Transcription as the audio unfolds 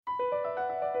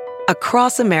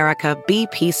Across America,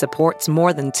 BP supports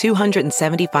more than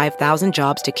 275,000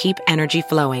 jobs to keep energy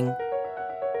flowing.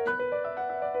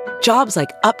 Jobs like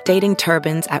updating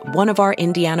turbines at one of our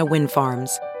Indiana wind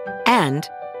farms and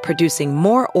producing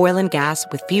more oil and gas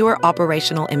with fewer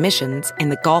operational emissions in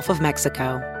the Gulf of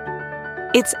Mexico.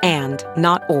 It's and,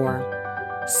 not or.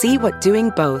 See what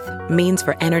doing both means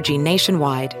for energy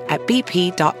nationwide at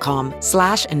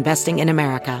bp.com/investing in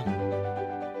America.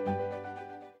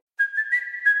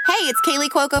 Hey, it's Kaylee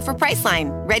Cuoco for Priceline.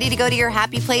 Ready to go to your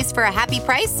happy place for a happy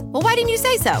price? Well, why didn't you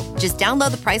say so? Just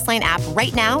download the Priceline app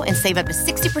right now and save up to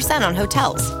 60% on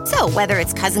hotels. So whether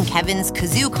it's Cousin Kevin's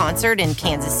Kazoo Concert in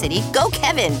Kansas City, go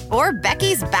Kevin, or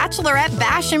Becky's Bachelorette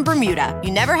Bash in Bermuda,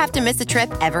 you never have to miss a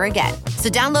trip ever again. So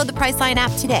download the Priceline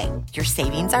app today. Your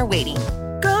savings are waiting.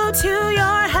 Go to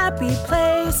your happy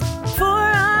place for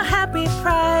a happy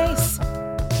price.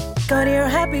 Go to your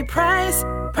happy price,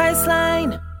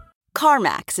 Priceline.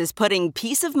 CarMax is putting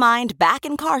peace of mind back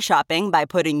in car shopping by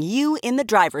putting you in the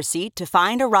driver's seat to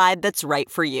find a ride that's right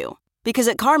for you. Because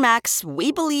at CarMax,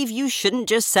 we believe you shouldn't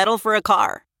just settle for a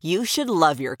car. You should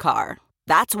love your car.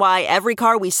 That's why every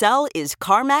car we sell is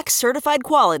CarMax certified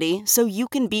quality, so you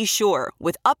can be sure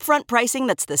with upfront pricing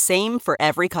that's the same for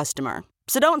every customer.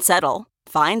 So don't settle.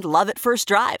 Find love at first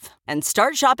drive and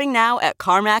start shopping now at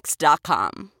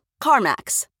CarMax.com.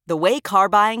 CarMax, the way car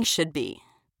buying should be.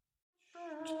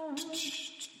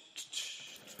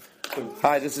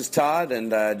 Hi, this is Todd,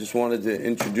 and I just wanted to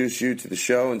introduce you to the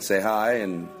show and say hi,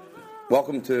 and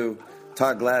welcome to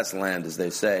Todd Glass land, as they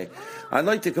say. I'd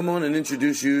like to come on and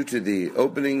introduce you to the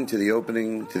opening, to the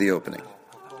opening, to the opening.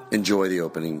 Enjoy the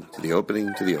opening, to the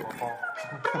opening, to the opening.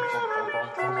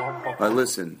 All right,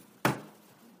 listen.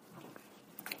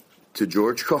 To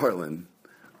George Carlin,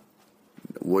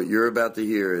 what you're about to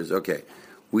hear is, okay,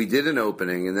 we did an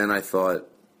opening, and then I thought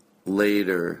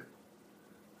later,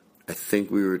 I think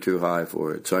we were too high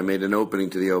for it. So I made an opening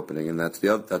to the opening, and that's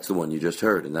the one you just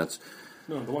heard, and that's...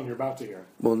 No, the one you're about to hear.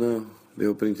 Well, no, the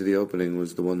opening to the opening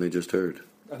was the one they just heard.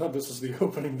 I thought this was the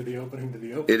opening to the opening to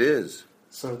the opening. It is.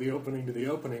 So the opening to the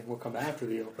opening will come after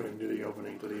the opening to the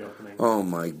opening to the opening. Oh,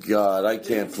 my God, I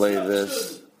can't play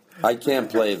this. I can't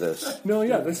play this. No,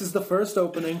 yeah, this is the first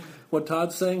opening. What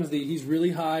Todd's saying is that he's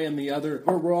really high and the other...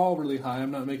 Or we're all really high.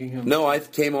 I'm not making him... No, I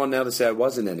came on now to say I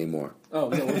wasn't anymore. Oh,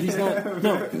 no, he's not...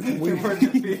 No, we were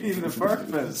defeating the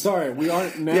purpose. Sorry, we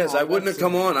aren't now. Yes, I wouldn't have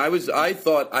come on. I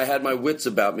thought I had my wits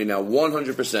about me now,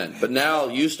 100%. But now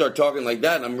you start talking like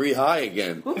that, and I'm re-high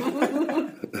again.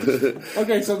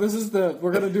 Okay, so this is the...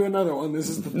 We're going to do another one. This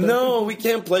is the... No, we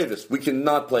can't play this. We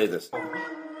cannot play this.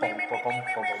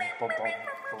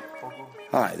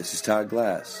 Hi, this is Todd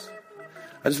Glass.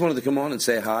 I just wanted to come on and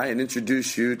say hi and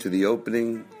introduce you to the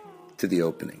opening to the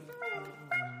opening.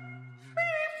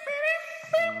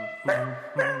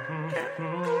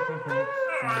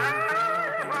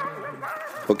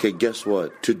 Okay, guess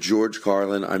what? To George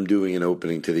Carlin, I'm doing an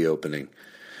opening to the opening.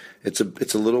 It's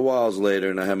a little whiles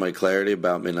later, and I had my clarity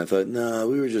about me, and I thought, no,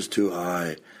 we were just too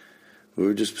high. We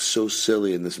were just so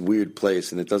silly in this weird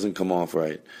place, and it doesn't come off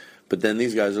right. But then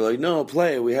these guys are like, no,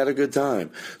 play. We had a good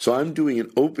time. So I'm doing an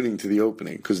opening to the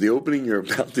opening, because the opening you're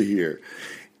about to hear,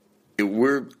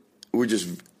 we're just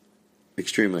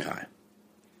extremely high.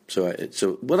 So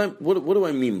what do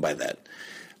I mean by that?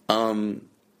 That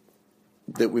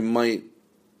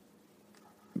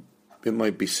it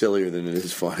might be sillier than it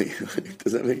is funny.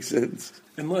 Does that make sense?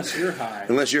 Unless you're high.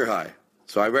 Unless you're high.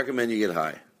 So I recommend you get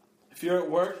high. If you're at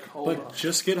work,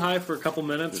 just get high for a couple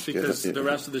minutes because the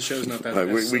rest of the show's not that right,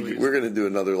 necessary. We're going to do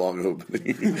another long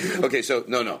opening. Okay, so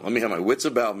no. Let me have my wits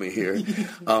about me here.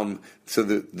 So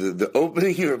the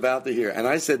opening you're about to hear, and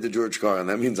I said to George Carlin,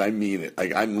 that means I mean it.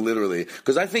 Like I'm literally,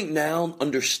 because I think now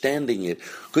understanding it,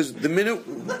 because the minute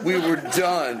we were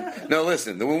done, no,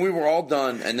 listen, when we were all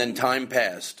done and then time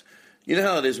passed, you know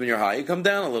how it is when you're high. You come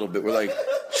down a little bit. We're like,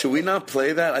 should we not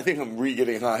play that? I think I'm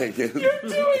getting high again. You're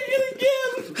doing it again.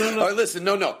 All right, listen.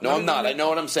 No, I'm not. I know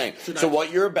what I'm saying. So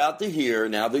what you're about to hear,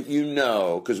 now that you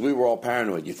know, because we were all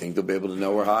paranoid, you think they'll be able to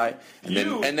know we're high? And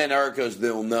then Eric goes,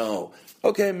 they'll know.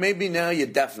 Okay, maybe now you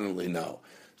definitely know.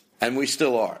 And we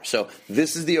still are. So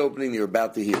this is the opening you're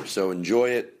about to hear. So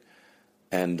enjoy it.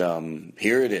 And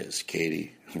here it is,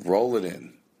 Katie. Roll it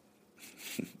in.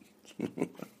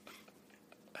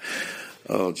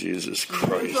 Oh, Jesus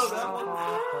Christ.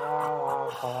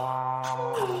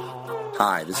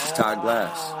 Hi, this is Todd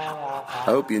Glass. I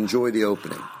hope you enjoy the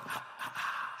opening.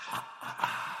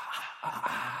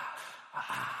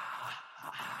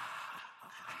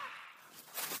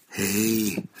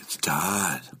 Hey, it's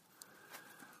Todd.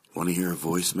 Want to hear a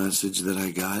voice message that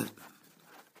I got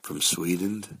from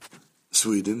Sweden?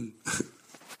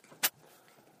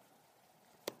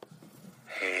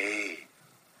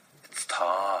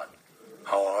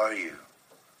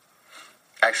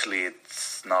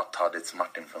 it's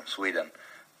Martin from Sweden.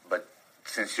 But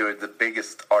since you're the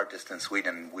biggest artist in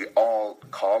Sweden, we all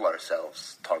call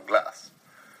ourselves Todd Glass.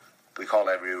 We call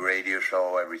every radio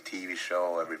show, every TV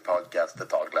show, every podcast the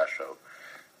Todd Glass Show.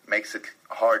 Makes it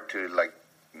hard to like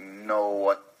know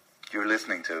what you're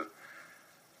listening to.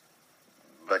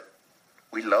 But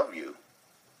we love you.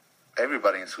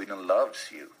 Everybody in Sweden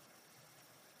loves you.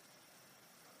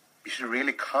 You should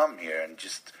really come here and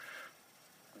just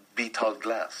be Todd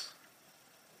Glass.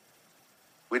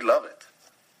 We'd love it.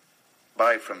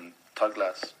 Bye from Todd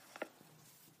Glass.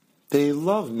 They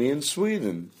love me in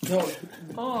Sweden.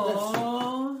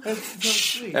 Aww. That's so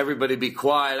sweet. Everybody be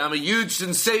quiet. I'm a huge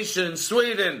sensation in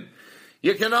Sweden.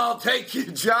 You can all take your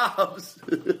jobs.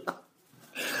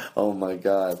 Oh my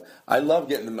God. I love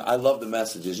the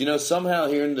messages. You know, somehow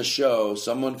hearing the show,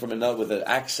 someone from another with an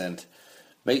accent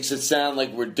makes it sound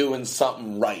like we're doing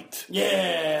something right.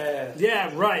 Yeah.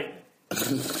 Yeah, right.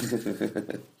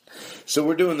 So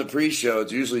we're doing the pre-show.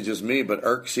 It's usually just me, but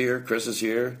Irk's here, Chris is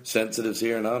here, Sensitive's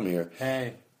here, and I'm here.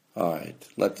 Hey. All right.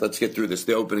 Let's get through this.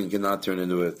 The opening cannot turn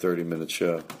into a 30-minute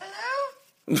show.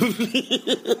 In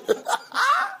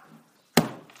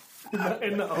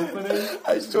the opening?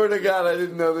 I swear to God, I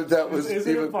didn't know that was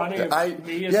Isn't even... it funny?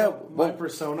 My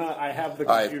persona, I have the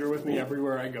computer with me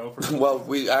everywhere I go. Well,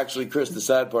 Chris, the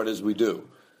sad part is we do.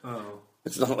 Oh.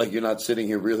 It's not like you're not sitting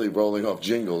here really rolling off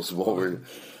jingles while we're...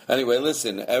 Anyway,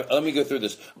 listen, let me go through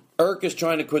this. Irk is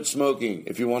trying to quit smoking.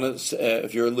 If you want to,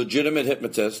 if you're a legitimate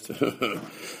hypnotist,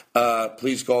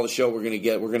 please call the show. We're going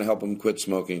to help him quit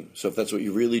smoking. So if that's what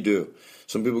you really do.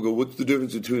 Some people go, what's the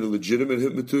difference between a legitimate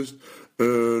hypnotist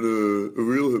and a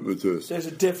real hypnotist? There's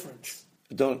a difference.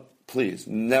 Don't, please,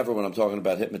 never when I'm talking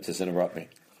about hypnotists interrupt me.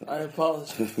 I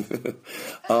apologize.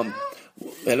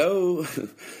 Hello?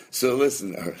 So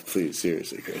listen, please,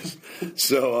 seriously, Chris.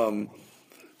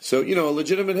 So, you know, a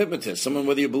legitimate hypnotist, someone,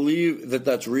 whether you believe that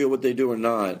that's real, what they do or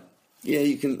not, yeah,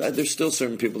 you can. There's still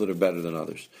certain people that are better than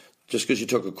others. Just because you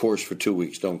took a course for 2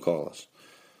 weeks, don't call us.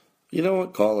 You know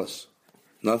what? Call us.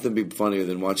 Nothing be funnier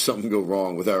than watch something go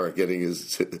wrong with Eric getting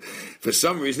his... For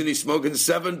some reason, he's smoking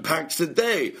 7 packs a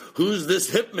day. Who's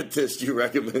this hypnotist you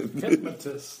recommend?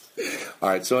 Hypnotist. All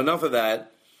right, so enough of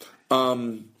that.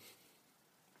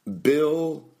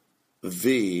 Bill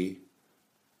V.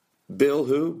 Bill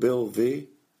who? Bill V?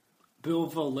 Bill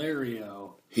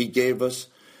Valerio. He gave us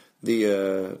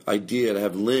the idea to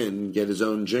have Lynn get his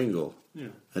own jingle. Yeah.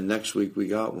 And next week we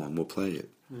got one. We'll play it.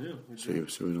 Yeah.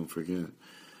 So we don't forget.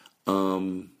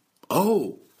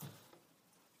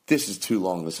 This is too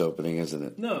long, this opening, isn't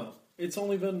it? No, it's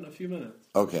only been a few minutes.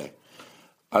 Okay.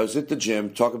 I was at the gym,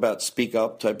 talk about speak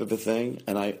up type of a thing,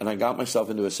 and I got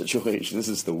myself into a situation. This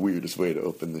is the weirdest way to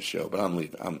open the show, but I'm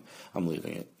leaving. I'm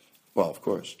leaving it. Well, of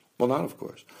course. Well, not of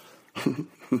course.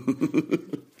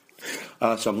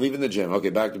 So I'm leaving the gym. Okay,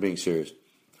 back to being serious.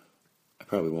 I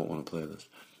probably won't want to play this.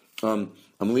 I'm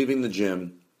leaving the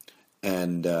gym,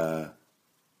 and I'm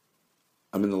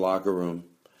in the locker room,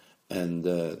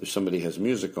 and somebody has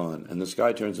music on, and this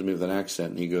guy turns to me with an accent,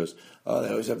 and he goes, "Oh, they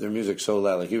always have their music so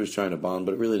loud," like he was trying to bond,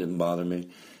 but it really didn't bother me.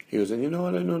 He goes, "And you know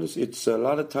what I noticed? It's a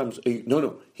lot of times."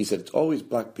 No, he said it's always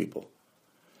black people.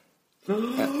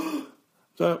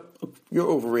 So you're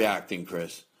overreacting,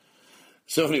 Chris.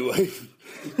 So anyway,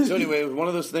 it was one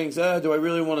of those things. Do I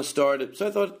really want to start it? So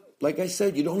I thought, like I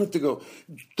said, you don't have to go,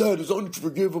 "That is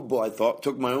unforgivable." I thought,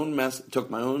 took my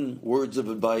own words of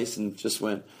advice, and just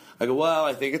went. I go, "Well,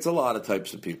 I think it's a lot of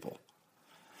types of people."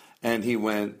 And he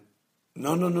went,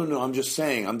 No. I'm just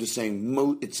saying.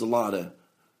 It's a lot of.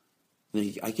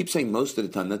 I keep saying most of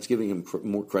the time. That's giving him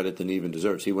more credit than he even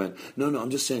deserves. He went, No. I'm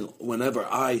just saying. Whenever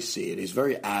I see it, he's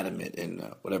very adamant in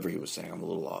whatever he was saying. I'm a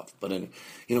little off, but anyway,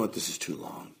 you know what? This is too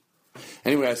long.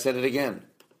 Anyway, I said it again.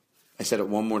 I said it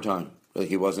one more time. Like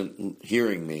he wasn't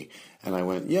hearing me, and I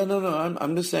went, "Yeah, no.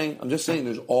 I'm just saying.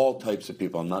 There's all types of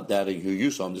people. I'm not doubting who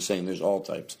you saw. I'm just saying there's all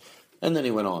types." And then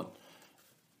he went on,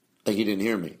 like he didn't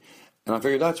hear me, and I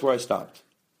figured that's where I stopped.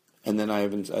 And then I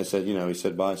said, he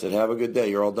said bye. I said, "Have a good day.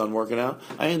 You're all done working out."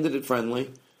 I ended it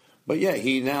friendly, but yeah,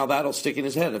 that'll stick in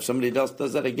his head. If somebody does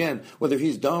that again, whether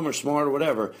he's dumb or smart or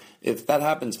whatever, if that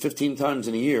happens 15 times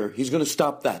in a year, he's going to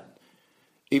stop that.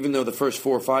 Even though the first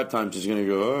 4 or 5 times he's going to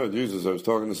go, "Oh, Jesus, I was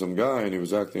talking to some guy and he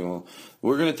was acting all..."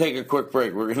 We're going to take a quick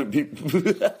break. We're going to be...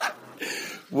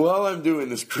 While I'm doing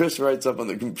this, Chris writes up on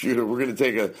the computer. We're going to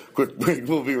take a quick break.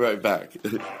 We'll be right back.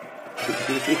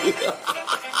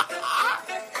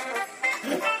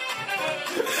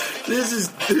 This is...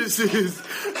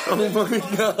 Oh, my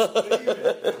God.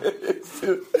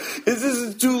 This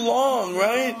is too long,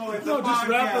 right? No, just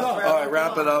wrap it up. All right,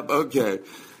 wrap it up. Okay.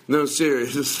 No,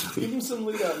 serious. Give him some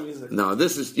lead-out music. No,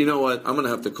 this is, you know what? I'm going to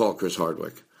have to call Chris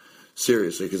Hardwick.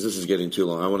 Seriously, because this is getting too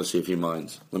long. I want to see if he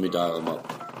minds. Let me dial him up.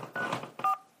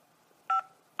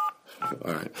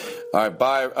 All right,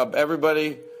 bye,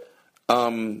 everybody.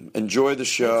 Enjoy the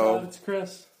show. Hey, Todd, it's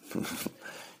Chris.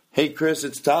 Hey, Chris,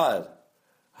 it's Todd.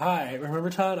 Hi, remember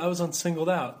Todd? I was on Singled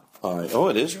Out. All right. Oh,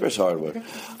 it is Chris Hardwick.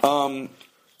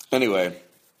 Anyway,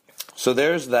 so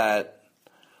there's that.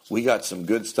 We got some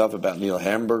good stuff about Neil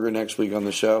Hamburger next week on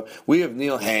the show. We have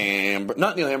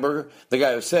not Neil Hamburger, the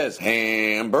guy who says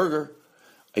Hamburger.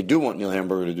 I do want Neil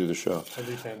Hamburger to do the show. That'd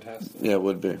be fantastic. Yeah, it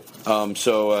would be.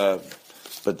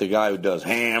 But the guy who does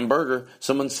Hamburger,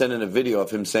 someone sent in a video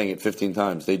of him saying it 15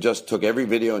 times. They just took every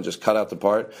video and just cut out the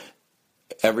part.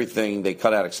 Everything they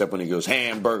cut out except when he goes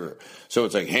Hamburger. So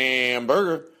it's like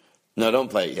Hamburger. No, don't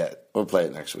play it yet. We'll play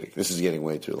it next week. This is getting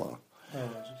way too long.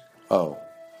 Oh.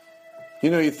 You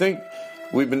know, you think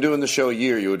we've been doing the show a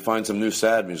year, you would find some new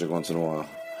sad music once in a while.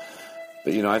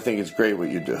 But, you know, I think it's great what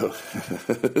you do.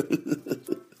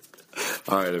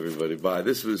 All right, everybody, bye.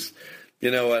 This was,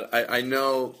 you know what, I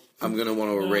know I'm going to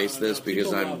want to erase this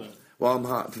because I'm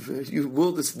hot.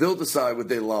 They'll decide what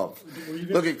they love.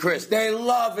 Look at Chris. They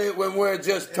love it when we're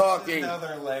just talking.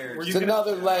 Another layer. It's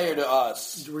another layer to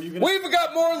us. We've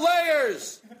got more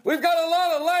layers. We've got a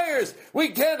lot of layers. We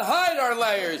can't hide our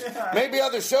layers. Maybe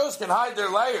other shows can hide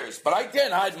their layers, but I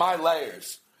can't hide my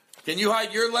layers. Can you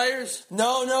hide your layers?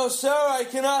 No, sir. I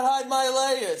cannot hide my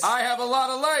layers. I have a lot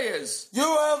of layers.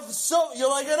 You're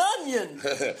like an onion.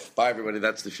 Bye, everybody.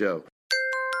 That's the show.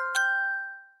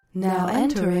 Now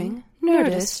entering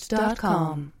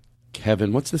Nerdist.com.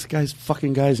 Kevin, what's this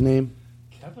fucking guy's name?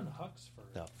 Kevin Huxford.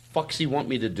 The fuck's he want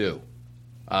me to do?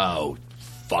 Oh,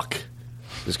 fuck.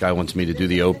 This guy wants me to do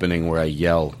the opening where I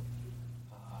yell.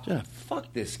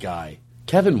 Fuck this guy.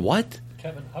 Kevin what?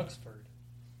 Kevin Huxford.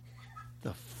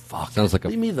 The fuck? Sounds like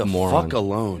leave me the moron. fuck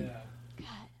alone. God,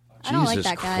 I don't Jesus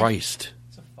like that guy. Christ.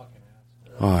 It's a fucking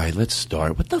ass. All right, let's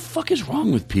start. What the fuck is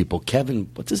wrong with people? Kevin,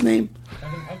 what's his name?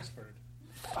 Kevin Huxford.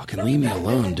 Fucking leave me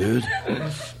alone, dude.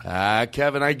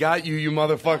 Kevin, I got you, you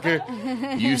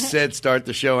motherfucker. You said start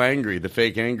the show angry, the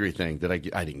fake angry thing.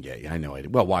 I didn't get you. I know I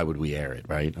did. Well, why would we air it,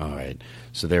 right? All right.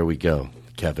 So there we go,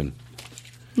 Kevin.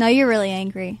 No, you're really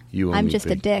angry. You I'm just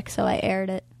a dick, so I aired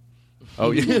it.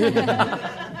 Oh, yeah.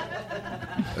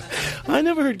 I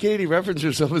never heard Katie reference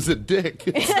herself as a dick.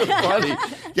 It's so funny.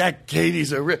 Yeah,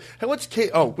 Katie's a Hey, what's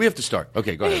Kate? Oh, we have to start.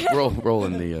 Okay, go ahead. Roll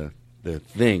in the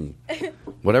thing.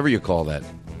 Whatever you call that.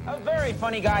 A very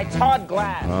funny guy, Todd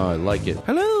Glass. Oh, I like it.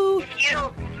 Hello.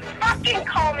 You fucking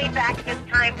call me back this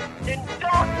time, then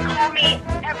don't call me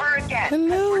ever again.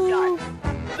 Hello.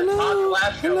 The Todd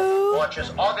Glass Show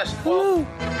launches August 12th.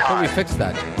 How do we fix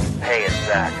that? Hey, it's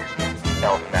Zach.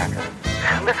 Elfnacker.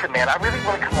 Listen, man, I really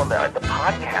want to come on the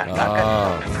podcast. I've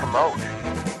got something to promote.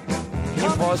 Can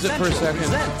you pause it for a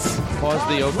second? Pause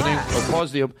the opening.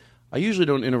 Pause the opening. I usually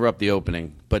don't interrupt the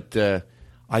opening, but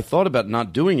I thought about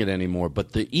not doing it anymore.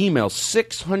 But the email,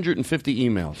 650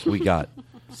 emails we got.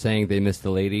 Saying they missed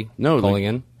the lady calling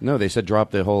in? No, they said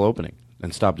drop the whole opening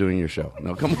and stop doing your show.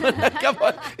 No, come on. Come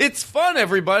on. It's fun,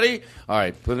 everybody. All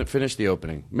right, finish the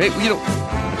opening. Maybe you don't.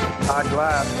 Todd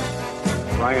Glass,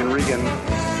 Brian Regan.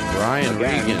 Brian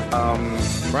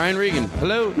Regan,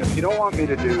 hello. If you don't want me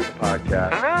to do the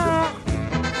podcast,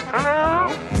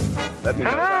 Hello? let me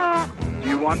know. Do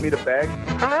you want me to beg?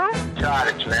 Hello? Todd,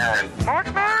 it's Marin.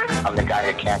 I'm the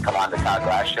guy who can't come on the Todd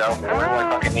Glass Show. What do I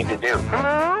fucking need to do?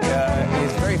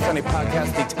 His very funny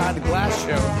podcast, The Todd Glass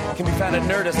Show, can be found at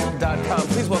Nerdist.com.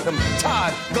 Please welcome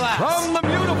Todd Glass. From the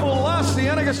beautiful La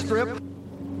Cienega Strip,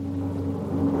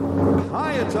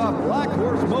 high atop Black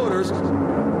Horse Motors,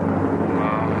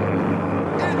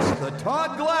 it's the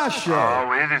Todd Glass Show.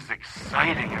 Oh, it is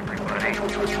exciting, everybody.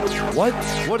 What?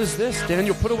 What is this?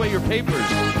 Daniel, put away your papers.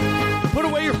 Put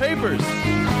away your papers.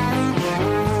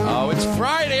 Oh, it's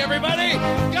Friday, everybody.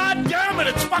 God damn it,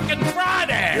 it's fucking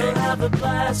Friday. You'll have a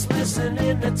blast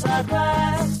listening to Todd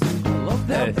Glass.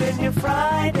 Helping your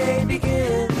Friday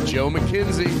begin. Joe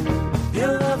McKenzie.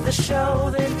 You'll love the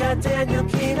show. They've got Daniel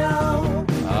Kino.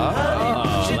 Oh,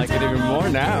 I like it even more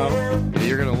now. Yeah,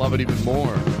 you're going to love it even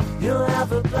more. You'll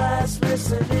have a blast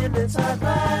listening to Todd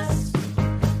Glass.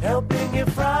 Helping your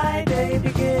Friday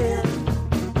begin.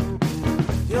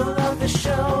 You'll love the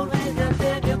show. They've got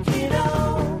Daniel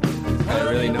Kino. Guy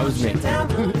really knows me.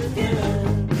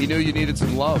 He knew you needed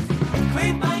some love.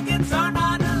 Clean blankets are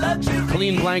not a luxury.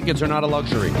 Clean blankets are not a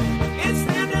luxury. It's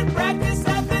standard practice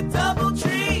at the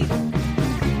DoubleTree.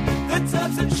 The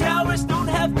tubs and showers don't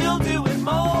have mildew and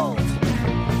mold.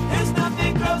 There's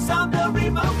nothing gross on the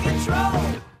remote control.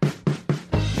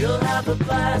 You'll have a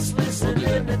blast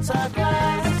listening to Todd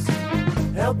Glass,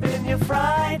 helping your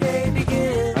Friday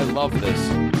begin. I love this.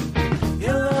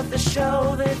 You'll love the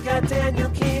show, they've got Daniel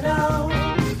Kino.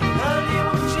 Honey,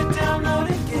 won't you download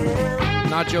again?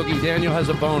 Not joking, Daniel has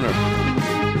a boner.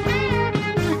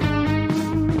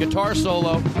 Guitar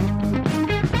solo.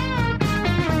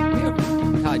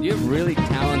 Todd, you have really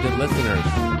talented listeners.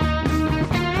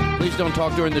 Please don't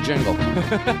talk during the jingle.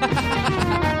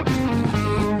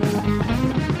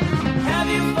 Have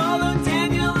you followed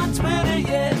Daniel on Twitter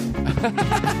yet?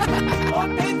 Or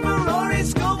paid for Rory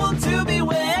Scovel to be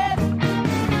wed?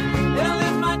 Well,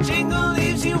 if my jingle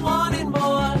leaves you wanting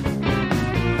more,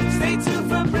 stay tuned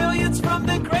for brilliance from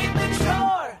the great Lynn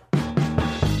Shore.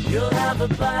 You'll have a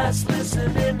blast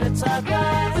listening to Todd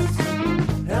Glass,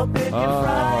 helping your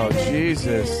Friday.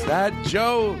 Jesus. That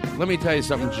Joe, let me tell you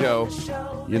something, Joe.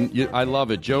 I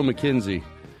love it. Joe McKenzie,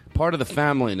 part of the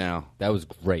family now. That was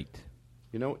great.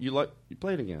 You know, you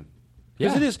play it again.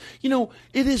 Yeah. Because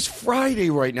it is Friday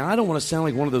right now. I don't want to sound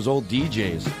like one of those old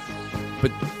DJs,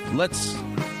 but let's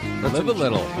live a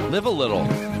little. Live a little.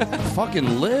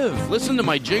 Fucking live. Listen to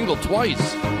my jingle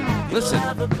twice. Listen.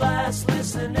 Have a blast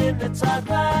listening to Todd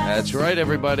Glass. That's right,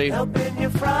 everybody. Helping your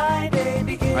Friday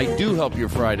begin. I do help your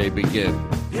Friday begin.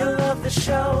 You'll love the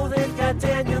show. They've got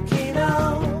Daniel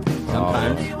Kino.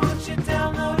 Sometimes. Honey, won't you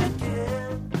download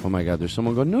again? Oh my God! There's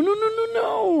someone going.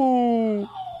 No!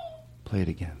 Play it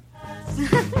again.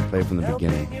 Play it from the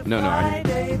beginning. No.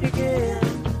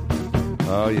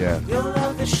 Oh yeah. You'll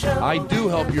love the show. I do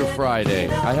help your Friday.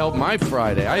 I help my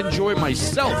Friday. I enjoy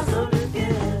myself.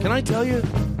 Can I tell you?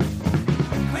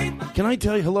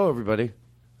 Hello, everybody.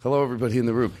 Hello, everybody in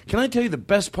the room. Can I tell you the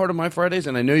best part of my Fridays?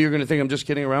 And I know you're going to think I'm just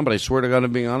kidding around, but I swear to God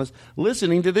I'm being honest.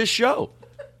 Listening to this show.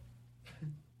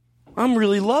 I'm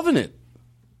really loving it.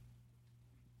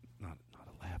 Not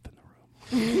a laugh in the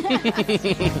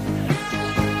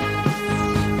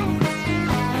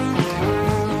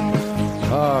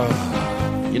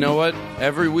room. You know what?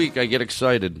 Every week I get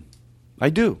excited.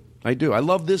 I do. I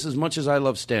love this as much as I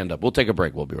love stand-up. We'll take a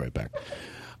break. We'll be right back.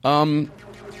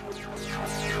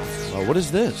 What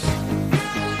is this?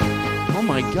 Oh,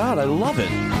 my God. I love it.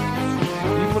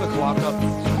 Can you put a clock up?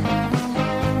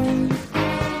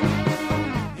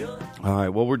 All right.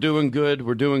 Well, we're doing good.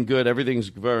 Everything's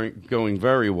going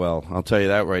very well. I'll tell you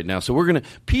that right now. So we're going to...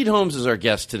 Pete Holmes is our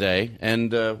guest today.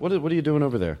 And what are you doing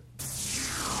over there?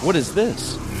 What is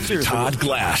this? The Todd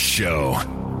Glass Show.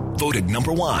 Voted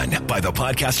 #1 by the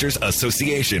Podcasters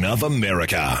Association of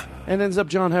America. And ends up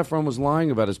John Heffron was lying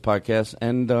about his podcast,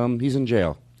 and he's in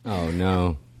jail. Oh,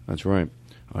 no. That's right.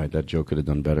 All right, that joke could have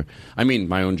done better. I mean,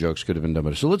 my own jokes could have been done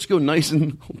better. So let's go nice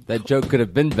and... That joke could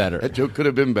have been better.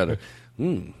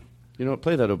 You know what?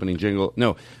 Play that opening jingle.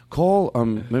 No, call,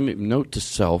 note to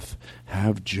self,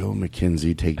 have Joe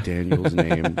McKenzie take Daniel's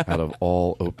name out of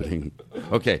all opening.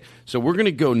 Okay, so we're going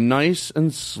to go nice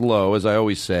and slow, as I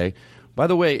always say. By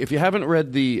the way, if you haven't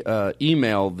read the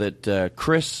email that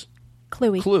Chris...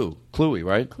 Cluey,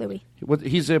 right? Cluey.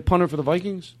 He's a punter for the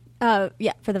Vikings?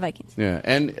 Yeah, for the Vikings. Yeah,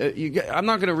 and I'm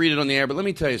not going to read it on the air, but let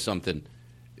me tell you something.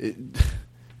 It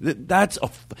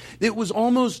was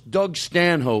almost Doug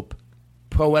Stanhope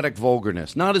poetic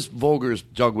vulgarness. Not as vulgar as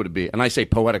Doug would be, and I say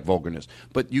poetic vulgarness,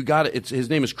 but you got it. His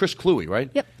name is Chris Cluey,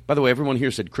 right? Yep. By the way, everyone here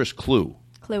said Chris Clue.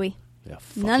 Cluey. Yeah,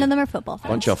 none of them are football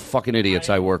fans. Bunch of fucking idiots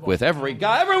I work with.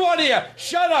 Everyone here,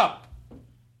 shut up!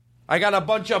 I got a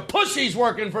bunch of pussies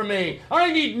working for me.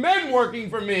 I need men working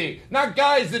for me, not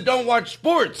guys that don't watch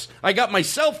sports. I got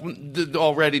myself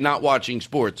already not watching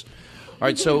sports. All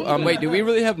right, so wait, do we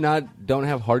really don't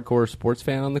have hardcore sports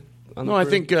fan on the? No, I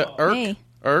think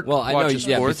Irk well, I know, watches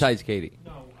sports. Besides Katie.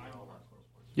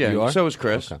 Yeah, you are? So is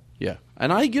Chris. Okay. Yeah,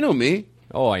 and you know me.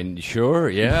 Oh, sure,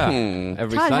 yeah.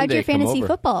 Every Todd, Sunday, how'd your fantasy come over.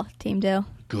 football team do?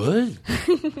 Good.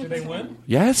 Did they win?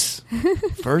 Yes.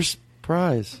 First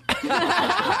prize.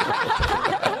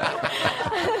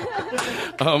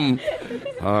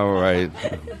 All right.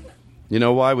 You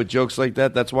know why with jokes like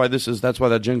that? That's why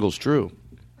that jingle's true.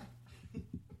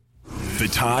 The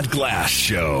Todd Glass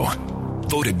Show.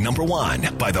 Voted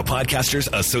 #1 by the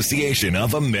Podcasters Association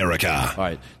of America. All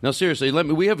right. Now, seriously,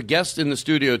 we have a guest in the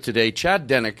studio today, Chad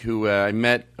Denick, who I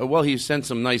met. Well, he sent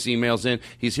some nice emails in.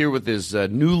 He's here with his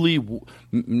newly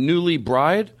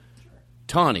bride,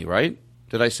 Tawny, right?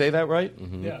 Did I say that right?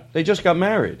 Mm-hmm. Yeah. They just got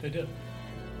married. They did.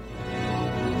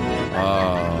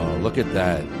 Oh, look at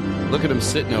that. Look at him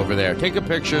sitting over there. Take a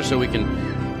picture so we can...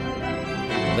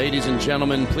 Ladies and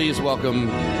gentlemen, please welcome...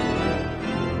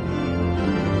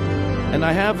 And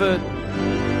I have a...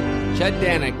 Chad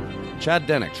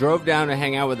Denick drove down to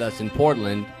hang out with us in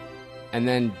Portland and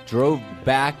then drove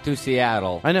back to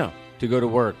Seattle. I know. To go to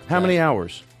work. How many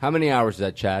hours? How many hours is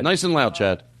that, Chad? Nice and loud,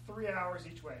 Chad. 3 hours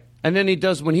each way. And then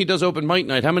when he does open mic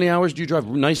night, how many hours do you drive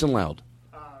nice and loud?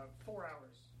 4 hours.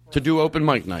 To do open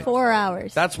mic night. 4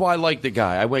 hours. That's why I like the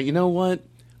guy. I went, you know what?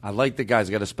 I like the guy.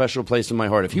 He's got a special place in my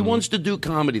heart. If he wants to do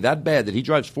comedy that bad that he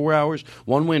drives 4 hours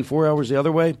one way and 4 hours the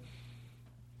other way,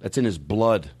 that's in his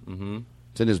blood. Mm-hmm.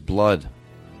 It's in his blood.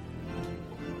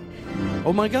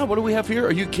 Oh, my God. What do we have here?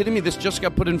 Are you kidding me? This just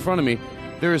got put in front of me.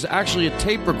 There is actually a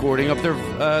tape recording of their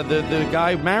the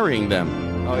guy marrying them.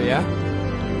 Oh, yeah?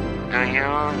 Do you,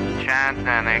 Chad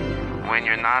Danik, when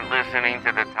you're not listening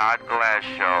to the Todd Glass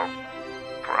Show,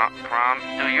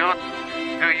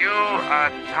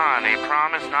 Tani,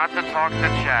 promise not to talk to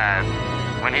Chad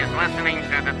when he's listening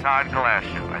to the Todd Glass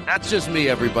Show? That's just me,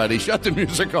 everybody. Shut the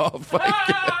music off.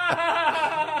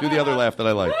 Do the other laugh that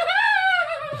I like.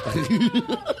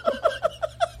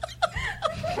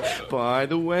 By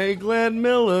the way, Glenn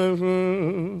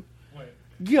Miller.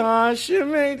 Gosh,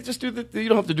 man, just do the. You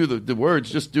don't have to do the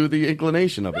words. Just do the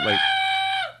inclination of it. Like,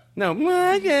 no.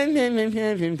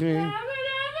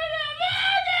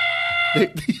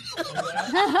 Exactly.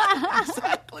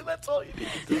 That's all you need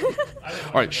to do.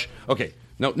 All right. Okay.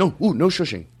 No. Ooh, no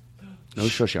shushing. No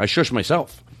shushing. I shush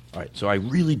myself. All right. So I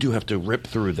really do have to rip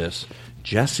through this.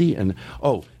 Jesse and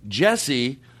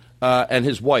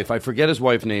his wife. I forget his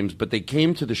wife's names, but they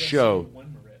came to the show.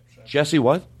 Jesse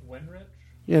what?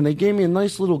 Yeah, and they gave me a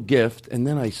nice little gift, and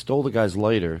then I stole the guy's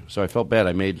lighter, so I felt bad.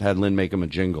 I had Lynn make him a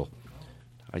jingle.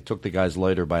 I took the guy's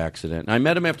lighter by accident. And I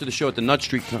met him after the show at the Nut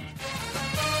Street.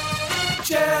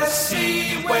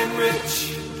 Jesse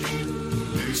Wenrich,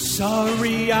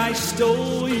 sorry I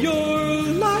stole your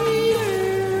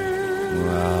lighter.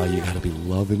 Wow, you gotta be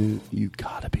loving it. You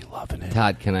gotta be loving it.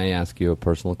 Todd, can I ask you a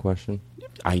personal question?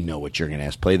 I know what you're gonna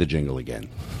ask. Play the jingle again.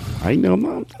 I know,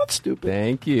 Mom. Not stupid.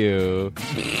 Thank you.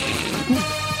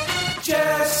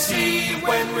 Jesse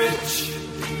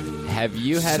Wenrich, Have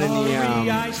you had any?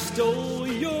 I stole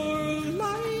your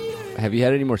lighter. Have you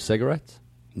had any more cigarettes?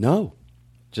 No.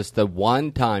 Just the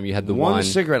one time you had the one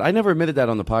cigarette. I never admitted that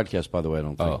on the podcast, by the way. I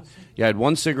don't think. Oh. Yeah, I had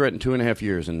one cigarette in 2.5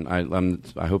 years, and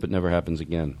I hope it never happens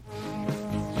again.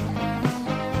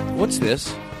 What's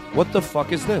this? What the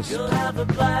fuck is this? You'll have a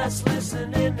blast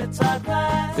listening to Todd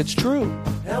Glass. It's true.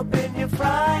 Helping your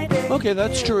Friday. Okay,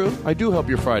 that's true. I do help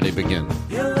your Friday begin.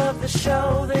 You'll love the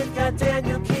show. They've got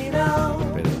Daniel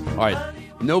Kino. All right,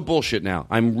 no bullshit now.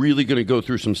 I'm really going to go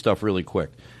through some stuff really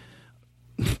quick.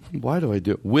 Why do I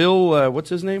do it? Will, what's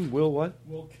his name? Will what?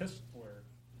 Will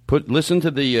Kistler. Listen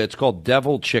to the, it's called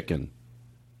Devil Chicken.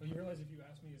 Well, you realize if you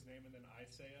ask me his name and then I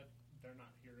say it, they're not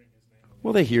hearing his name.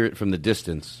 Well, they hear it from the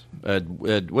distance.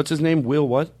 What's his name? Will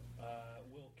what?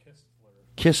 Will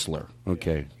Kistler. Kistler.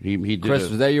 Okay. He did Chris,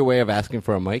 was that your way of asking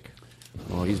for a mic?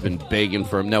 Oh, he's been begging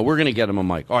for him. No, we're going to get him a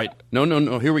mic. All right.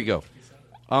 No. Here we go.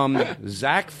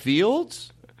 Zach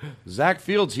Fields? Zach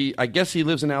Fields, I guess he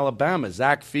lives in Alabama.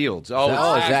 Zach Fields.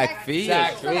 Zach Fields.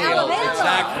 Zach Fields. It's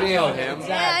Zach Field, him.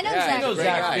 Yeah, I know Zach. You know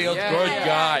Zach Fields. Good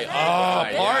guy. Oh,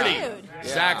 party. Yeah.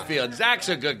 Zach Fields. Zach's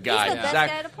a good guy. He's the best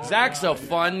guy to party. Zach's a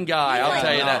fun guy. I'll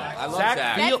tell you that. I love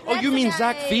Zach. Fields. Oh, you mean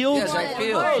Zach Fields? Yeah, Zach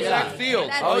Fields. Oh, Yeah. Zach Fields.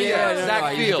 That's Oh, yeah. No,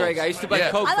 Zach he's a Fields. great guy. I used to buy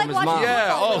Yeah. Coke I from like his mom.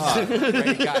 watching Yeah.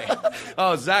 Great guy.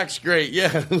 Oh, Zach's great.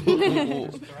 Yeah.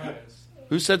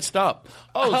 Who said stop?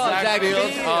 Oh, Zach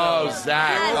Fields. Oh,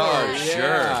 Zach. Oh,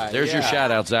 sure. There's your shout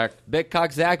out, Zach. Big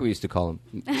Cock Zach, we used to call him.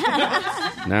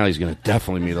 Now he's going to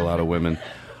definitely meet a lot of women.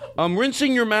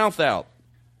 Rinsing your mouth out.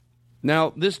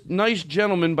 Now, this nice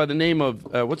gentleman by the name of,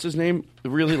 what's his name?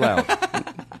 Really loud.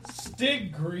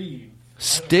 Stig Grieve.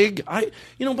 Stig. By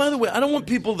the way, I don't want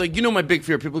people that, my big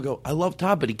fear. People go, I love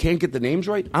Todd, but he can't get the names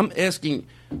right. I'm asking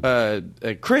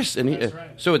Chris, and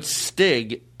so it's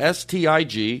Stig,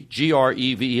 Stig,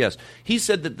 Greves. He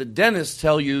said that the dentists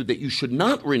tell you that you should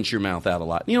not rinse your mouth out a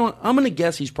lot. You know what? I'm going to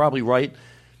guess he's probably right.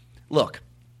 Look,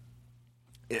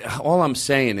 all I'm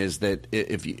saying is that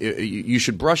if you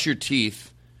should brush your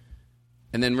teeth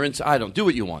and then rinse. I don't do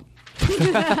what you want.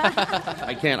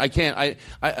 I can't.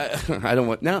 I don't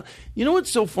want. Now, you know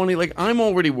what's so funny? Like, I'm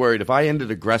already worried if I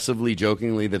ended aggressively,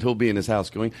 jokingly, that he'll be in his house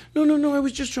going, no, I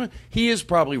was just trying. He is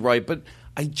probably right, but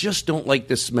I just don't like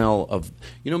the smell of,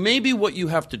 maybe what you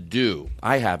have to do,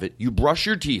 I have it, you brush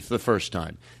your teeth the first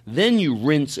time. Then you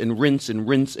rinse and rinse and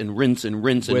rinse and rinse and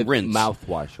rinse and rinse. With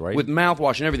mouthwash, right? With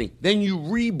mouthwash and everything. Then you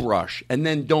rebrush, and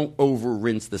then don't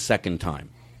over-rinse the second time.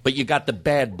 But you got the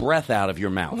bad breath out of your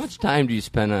mouth. How much time do you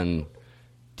spend on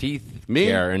teeth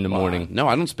care in the morning? No,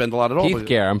 I don't spend a lot at all. Teeth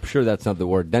care. I'm sure that's not the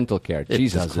word. Dental care. It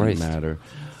Jesus doesn't Christ. matter.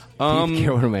 Teeth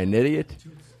care. What am I, an idiot?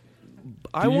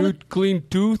 You clean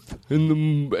tooth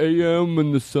in the AM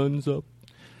and the sun's up?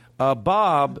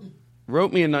 Bob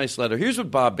wrote me a nice letter. Here's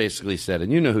what Bob basically said,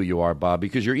 and you know who you are, Bob,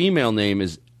 because your email name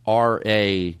is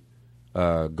R.A.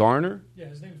 Garner. Yeah,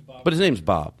 his name's Bob. But his name's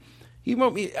Bob. He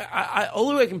wrote me,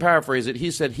 only way I can paraphrase it,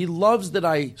 he said he loves that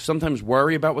I sometimes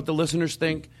worry about what the listeners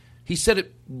think. He said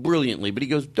it brilliantly, but he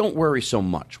goes, don't worry so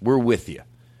much. We're with you.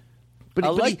 But I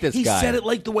like this he guy. said it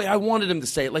like the way I wanted him to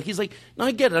say it. Like he's like, no,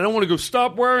 I get it. I don't want to go,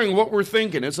 stop worrying what we're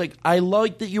thinking. It's like, I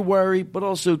like that you worry, but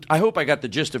also I hope I got the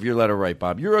gist of your letter right,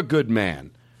 Bob. You're a good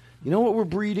man. You know what we're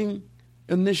breeding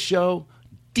in this show?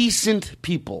 Decent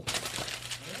people.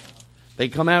 They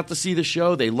come out to see the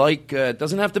show. They like, it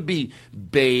doesn't have to be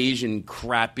beige and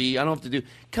crappy. I don't have to do,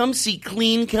 come see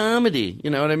clean comedy.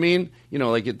 You know what I mean? You know,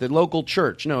 like at the local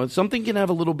church. No, something can have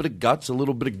a little bit of guts, a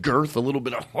little bit of girth, a little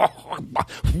bit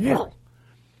of,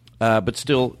 but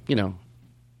still, you know,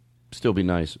 still be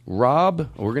nice. Rob,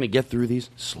 we're going to get through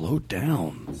these. Slow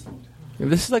down.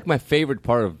 This is like my favorite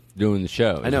part of doing the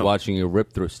show. I know. Watching you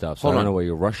rip through stuff. So Hold I don't on. know why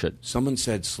you rush it. Someone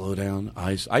said slow down.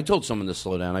 I told someone to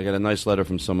slow down. I got a nice letter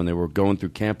from someone. They were going through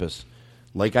campus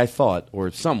like I thought,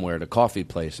 or somewhere at a coffee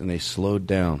place, and they slowed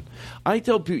down. I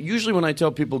tell people, usually when I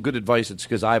tell people good advice, it's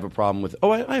because I have a problem with,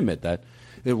 I admit that,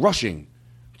 rushing.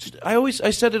 I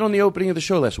said it on the opening of the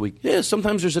show last week. Yeah,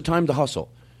 sometimes there's a time to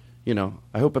hustle. You know,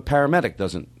 I hope a paramedic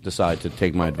doesn't decide to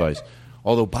take my advice.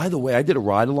 Although, by the way, I did a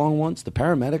ride-along once. The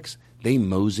paramedics, they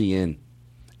mosey in.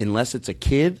 Unless it's a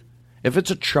kid. If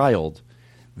it's a child,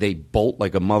 they bolt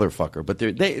like a motherfucker. But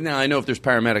now I know if there's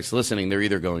paramedics listening, they're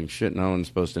either going, shit, no one's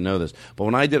supposed to know this. But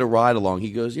when I did a ride-along,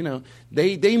 he goes, you know,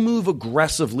 they move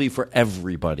aggressively for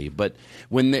everybody. But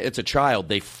when it's a child,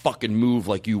 they fucking move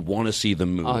like you want to see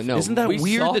them move. Oh, no. Isn't that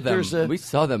weird that there's a... We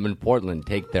saw them in Portland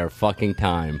take their fucking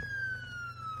time.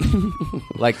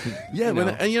 Like, yeah,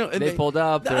 they pulled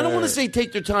up. I don't want to say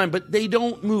take their time, but they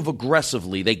don't move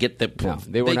aggressively. They get the. No,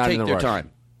 they were not take in a their rush. time.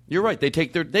 You're right. They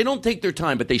don't take their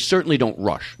time, but they certainly don't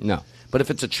rush. No. But if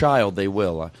it's a child, they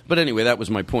will. But anyway, that was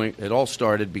my point. It all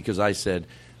started because I said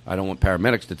I don't want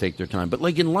paramedics to take their time. But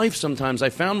like in life, sometimes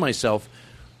I found myself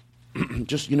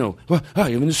just I'm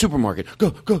in the supermarket.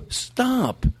 Go,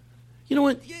 stop. You know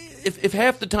what? If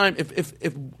half the time,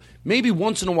 if maybe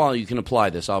once in a while you can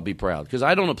apply this, I'll be proud. Because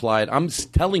I don't apply it. I'm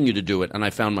telling you to do it, and I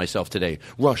found myself today.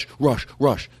 Rush.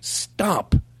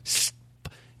 Stop.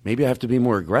 Maybe I have to be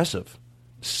more aggressive.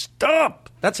 Stop.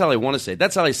 That's how I want to say it.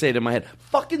 That's how I say it in my head.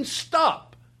 Fucking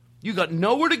stop. You got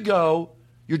nowhere to go.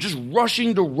 You're just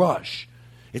rushing to rush.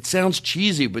 It sounds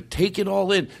cheesy, but take it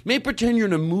all in. Maybe pretend you're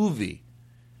in a movie.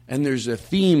 And there's a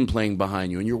theme playing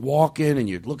behind you, and you're walking, and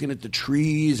you're looking at the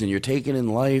trees, and you're taking in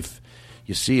life.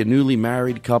 You see a newly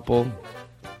married couple.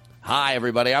 Hi,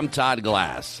 everybody. I'm Todd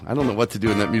Glass. I don't know what to do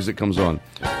when that music comes on.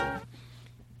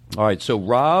 All right, so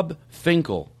Rob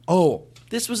Finkel. Oh,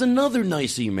 this was another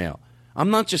nice email. I'm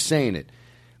not just saying it.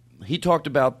 He talked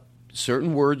about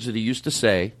certain words that he used to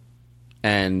say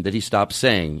and that he stopped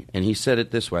saying, and he said it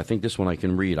this way. I think this one I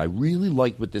can read. I really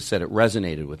liked what this said. It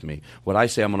resonated with me. What I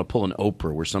say, I'm going to pull an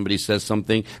Oprah where somebody says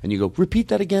something, and you go, repeat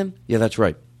that again? Yeah, that's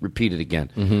right. Repeat it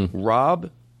again. Mm-hmm. Rob,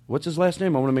 what's his last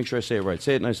name? I want to make sure I say it right.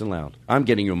 Say it nice and loud. I'm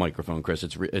getting you a microphone, Chris.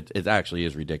 It actually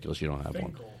is ridiculous you don't have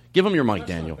one. Give him your mic,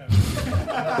 Daniel.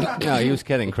 No, he was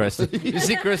kidding, Chris. You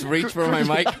see Chris reach for my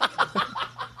mic?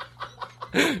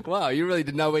 Wow, you really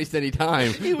did not waste any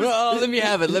time. Let me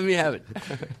have it.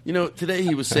 You know, today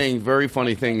he was saying very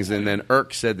funny things, and then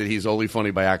Irk said that he's only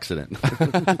funny by accident.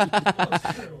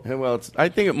 Well, I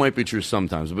think it might be true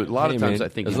sometimes, but a lot of times man, I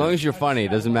think... as long as you're funny,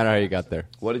 it doesn't matter how you got there.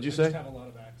 What did you say?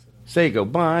 Say, go,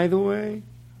 by the way.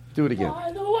 Do it again.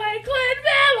 By the way, Clint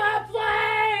Miller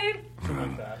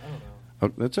played.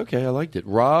 Oh, that's okay. I liked it.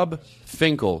 Rob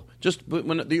Finkel. Just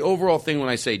when the overall thing when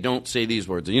I say don't say these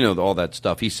words, you know, all that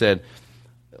stuff. He said,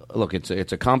 look, it's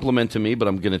a compliment to me, but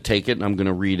I'm going to take it and I'm going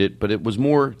to read it. But it was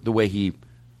more the way he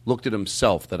looked at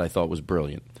himself that I thought was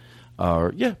brilliant.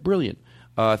 Brilliant.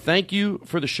 Thank you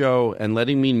for the show and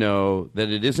letting me know that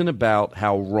it isn't about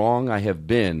how wrong I have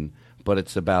been, but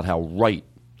it's about how right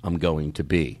I'm going to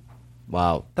be.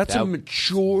 Wow. That's a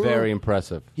mature... Very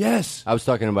impressive. Yes. I was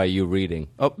talking about you reading.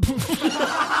 Oh.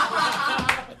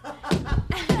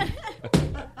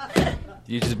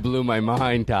 You just blew my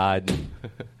mind, Todd.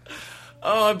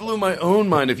 Oh, I blew my own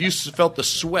mind. If you felt the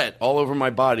sweat all over my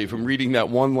body from reading that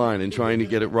one line and trying to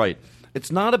get it right.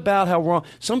 It's not about how wrong.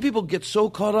 Some people get so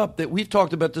caught up that we've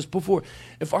talked about this before.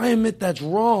 If I admit that's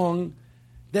wrong,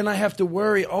 then I have to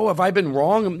worry, have I been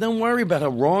wrong? Don't worry about how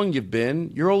wrong you've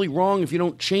been. You're only wrong if you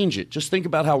don't change it. Just think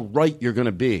about how right you're going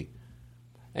to be.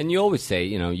 And you always say,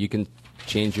 you can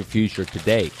change your future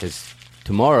today because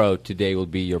today will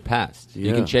be your past. Yeah.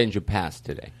 You can change your past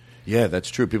today. Yeah, that's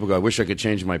true. People go, I wish I could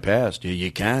change my past.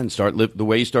 You can. The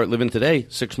way you start living today,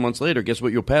 6 months later, guess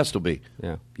what your past will be?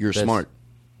 Yeah. You're smart.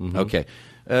 Mm-hmm. Okay.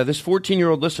 This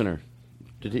 14-year-old listener,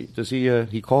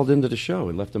 he called into the show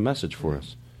and left a message for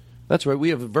us. That's right. We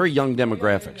have very young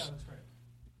demographics.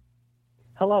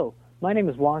 Hello, my name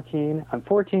is Joaquin. I'm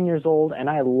 14 years old, and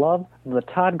I love the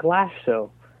Todd Glass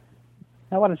Show.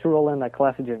 Now why don't you roll in that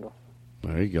classy jingle?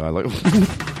 There you go. I like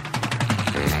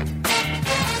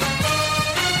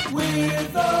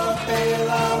With the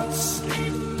bailouts.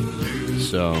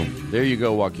 So there you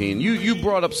go, Joaquin. You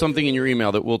brought up something in your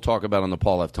email that we'll talk about on the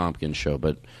Paul F. Tompkins show,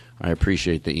 but I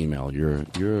appreciate the email.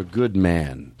 You're a good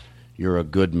man. You're a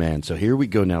good man. So here we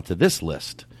go now to this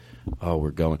list. Oh,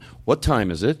 we're going. What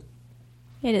time is it?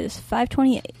 It is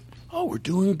 5:28. Oh, we're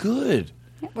doing good.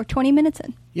 Yeah, we're 20 minutes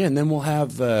in. Yeah, and then we'll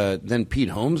have then Pete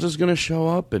Holmes is going to show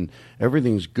up, and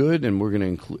everything's good, and we're going to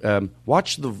include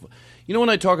watch the. You know, when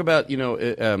I talk about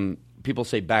people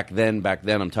say back then,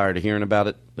 I'm tired of hearing about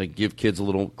it. Like, give kids a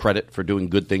little credit for doing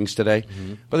good things today.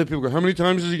 Mm-hmm. But then people go, how many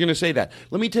times is he going to say that?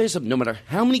 Let me tell you something. No matter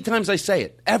how many times I say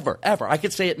it, ever, I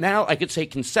could say it now. I could say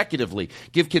it consecutively.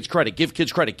 Give kids credit. Give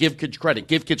kids credit. Give kids credit.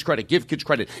 Give kids credit. Give kids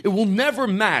credit. It will never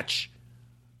match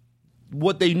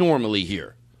what they normally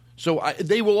hear. So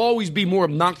they will always be more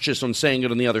obnoxious on saying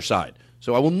it on the other side.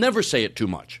 So I will never say it too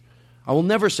much.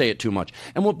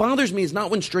 And what bothers me is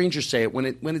not when strangers say it,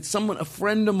 when it's someone, a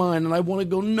friend of mine, and I want to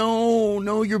go,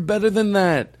 no, you're better than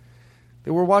that.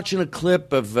 They were watching a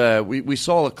clip of, we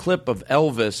saw a clip of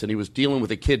Elvis, and he was dealing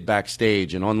with a kid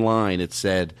backstage, and online it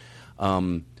said,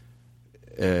 bands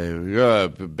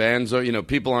are,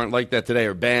 people aren't like that today,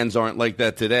 or bands aren't like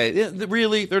that today. Yeah,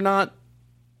 really, they're not.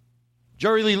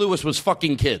 Jerry Lee Lewis was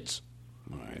fucking kids.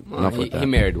 All right, enough with that. He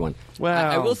married one. Well,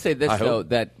 I will say this, though,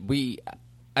 that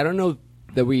I don't know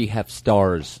that we have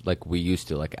stars like we used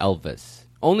to, like Elvis.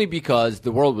 Only because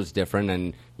the world was different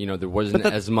and, there wasn't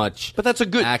as much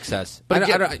access. But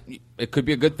it could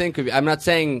be a good thing. I'm not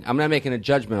making a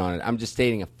judgment on it. I'm just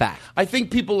stating a fact. I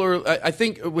think I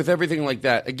think with everything like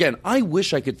that, again, I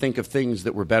wish I could think of things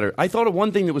that were better. I thought of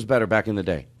one thing that was better back in the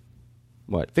day.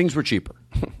 What? Things were cheaper.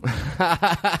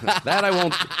 That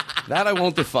I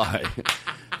won't defy.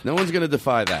 No one's going to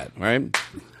defy that, right?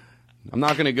 I'm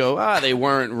not going to go, they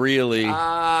weren't really.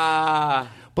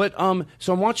 But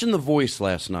so I'm watching The Voice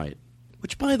last night,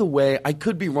 which, by the way, I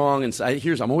could be wrong. And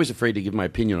I'm always afraid to give my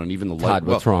opinion on even the Todd,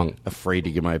 what's wrong? Afraid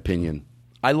to give my opinion.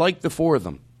 I like the four of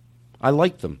them. I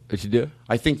like them. What you do?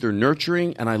 I think they're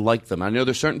nurturing, and I like them. I know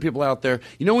there's certain people out there.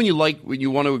 You know when you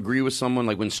want to agree with someone,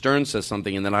 like when Stern says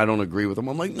something, and then I don't agree with him.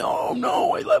 I'm like, no,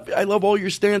 I love all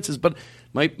your stances. But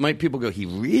my people go, he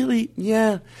really?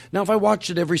 Yeah. Now, if I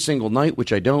watched it every single night,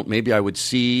 which I don't, maybe I would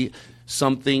see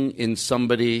something in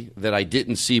somebody that I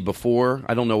didn't see before.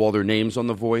 I don't know all their names on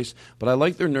The Voice, but I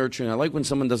like their nurturing. I like when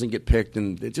someone doesn't get picked,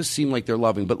 and it just seemed like they're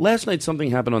loving. But last night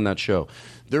something happened on that show.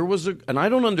 There was and I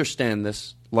don't understand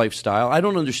this lifestyle. I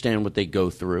don't understand what they go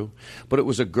through, but it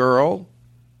was a girl,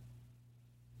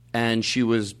 and she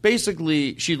was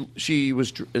basically she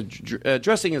was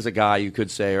dressing as a guy, you could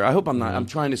say, or I hope I'm not. I'm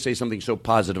trying to say something so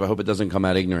positive. I hope it doesn't come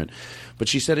out ignorant. But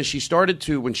she said as she started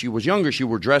to, when she was younger, she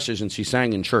wore dresses and she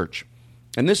sang in church.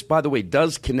 And this, by the way,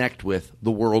 does connect with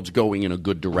the world's going in a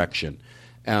good direction.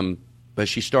 But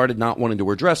she started not wanting to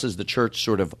wear dresses. The church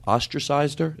sort of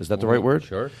ostracized her. Is that the right word?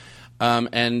 Sure.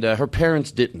 And her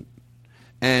parents didn't.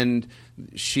 And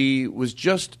she was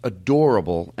just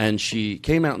adorable, and she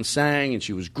came out and sang, and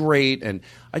she was great, and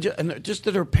just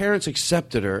that her parents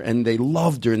accepted her, and they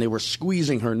loved her, and they were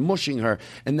squeezing her and mushing her,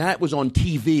 and that was on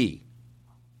TV.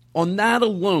 On that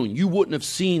alone, you wouldn't have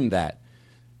seen that.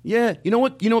 Yeah, you know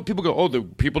what people go, the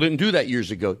people didn't do that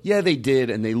years ago. Yeah, they did,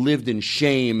 and they lived in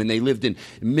shame, and they lived in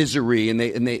misery, and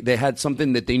they had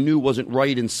something that they knew wasn't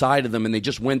right inside of them, and they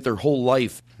just went their whole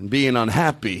life being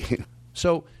unhappy.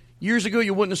 So years ago,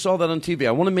 you wouldn't have saw that on TV.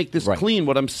 I want to make this clean.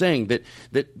 What I'm saying that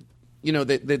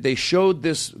they showed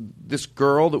this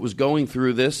girl that was going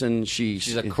through this, and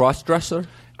she's a cross-dresser.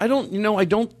 I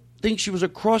don't think she was a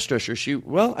cross-dresser.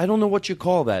 I don't know what you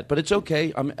call that, but it's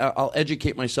okay. I'll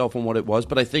educate myself on what it was.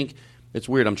 But I think it's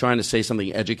weird. I'm trying to say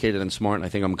something educated and smart, and I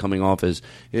think I'm coming off as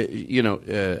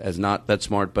as not that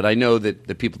smart. But I know that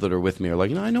the people that are with me are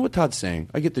like, I know what Todd's saying.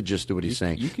 I get the gist of what he's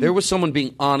saying. There was someone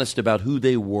being honest about who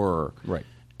they were. Right.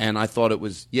 And I thought it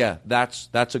was, that's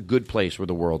a good place where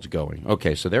the world's going.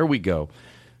 Okay, so there we go.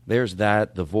 There's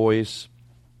that, The Voice.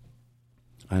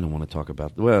 I don't want to talk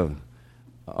about,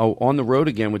 On the Road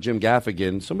Again with Jim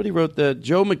Gaffigan. Somebody wrote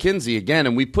Joe McKenzie again,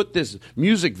 and we put this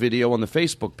music video on the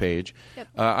Facebook page. Yep.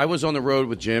 I was on the road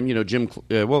with Jim. Jim,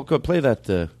 go play that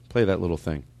little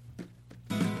thing.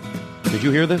 Did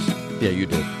you hear this? Yeah, you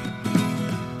did.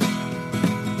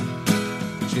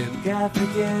 Jim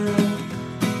Gaffigan.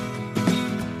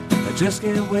 I just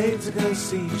can't wait to go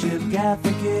see Jim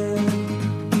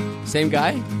Gaffigan. Same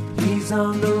guy? He's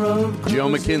on the road. Joe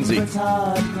McKenzie. For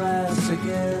Todd Glass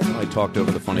again. I talked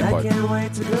over the funny I part. can't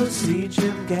wait to go see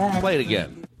Jim Gaffigan. Play it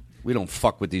again. We don't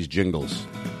fuck with these jingles.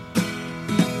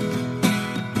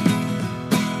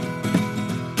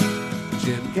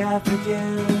 Jim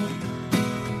Gaffigan.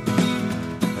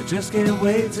 I just can't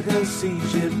wait to go see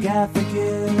Jim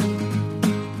Gaffigan.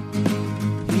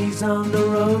 He's on the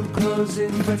road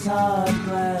closing for Todd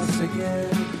Glass again.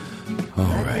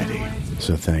 Alrighty.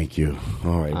 So thank you.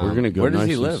 All right, we're going to go where does nice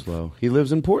he and live? slow. He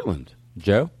lives in Portland.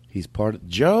 Joe? He's part of...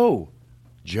 Joe.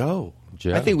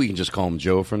 I think we can just call him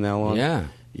Joe from now on. Yeah.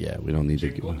 Yeah, we don't need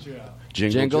Jingle to... Joe.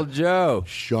 Jingle Joe.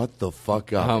 Shut the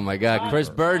fuck up. Oh, my God. Chris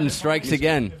Burden strikes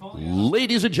again.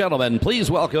 Ladies and gentlemen, please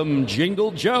welcome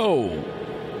Jingle Joe.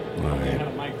 All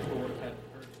right.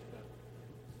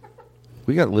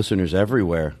 We got listeners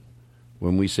everywhere.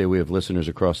 When we say we have listeners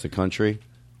across the country,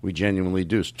 we genuinely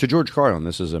do. To George Carlin,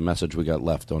 this is a message we got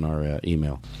left on our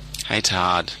email. Hi,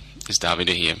 Todd. It's Davide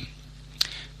here.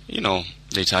 You know,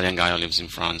 the Italian guy who lives in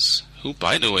France, who,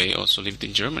 by the way, also lived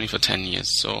in Germany for 10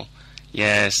 years. So,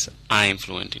 yes, I'm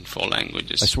fluent in 4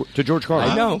 languages. I swear, to George Carlin.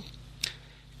 I know.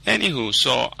 Anywho,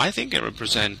 so I think I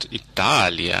represent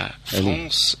Italia,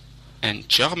 France, and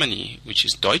Germany, which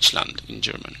is Deutschland in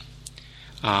German.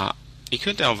 Ich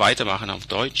könnte auch weitermachen auf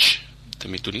Deutsch,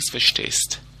 damit du nichts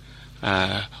verstehst.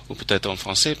 Ou peut-être en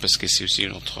français, parce que c'est aussi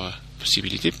une autre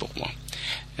possibilité pour moi.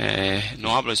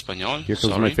 Non hablo espagnol, Here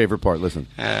comes sorry. my favorite part, listen.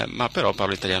 Ma però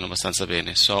parlo italiano abbastanza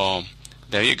bene. So,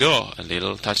 there you go, a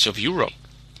little touch of Europe.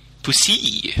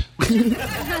 Pussy.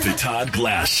 The Todd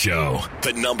Glass Show.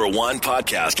 The #1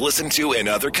 podcast listened to in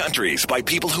other countries by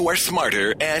people who are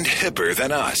smarter and hipper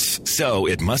than us. So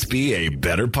it must be a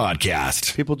better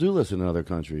podcast. People do listen in other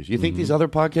countries. You think these other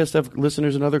podcasts have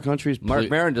listeners in other countries?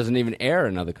 Mark Maron doesn't even air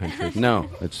in other countries.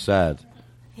 No, it's sad.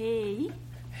 Hey,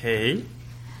 Hey,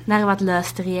 naar wat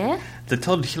luister jij? de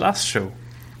Todd Glass Show.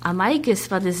 Amaikus,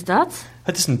 wat is dat?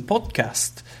 Het is een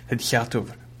podcast. Het gaat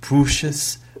over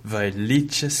poesjes, vuile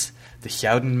liedjes, de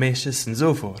gouden meisjes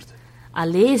enzovoort.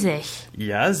 Allee zeg.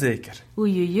 Jazeker.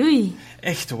 Oei, oei.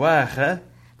 Echt waar, hè?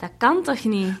 Dat kan toch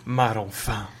niet? Maar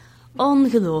enfin.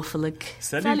 Ongelooflijk.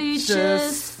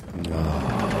 Salutjes.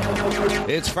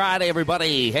 It's Friday,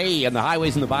 everybody. Hey, and the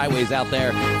highways and the byways out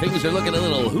there. Things are looking a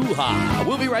little hoo-ha.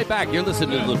 We'll be right back. You're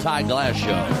listening to the Todd Glass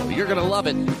Show. You're going to love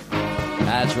it.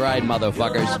 That's right,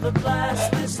 motherfuckers.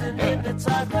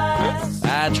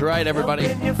 That's right, everybody.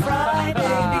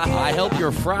 I hope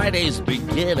your Fridays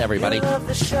begin, everybody.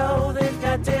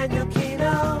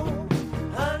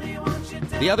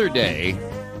 The other day,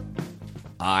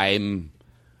 I'm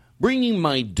bringing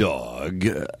my dog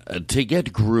to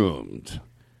get groomed.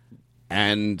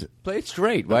 And play it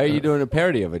straight. Why are you doing a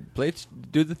parody of it? Play it,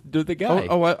 do the guy.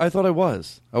 I thought I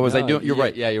was. Oh, was I doing? You're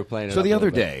right. Yeah, you're playing it. So up the a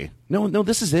other little bit. day, no,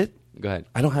 this is it. Go ahead.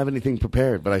 I don't have anything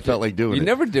prepared, but I felt like doing it. You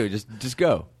never do. Just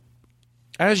go.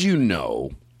 As you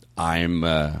know, I'm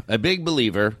a big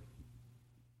believer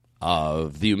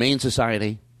of the Humane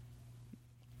Society.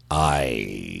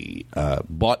 I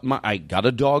got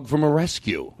a dog from a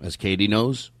rescue, as Katie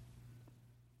knows.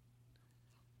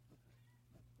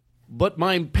 But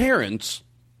my parents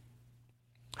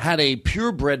had a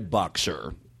purebred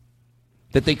boxer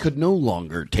that they could no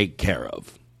longer take care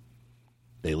of.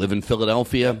 They live in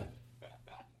Philadelphia,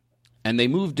 and they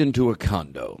moved into a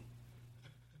condo.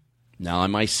 Now, I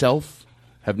myself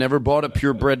have never bought a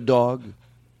purebred dog.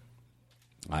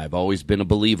 I've always been a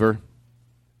believer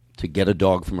to get a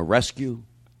dog from a rescue,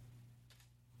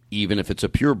 even if it's a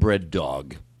purebred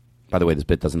dog. By the way, this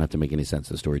bit doesn't have to make any sense.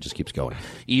 The story just keeps going.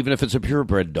 Even if it's a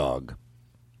purebred dog,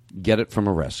 get it from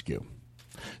a rescue.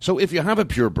 So if you have a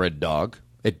purebred dog,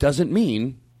 it doesn't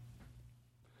mean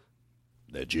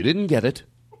that you didn't get it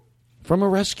from a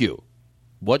rescue.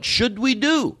 What should we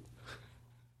do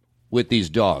with these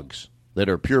dogs that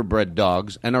are purebred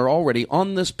dogs and are already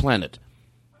on this planet?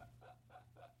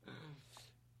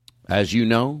 As you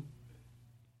know,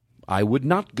 I would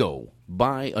not go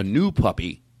buy a new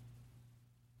puppy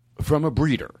from a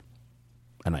breeder,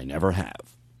 and I never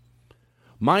have.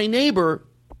 My neighbor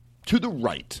to the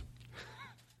right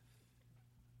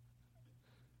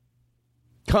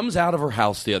comes out of her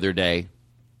house the other day.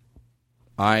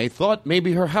 I thought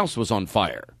maybe her house was on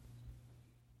fire.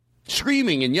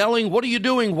 Screaming and yelling, "What are you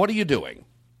doing? What are you doing?"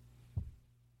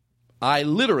 I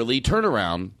literally turned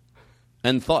around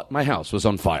and thought my house was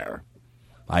on fire.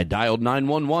 I dialed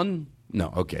 911.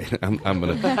 No, okay. I'm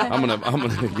gonna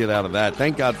get out of that.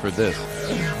 Thank God for this.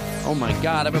 Oh, my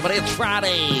God, everybody, it's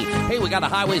Friday. Hey, we got the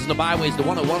highways and the byways, the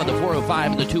 101 and the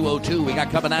 405 and the 202. We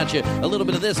got coming at you a little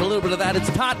bit of this, a little bit of that. It's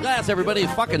Todd Glass, everybody.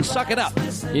 Fucking suck it up.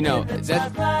 You know,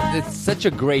 it's such a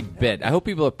great bit. I hope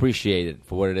people appreciate it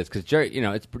for what it is. Because Jerry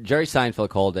Seinfeld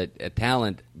called it a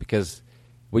talent because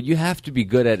what you have to be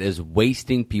good at is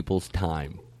wasting people's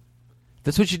time.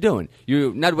 That's what you're doing.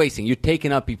 You're not wasting. You're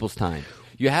taking up people's time.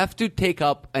 You have to take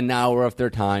up an hour of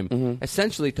their time,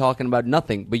 essentially talking about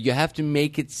nothing, but you have to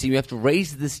make it seem, you have to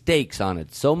raise the stakes on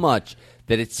it so much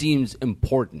that it seems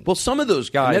important. Well, some of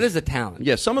those guys... And that is a talent.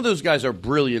 Yeah, some of those guys are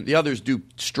brilliant. The others do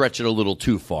stretch it a little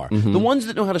too far. The ones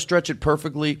that know how to stretch it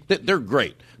perfectly, they're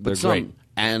great. But They're great.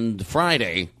 And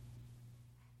Friday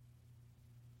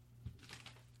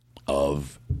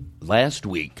of last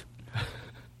week,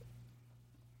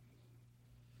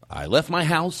 I left my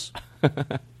house...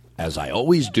 as I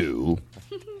always do,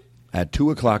 at 2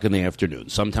 o'clock in the afternoon,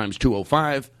 sometimes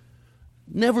 2:05,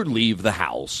 never leave the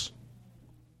house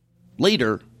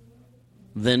later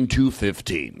than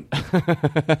 2:15.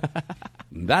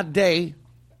 That day,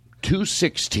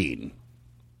 2:16,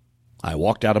 I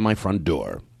walked out of my front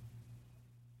door.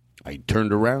 I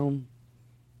turned around.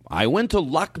 I went to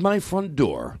lock my front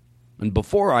door, and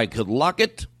before I could lock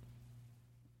it,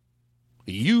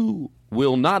 you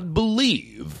will not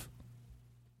believe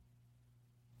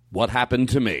what happened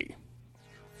to me.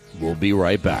 We'll be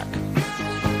right back.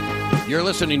 You're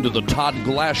listening to The Todd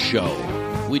Glass Show.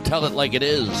 We tell it like it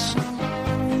is.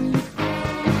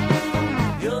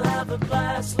 You'll have a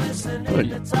blast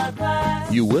listening to Todd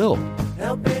Glass. You will.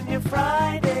 Helping your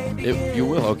Friday begin. You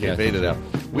will. Okay, fade it out.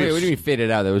 Wait, what do you mean fade it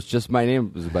out? That was just my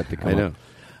name was about to come I know.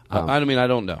 up. I mean, I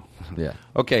don't know. Yeah.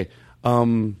 Okay.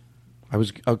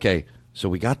 So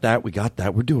we got that.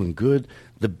 We're doing good.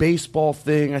 The baseball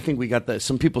thing, I think we got that.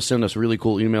 Some people send us really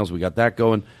cool emails. We got that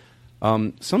going.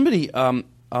 Dan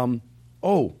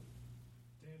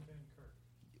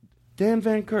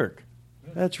Van Kirk.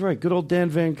 That's right. Good old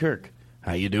Dan Van Kirk.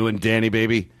 How you doing, Danny,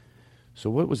 baby? So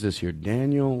what was this here?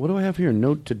 Daniel. What do I have here?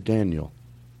 Note to Daniel.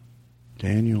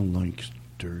 Daniel likes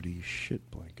dirty shit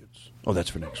blankets. Oh,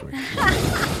 that's for next week.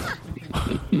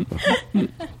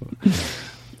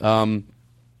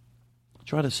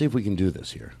 Try to see if we can do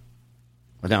this here.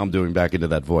 Now I'm doing back into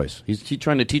that voice. He's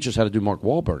trying to teach us how to do Mark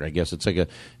Wahlberg. I guess it's like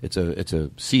it's a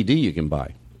CD you can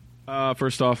buy.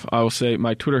 First off, I will say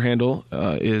my Twitter handle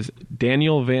is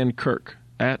Daniel Van Kirk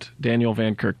at Daniel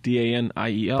Van Kirk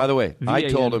DANIEL. By the way, I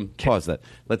told him pause that.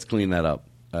 Let's clean that up.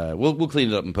 We'll clean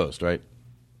it up in post, right?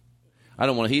 I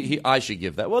don't want to. I should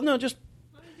give that. Well, no, just.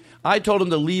 I told him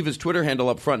to leave his Twitter handle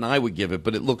up front, and I would give it,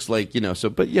 but it looks like,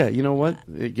 so, but yeah, you know what?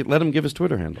 Let him give his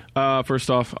Twitter handle. First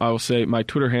off, I will say my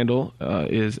Twitter handle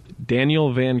is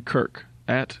Daniel Van Kirk,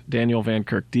 at Daniel Van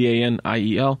Kirk,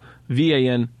 DANIEL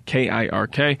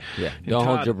VANKIRK. Yeah, don't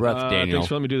hold your breath, Daniel. Thanks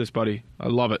for letting me do this, buddy. I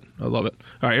love it. All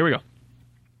right, here we go.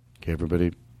 Okay,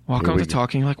 everybody. Welcome to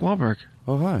Talking Like Wahlberg.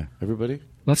 Oh, hi, everybody.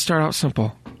 Let's start out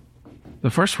simple.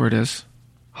 The first word is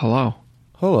hello.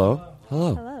 Hello.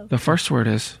 Hello. The first word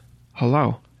is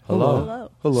hello. Hello.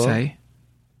 Hello. Say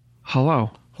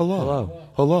hello. Hello.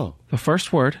 Hello. The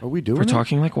first word Are we doing for it?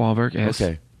 Talking Like Wahlberg is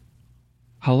Okay.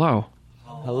 hello.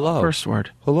 Hello. First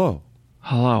word. Hello.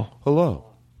 Hello. Hello.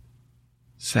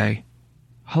 Say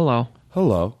hello.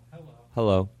 Hello.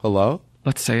 Hello. Hello.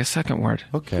 Let's say a second word.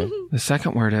 Okay. The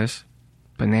second word is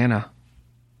banana.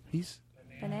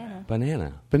 Banana.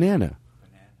 Banana. Banana.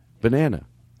 Banana.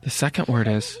 The second word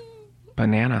is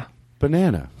banana.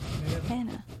 Banana.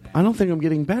 Banana. I don't think I'm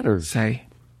getting better. Say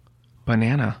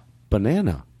banana.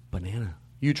 Banana. Banana.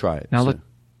 You try it. Now So-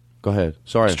 Go ahead.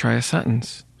 Sorry. Let's try a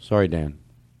sentence. Sorry, Dan.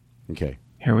 Okay.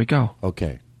 Here we go.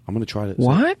 Okay. I'm going to try this.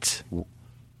 What?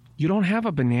 You don't have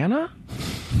a banana?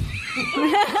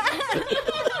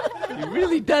 He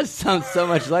really does sound so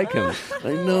much like him.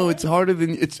 I know. It's harder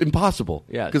than... It's impossible.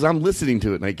 Yeah. Because I'm listening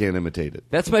to it and I can't imitate it.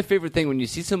 That's my favorite thing when you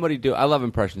see somebody do. I love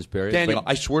impressions, period. Daniel, but-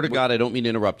 I swear to God, I don't mean to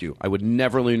interrupt you. I would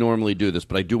never normally do this,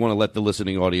 but I do want to let the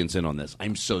listening audience in on this.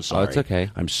 I'm so sorry. Oh, it's okay.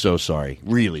 I'm so sorry.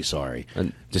 Really sorry.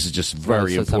 And this is just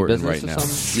very say some important right business now. or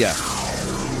something? Yeah.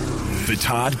 The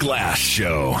Todd Glass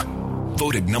Show.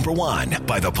 Voted number one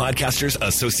by the Podcasters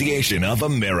Association of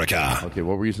America. Okay,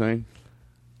 what were you saying?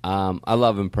 I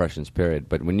love impressions, period.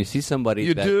 But when you see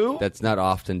somebody that's not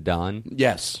often done,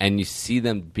 yes, and you see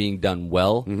them being done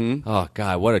well, oh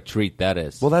God, what a treat that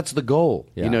is. Well, that's the goal.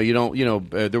 Yeah. You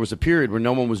don't. There was a period where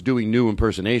no one was doing new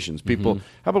impersonations. People.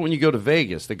 How about when you go to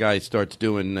Vegas, the guy starts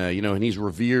doing, and he's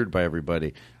revered by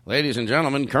everybody. Ladies and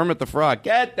gentlemen, Kermit the Frog.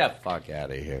 Get the fuck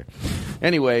out of here.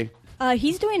 Anyway.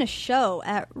 He's doing a show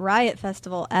at Riot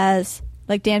Festival as,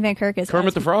 like Dan Van Kirk is.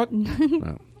 Kermit the Frog?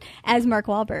 No. As Mark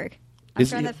Wahlberg. I'm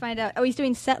trying to find out. Oh, he's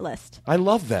doing set list. I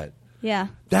love that. Yeah.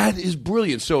 That is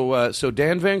brilliant. So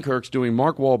Dan Van Kirk's doing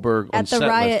Mark Wahlberg on At the set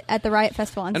Riot list. at the Riot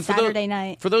Festival on And Saturday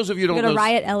night. For those of you who don't go to know,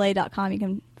 riotla.com. You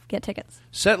can get tickets.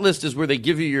 set list is where they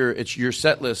give you your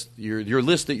set list. Your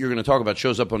list that you're going to talk about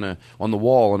shows up on the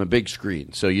wall on a big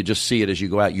screen. So you just see it as you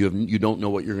go out. You don't know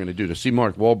what you're going to do. To see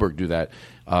Mark Wahlberg do that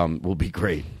will be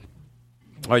great.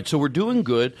 All right, so we're doing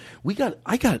good.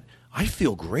 I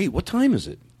feel great. What time is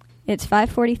it? It's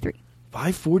 5:43.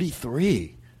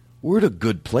 5:43. We're at a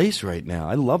good place right now.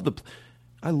 I love the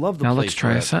Now place let's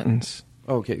try we're a at. sentence.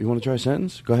 Okay, you want to try a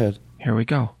sentence? Go ahead. Here we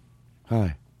go.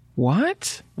 Hi.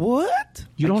 What? What?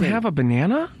 You don't have a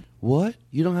banana? What?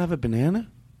 You don't have a banana?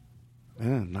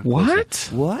 Not What?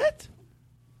 close. What?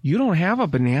 You don't have a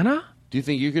banana? Do you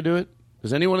think you could do it?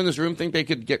 Does anyone in this room think they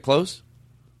could get close?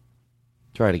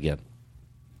 Try it again.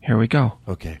 Here we go.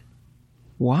 Okay.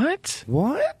 What?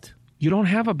 What? You don't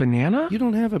have a banana? You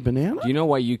don't have a banana? Do you know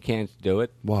why you can't do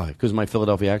it? Why? Because of my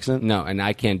Philadelphia accent? No, and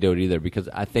I can't do it either because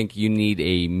I think you need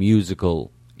a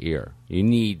musical ear. You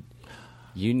need.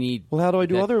 Well, how do I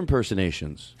do other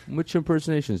impersonations? Which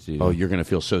impersonations do you do? Oh, you're going to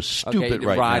feel so stupid Okay,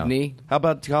 right Rodney. now. How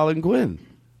about Colin Quinn?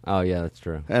 Oh yeah, that's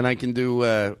true. And I can do.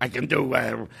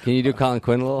 Can you do Colin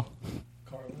Quinn a little?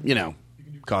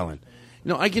 Colin.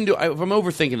 I can do. If I'm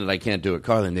overthinking it, I can't do it.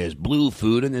 Carlin, there's blue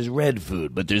food and there's red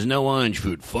food, but there's no orange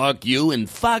food. Fuck you and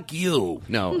fuck you.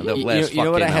 No, the last you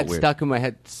know what I had weird. stuck in my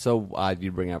head? So odd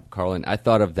you bring up Carlin. I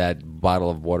thought of that bottle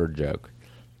of water joke.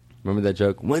 Remember that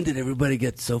joke? When did everybody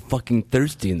get so fucking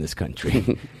thirsty in this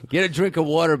country? Get a drink of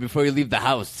water before you leave the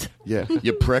house. Yeah,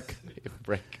 you prick. You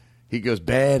prick. He goes,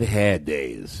 bad hat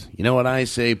days. You know what I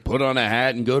say? Put on a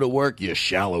hat and go to work, you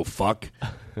shallow fuck.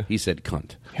 He said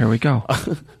cunt. Here we go.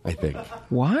 I think.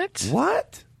 What?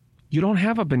 What? You don't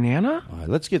have a banana? All right,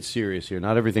 let's get serious here.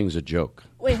 Not everything's a joke.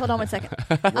 Wait, hold on 1 second.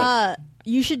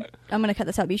 You should. I'm going to cut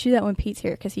this out. But you should do that when Pete's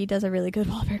here because he does a really good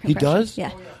Wahlberg impression. He does?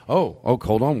 Yeah. Oh,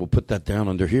 hold on. We'll put that down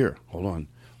under here. Hold on.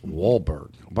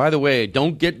 Wahlberg. By the way,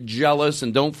 don't get jealous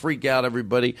and don't freak out,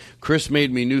 everybody. Chris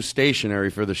made me new stationery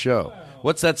for the show.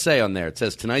 What's that say on there? It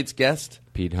says tonight's guest?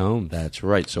 Pete Holmes. That's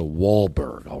right. So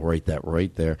Wahlberg. I'll write that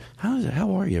right there.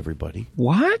 How are you, everybody?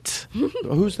 What?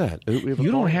 Who's that?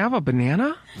 You don't have a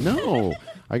banana? No.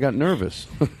 I got nervous.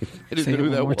 I didn't Say know it who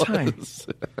one that more was. time.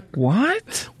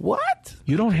 What? What?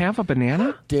 You don't have a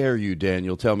banana? Dare you,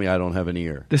 Daniel, tell me I don't have an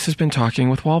ear. This has been Talking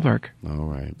with Wahlberg.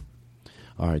 All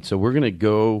right, so we're going to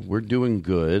go. We're doing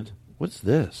good. What's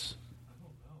this?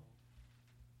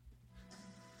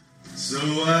 So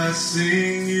I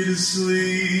sing you to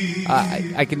sleep.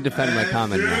 I can defend my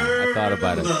comment now. I thought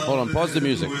about it. Hold on, pause the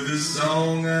music. With a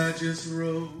song I just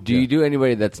wrote. Do you do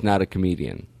anybody that's not a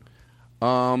comedian?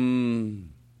 Ralph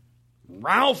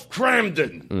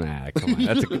Cramden. Nah, come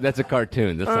on. That's a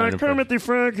cartoon. That's not an Kermit the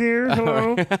Frog here.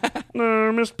 Hello.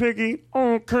 Miss Piggy.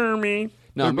 Oh, Kermit.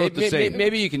 No, They're both the same.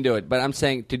 maybe you can do it, but I'm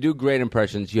saying to do great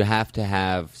impressions, you have to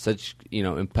have such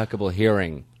impeccable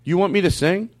hearing. You want me to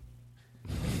sing?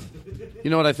 You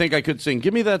know what? I think I could sing.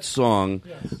 Give me that song.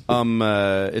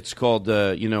 It's called,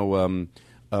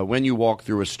 When You Walk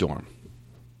Through a Storm.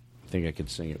 I think I could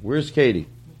sing it. Where's Katie?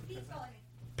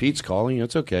 Pete's calling.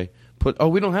 It's okay.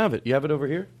 We don't have it. You have it over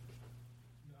here?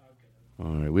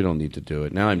 All right, we don't need to do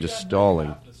it. Now I'm just stalling.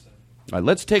 All right,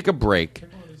 let's take a break.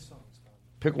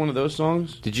 Pick one of those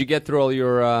songs. Did you get through all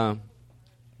your...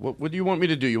 What do you want me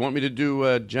to do? You want me to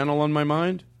do Gentle on My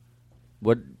mind?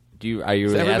 What do you... Are you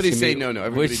really Everybody asking say me no.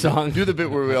 Everybody which song? Do the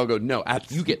bit where we all go, no.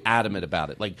 You get adamant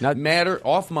about it. Like, not madder.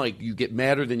 Off mic, you get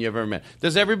madder than you've ever met.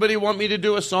 Does everybody want me to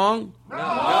do a song?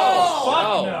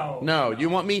 No. No. You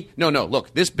want me? No.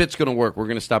 Look, this bit's going to work. We're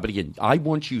going to stop it again. I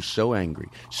want you so angry.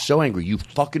 So angry. You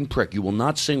fucking prick. You will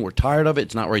not sing. We're tired of it.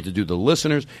 It's not right to do the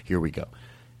listeners. Here we go.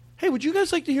 Hey, would you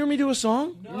guys like to hear me do a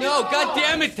song? No, God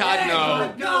damn it, Todd,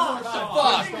 no. What the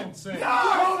fuck? No!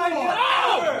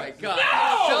 Oh, my God.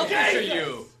 How selfish are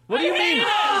you? What do you mean?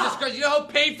 Jesus Christ, you know how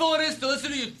painful it is to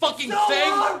listen to you fucking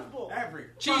sing?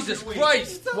 Jesus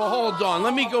Christ. Well, hold on.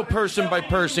 Let me go person by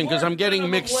person because I'm getting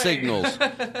mixed signals.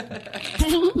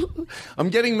 I'm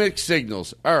getting mixed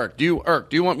signals. Eric, do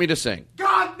you want me to sing?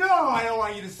 God, no! I don't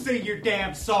want you to sing your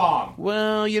damn song.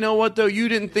 Well, you know what, though? You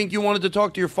didn't think you wanted to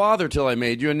talk to your father till I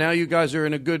made you, and now you guys are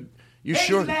in a good... You He's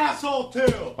sure? an asshole,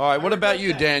 too. All right, what about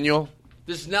you, Daniel?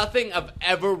 There's nothing I've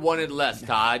ever wanted less,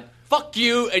 Todd. Fuck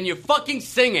you and your fucking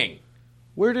singing.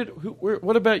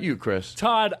 What about you, Chris?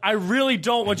 Todd, I really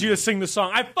don't want you to sing the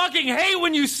song. I fucking hate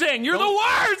when you sing. You're the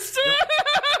worst.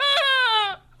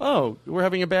 Oh, we're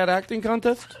having a bad acting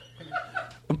contest?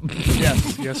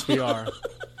 Yes, we are.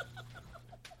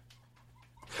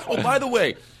 Oh, by the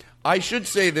way, I should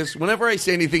say this. Whenever I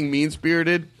say anything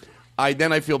mean-spirited,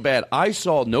 then I feel bad. I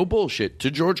saw, no bullshit,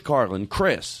 to George Carlin,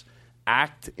 Chris,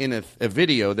 act in a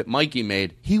video that Mikey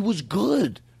made. He was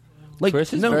good. Like,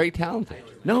 Chris is very talented.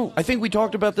 No, I think we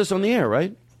talked about this on the air,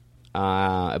 right?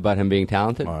 About him being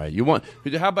talented? All right.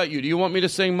 How about you? Do you want me to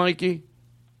sing, Mikey?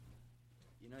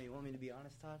 You want me to be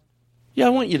honest, Todd? Yeah, I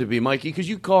want you to be, Mikey, because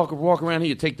you walk around here,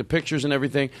 you take the pictures and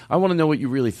everything. I want to know what you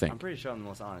really think. I'm pretty sure I'm the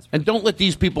most honest. And don't let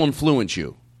these people influence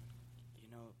you.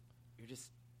 You're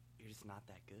just not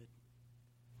that good.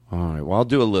 All right, well, I'll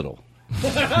do a little.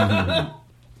 All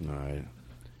right.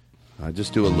 I'll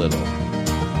just do a little.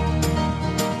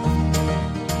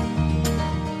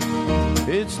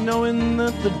 It's knowing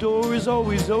that the door is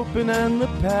always open and the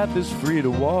path is free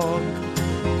to walk.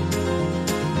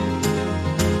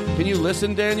 Can you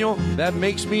listen, Daniel? That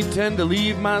makes me tend to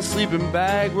leave my sleeping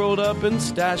bag rolled up and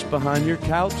stashed behind your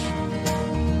couch.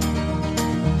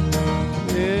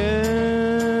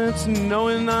 It's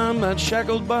knowing I'm not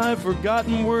shackled by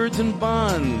forgotten words and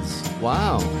bonds.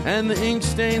 Wow. And the ink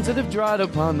stains that have dried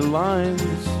upon the lines.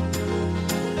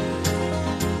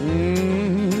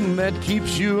 That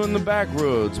keeps you on the back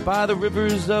roads by the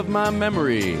rivers of my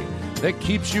memory. That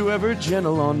keeps you ever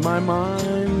gentle on my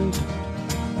mind.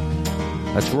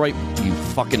 That's right, you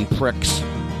fucking pricks.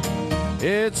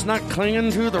 It's not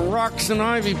clinging to the rocks and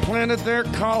ivy planted their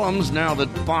columns now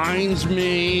that binds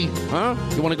me. Huh?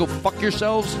 You want to go fuck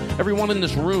yourselves? Everyone in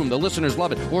this room, the listeners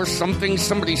love it. Or something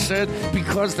somebody said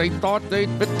because they thought they'd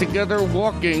fit together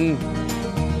walking.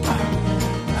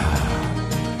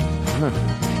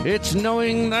 It's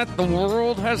knowing that the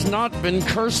world has not been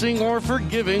cursing or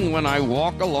forgiving when I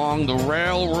walk along the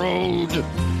railroad.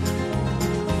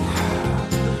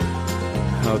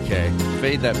 Okay,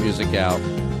 fade that music out.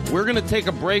 We're going to take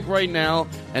a break right now,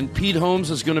 and Pete Holmes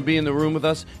is going to be in the room with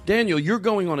us. Daniel, you're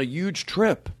going on a huge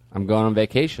trip. I'm going on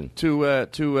vacation. To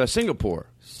Singapore.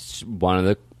 One of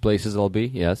the places I'll be,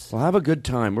 yes. Well, have a good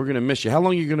time. We're going to miss you. How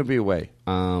long are you going to be away?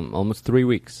 Almost 3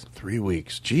 weeks. 3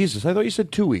 weeks. Jesus, I thought you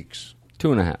said 2 weeks.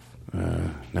 2.5.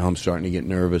 Now I'm starting to get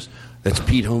nervous. That's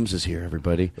Pete Holmes is here,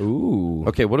 everybody. Ooh.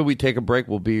 Okay, what do we take a break?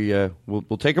 We'll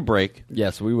take a break.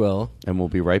 Yes, we will. And we'll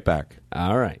be right back.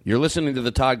 All right. You're listening to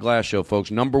the Todd Glass Show, folks.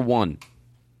 Number one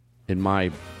in my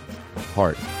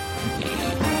heart.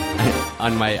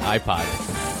 On my iPod.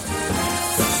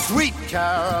 Sweet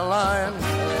Caroline.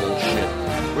 Bullshit.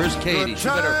 Where's Katie? She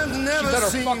better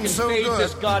fucking fade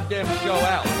this goddamn show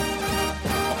out.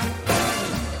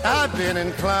 I've been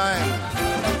inclined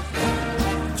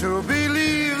to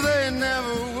believe they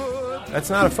never would. That's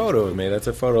not a photo of me. That's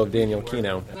a photo of Daniel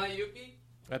Kino.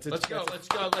 Let's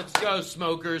go,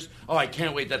 smokers. Oh, I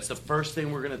can't wait. That's the first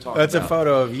thing we're going to talk That's about. a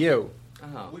photo of you.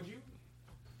 Oh. Would you?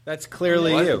 That's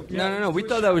clearly What? you. No. We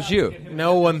thought that was you.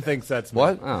 No one thinks that's me.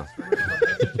 What? Oh.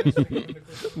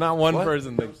 Not one What?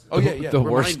 person thinks. Oh, yeah. The Remind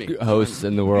worst me. hosts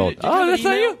in the world. Did you have That's an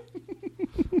not email? you.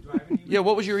 Yeah,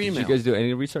 what was your Did email? you guys do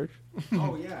any research?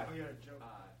 Oh, yeah. It's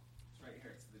right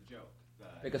here. It's the joke.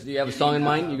 Because do you have a song in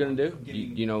mind you're going to do?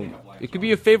 You know, it could be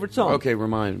your favorite song. Okay,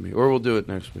 remind me. Or we'll do it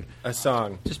next week. A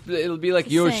song. Just it'll be like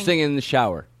you're Sing. singing in the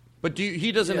shower. But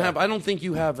he doesn't have, I don't think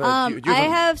you have. I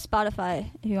have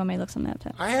Spotify. If you want me to look something up.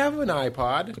 I have an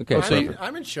iPod. Okay,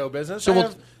 I'm in show business. So I we'll-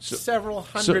 have several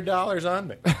 $100 on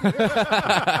me.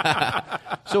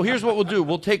 So here's what we'll do.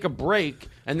 We'll take a break,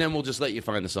 and then we'll just let you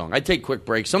find the song. I take quick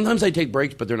breaks. Sometimes I take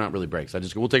breaks, but they're not really breaks.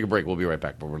 We'll take a break. We'll be right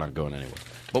back, but we're not going anywhere.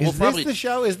 But we'll Is probably. this the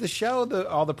show? Is the show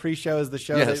all the pre-show? Is the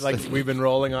show Yes. that, like we've been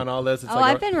rolling on all this? It's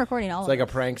I've been recording all It's of like it. a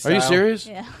prank. Are you style. serious?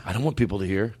 Yeah. I don't want people to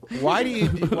hear. Why do you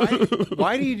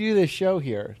why do you do this show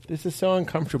here? This is so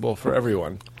uncomfortable for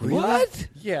everyone. What?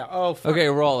 Yeah. Oh. Fuck. Okay,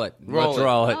 roll it. Let's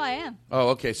roll it. Oh, I am. Oh,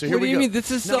 okay. So here What do we you go. mean? This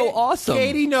is so awesome.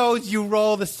 Katie knows you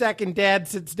roll the second Dad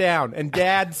sits down, and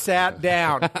Dad sat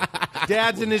down.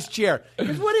 Dad's in his chair.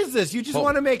 'Cause what is this? You just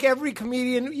want to make every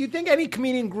comedian. You think any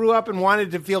comedian grew up and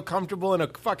wanted to feel comfortable in a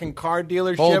fucking car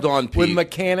dealership? Hold on, with Pete.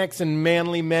 mechanics and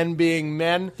manly men being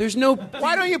men. There's no.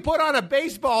 Why don't you put on a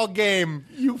baseball game?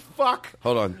 You fuck.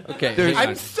 Hold on. Okay. There's- hang on.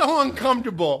 I'm so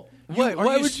uncomfortable. Why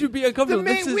would you be uncomfortable?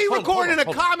 This is- We hold record on, in a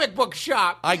hold on. comic book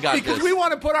shop. I got because this. we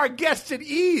want to put our guests at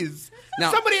ease.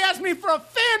 Now- Somebody asked me for a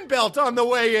fan belt on the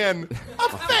way in.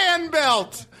 A fan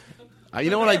belt. You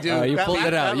know what I do? You pulled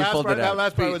it out. You pulled it That out.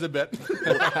 last part was a bit.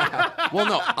 Well,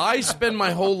 no, I spend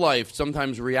my whole life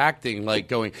sometimes reacting,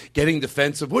 like getting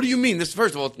defensive. What do you mean? This,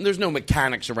 first of all, there's no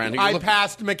mechanics around here. I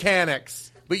passed mechanics.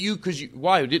 But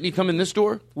why didn't he come in this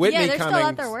door? Whitney Yeah, they're Cummings. still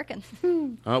out there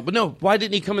working. But no, why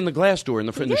didn't he come in the glass door in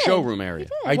the did. showroom area?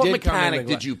 I What did come in mechanic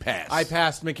the did you pass? I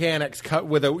passed mechanics cut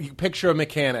with a picture of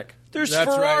mechanic. There's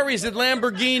That's Ferraris and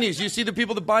Lamborghinis. You see the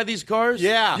people that buy these cars?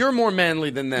 Yeah. You're more manly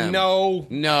than them. No.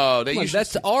 They Look,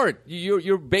 that's art.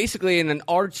 You're basically in an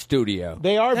art studio.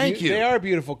 They are. Thank you. They are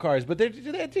beautiful cars, but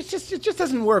it just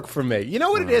doesn't work for me. You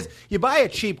know what it is? You buy a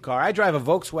cheap car. I drive a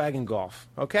Volkswagen Golf.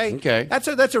 Okay. That's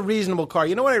a reasonable car.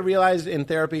 You know what I realized in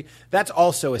therapy? That's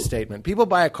also a statement. People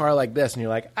buy a car like this, and you're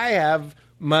like, I have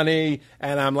money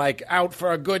and I'm like out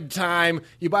for a good time.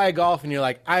 You buy a Golf and you're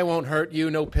like, I won't hurt you,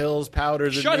 no pills,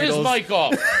 powders, and Shut his needles. mic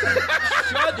off.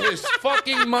 Shut his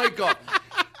fucking mic off.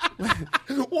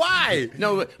 Why?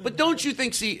 No, but don't you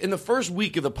think, see, in the first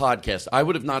week of the podcast, I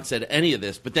would have not said any of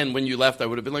this, but then when you left, I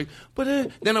would have been like,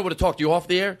 then I would have talked you off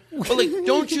the air. But, like,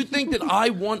 don't you think that I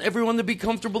want everyone to be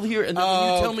comfortable here, and then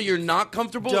when you tell me you're not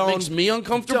comfortable, it makes me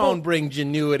uncomfortable? Don't bring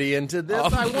genuity into this.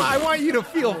 I want you to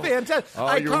feel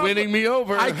fantastic. You're winning me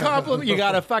over. I compliment you.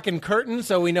 Got a fucking curtain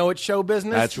so we know it's show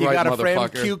business. That's you right, got a framed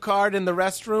motherfucker. cue card in the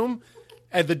restroom.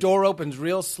 And the door opens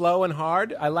real slow and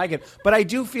hard. I like it. But I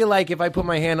do feel like if I put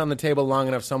my hand on the table long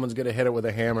enough, someone's going to hit it with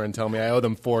a hammer and tell me I owe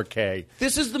them $4K.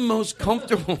 This is the most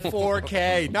comfortable.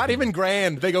 $4K. Not even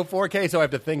grand. They go $4K, so I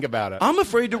have to think about it. I'm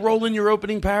afraid to roll in your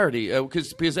opening parody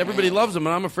because everybody loves them,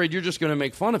 and I'm afraid you're just going to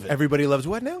make fun of it. Everybody loves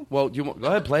what now? Well, go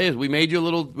ahead, play it. We made you a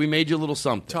little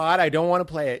something. Todd, I don't want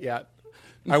to play it yet.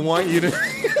 I want you to...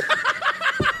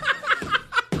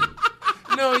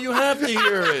 No, you have to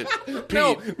hear it. Pete.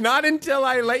 No, not until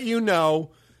I let you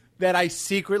know that I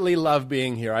secretly love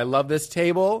being here. I love this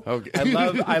table. Okay.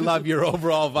 I love your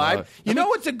overall vibe. You know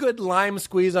what's a good lime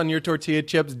squeeze on your tortilla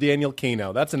chips? Daniel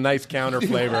Kino. That's a nice counter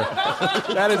flavor.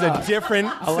 That is a different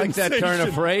I like that turn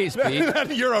of phrase,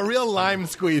 Pete. You're a real lime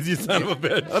squeeze, you son of a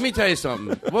bitch. Let me tell you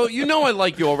something. Well, you know I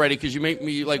like you already because you make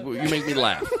me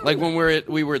laugh. Like when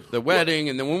we were at the wedding,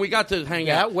 and then when we got to hang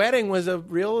out. That wedding was a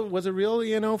real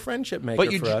friendship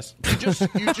maker for us. You just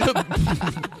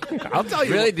I'll tell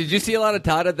you. Really? Did you see a lot of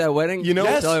Todd at that wedding? You know,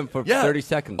 I saw him for 30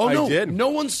 seconds. Oh, no. I did. No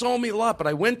one saw me a lot, but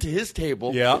I went to his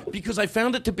table because I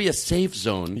found it to be a safe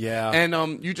zone. Yeah. And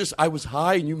I was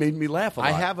high, and you made me laugh a lot.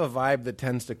 I have a vibe that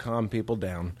tends to calm people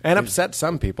down and upset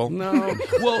some people. No.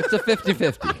 Well, it's a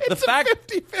 50-50.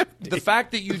 The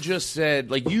fact that you just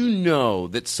said, like, you know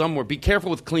that somewhere, be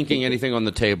careful with clinking anything on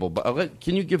the table, but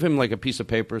can you give him, like, a piece of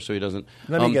paper so he doesn't...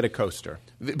 Let me get a coaster.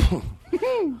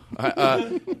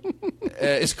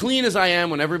 As clean as I am,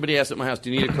 when everybody asks at my house,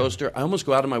 do you need a coaster? I almost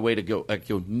go out of my way to go,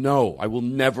 no, I will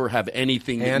never have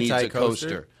anything that needs a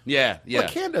coaster. Yeah. Well,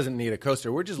 Ken doesn't need a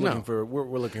coaster. We're just looking for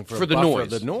we're looking for a the buffer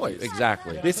noise. of the noise.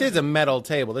 Exactly. This is a metal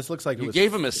table. This looks like it You was.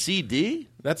 gave him a CD?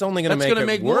 That's only going to That's make gonna it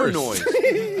make more worse. noise.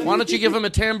 Why don't you give him a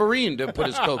tambourine to put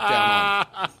his coke down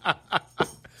on?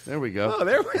 There we go. Oh,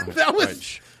 that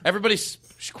was. Everybody's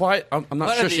quiet. I'm not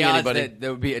What are the shushing odds anybody. that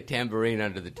there would be a tambourine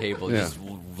under the table Yeah. just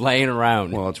laying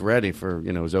around? Well, it's ready for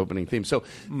his opening theme. So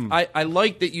I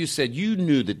like that you said you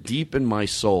knew that deep in my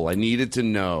soul I needed to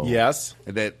know. Yes.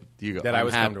 That you go. That I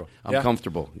was comfortable. I'm Yeah.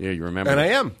 comfortable. Yeah, you remember. And that?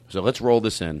 I am. So let's roll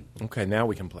this in. Okay, now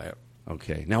we can play it.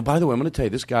 Okay. Now, by the way, I'm going to tell you,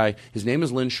 this guy, his name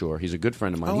is Lynn Shore. He's a good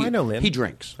friend of mine. Oh, I know Lynn. He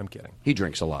drinks. I'm kidding. He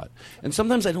drinks a lot. And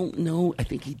sometimes I don't know. I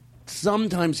think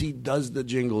sometimes he does the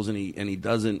jingles and he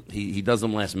doesn't. He does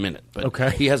them last minute. But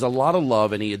Okay. he has a lot of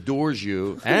love and he adores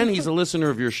you. And he's a listener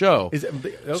of your show.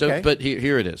 Okay. So, but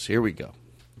here it is. Here we go.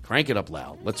 Crank it up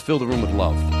loud. Let's fill the room with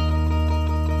love.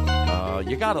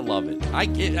 You got to love it. I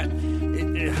get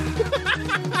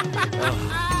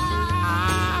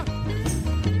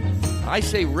I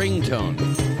say ringtone.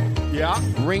 Yeah.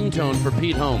 Ringtone for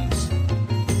Pete Holmes.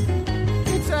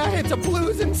 It's a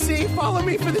blues and C. Follow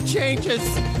me for the changes.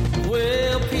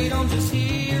 Well, Pete Holmes is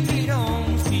here, Pete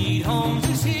Holmes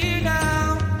is here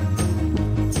now.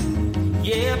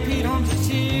 Yeah, Pete Holmes is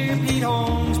here, Pete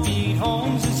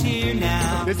Holmes is here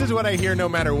now. This is what I hear no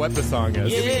matter what the song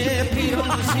is. Yeah, Pete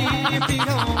Holmes is here, Pete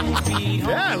Holmes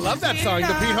Yeah, I love that song. The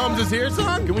Pete Holmes is here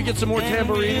song. Can we get some more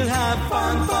tambourines? We'll have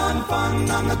fun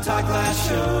on the Todd Glass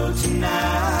Show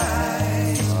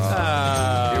tonight.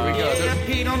 Here we go. Yeah,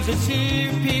 Pete Holmes is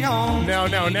here, Pete Holmes. No,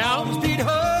 now. Pete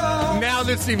Holmes. Now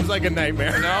this seems like a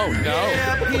nightmare. No.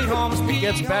 Yeah, Pete Holmes, Pete It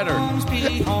gets better. Holmes,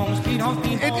 Pete Holmes, Pete Holmes,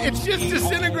 Pete Holmes. It's just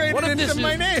disintegrated What if this into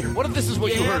my is name. What if this is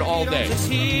what you heard all day?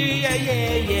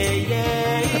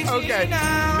 Okay,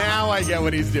 now I get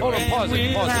what he's doing. Hold on, pause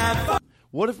it.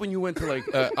 What if when you went to like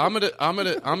I'm at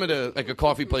a like a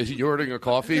coffee place, you're ordering a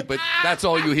coffee, but that's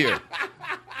all you hear.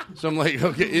 So I'm like,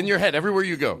 okay, in your head, everywhere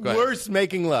you go. Go ahead. Worse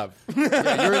making love.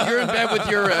 Yeah, you're in bed with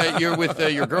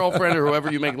your girlfriend or whoever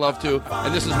you make love to,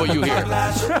 and this is what you hear.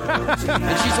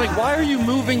 And she's like, "Why are you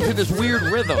moving to this weird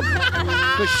rhythm?"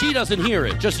 Because she doesn't hear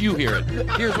it, just you hear it.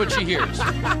 Here's what she hears.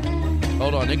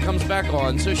 Hold on, it comes back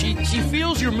on. So she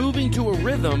feels you're moving to a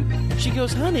rhythm. She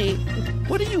goes, honey,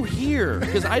 what do you hear?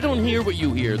 Because I don't hear what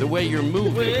you hear, the way you're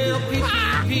moving.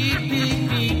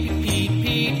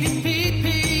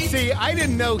 See, I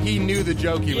didn't know he knew the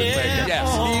joke he was making. Yes.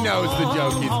 He knows the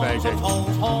joke he's making.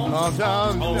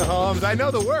 I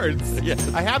know the words.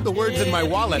 Yes. I have the words in my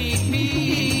wallet.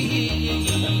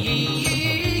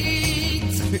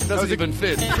 It doesn't even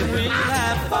fit. We'll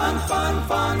have fun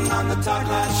on the Todd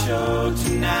Glass Show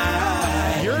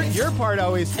tonight. Your part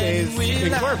always stays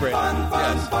incorporated.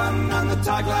 Fun on the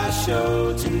Todd Glass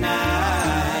Show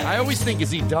tonight. I always think,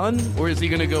 is he done or is he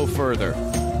going to go further?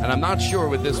 And I'm not sure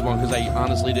with this one because I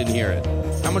honestly didn't hear it.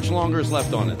 How much longer is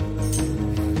left on it?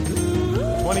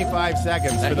 25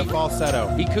 seconds for the falsetto.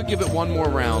 He could give it one more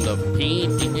round of beep,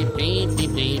 beep, beep, beep,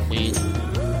 beep, beep, beep.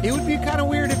 It would be kind of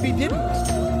weird if he didn't.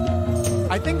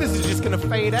 I think this is just going to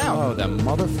fade out. Oh, that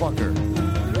motherfucker.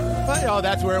 But,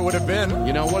 that's where it would have been.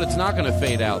 You know what? It's not going to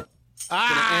fade out.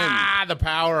 The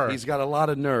power. He's got a lot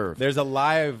of nerve. There's a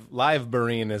live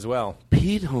Barine as well.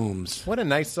 Pete Holmes. What a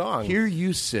nice song. Here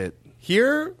you sit.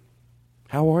 Here?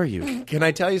 How are you? Can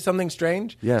I tell you something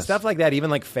strange? Yes. Stuff like that, even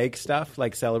like fake stuff,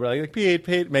 like celebrate, like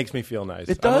Pete, makes me feel nice.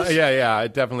 It does? Yeah,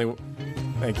 it definitely.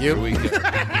 Thank you. Here we go.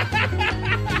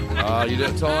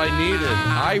 That's all I needed.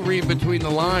 I read between the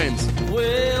lines.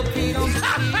 Well, Pete Holmes is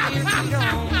here now.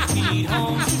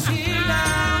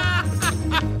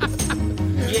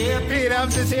 Yeah, Pete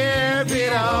Holmes is here. Pete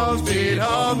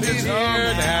Holmes is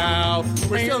here now.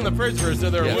 We're still in the first verse, so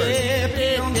there are words. Yeah,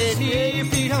 Pete Holmes is here.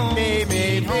 Pete Holmes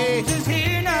is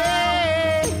here now.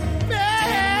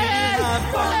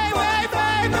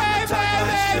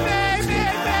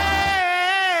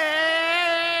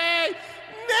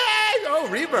 Oh,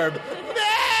 reverb.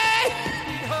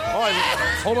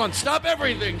 Hold on. Stop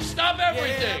everything. Stop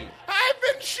everything. I've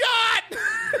been shot.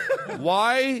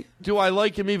 Why do I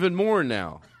like him even more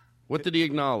now? What did he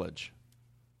acknowledge?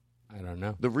 I don't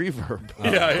know. The reverb.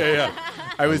 Yeah.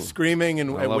 I was screaming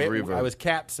and I love reverb. I was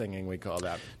cat singing, we call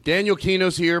that. Daniel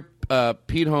Kino's here.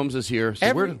 Pete Holmes is here.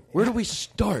 So where do we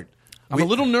start? I'm a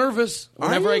little nervous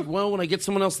whenever when I get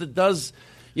someone else that does,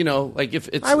 like if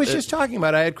it's... I was just talking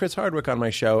about I had Chris Hardwick on my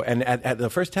show, and at the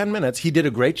first 10 minutes, he did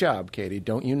a great job, Katie.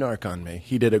 Don't you narc on me.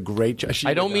 He did a great job.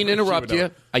 I don't mean to interrupt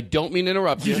you. I don't mean to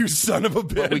interrupt you. You son of a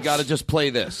bitch. But we got to just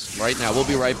play this right now. We'll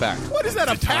be right back. What is that,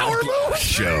 a power move?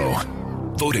 Show.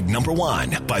 Voted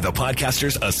 #1 by the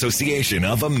Podcasters Association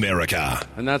of America.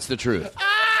 And that's the truth.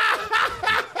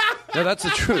 No, that's the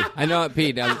truth. I know,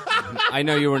 Pete. I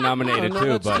know you were nominated too,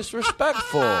 that's but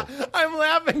disrespectful. I'm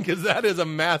laughing because that is a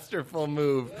masterful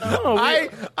move.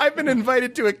 I've been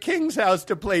invited to a king's house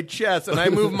to play chess, and I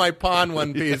move my pawn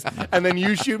one piece, and then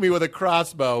you shoot me with a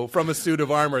crossbow from a suit of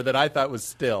armor that I thought was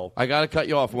still. I got to cut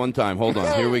you off one time. Hold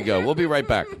on. Here we go. We'll be right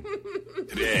back.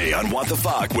 Today on What the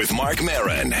Fuck with Mark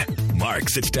Maron. Mark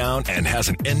sits down and has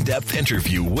an in-depth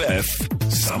interview with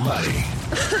somebody.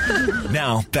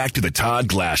 Now, back to the Todd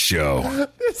Glass Show.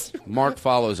 Mark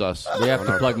follows us. we have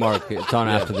to plug Mark. It's on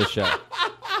after the show.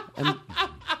 And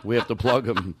we have to plug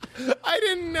him. I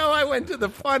didn't know I went to the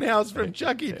fun house from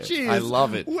Chuck E. Cheese. I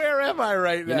love it. Where am I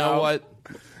right now? You know what?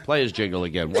 Play his jingle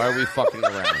again. Why are we fucking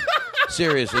around?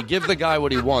 Seriously, give the guy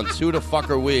what he wants. Who the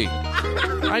fuck are we?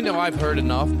 I know I've heard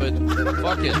enough, but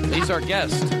fuck it. He's our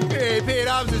guest. Hey, Pete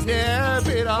Holmes is here.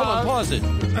 Pete Holmes. Hold on, pause it.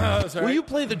 Sorry. Will you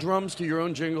play the drums to your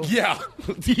own jingle? Yeah.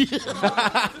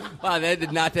 Wow, that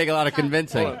did not take a lot of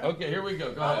convincing. Okay, here we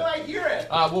go. Go ahead. How do I hear it?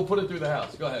 We'll put it through the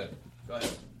house. Go ahead. Go ahead.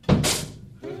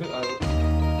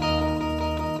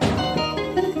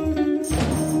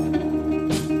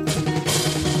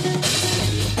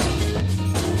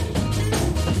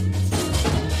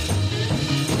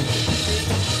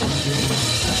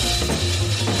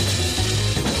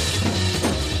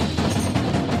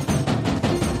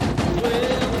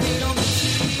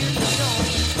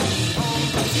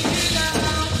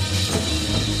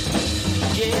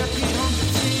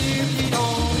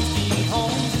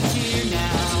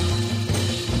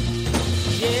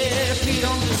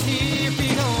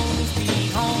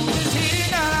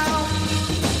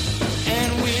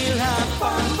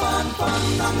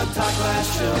 On the Todd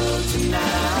Glass Show tonight.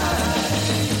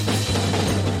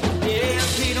 Yeah,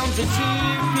 Pete Holmes is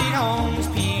here. Pete Holmes,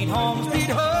 Pete Holmes,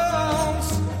 Pete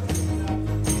Holmes.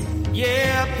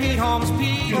 Yeah, Pete Holmes,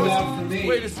 Pete Holmes.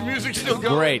 Wait, is the music still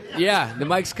going? Great. Yeah, the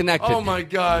mic's connected. Oh my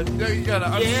God! No, you gotta.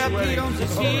 I'm Yeah, sweating. Pete Holmes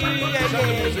is here.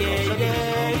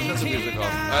 Shut the music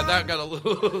off. That got a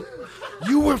little.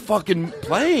 You were fucking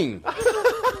playing.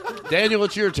 Daniel,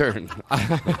 it's your turn.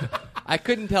 I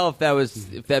couldn't tell if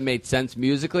that made sense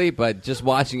musically, but just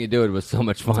watching you do it was so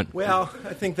much fun. Well,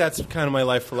 I think that's kind of my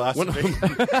life philosophy.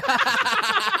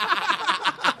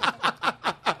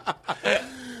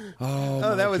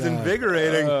 was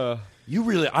invigorating. You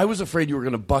really? I was afraid you were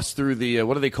going to bust through the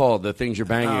what are they called? The things you're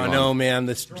banging Oh on. no, man!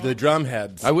 The drum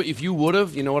heads. If you would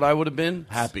have, you know what I would have been?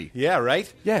 Happy. Yeah,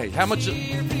 right. Yeah. How much?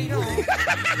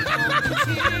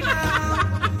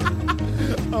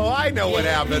 Oh, I know what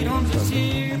happened.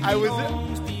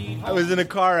 I was in a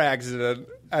car accident,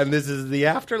 and this is the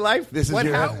afterlife. What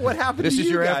happened? This to is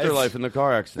you your guys? afterlife in the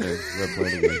car accident.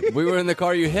 We were in the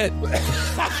car you hit.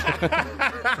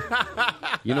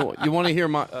 You know, you want to hear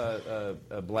my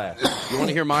blast? You want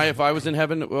to hear my "If I Was in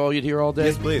Heaven"? Well, you'd hear all day.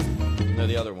 Yes, please. No,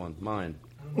 the other one, mine.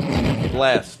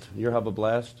 Blast. You ever have a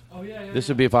blast? Oh yeah. This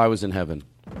would be "If I Was in Heaven."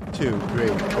 2, 3,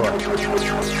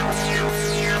 4.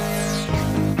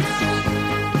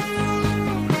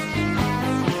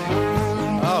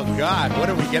 Oh God! What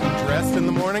are we getting dressed in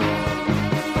the morning?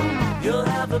 You'll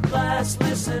have a blast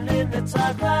listening to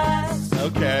Todd Glass.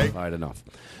 Okay. All right, enough.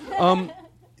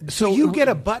 So you get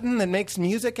a button that makes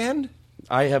music end?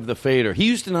 I have the fader. He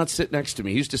used to not sit next to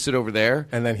me. He used to sit over there.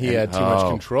 And then he had too much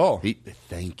control.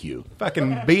 Thank you.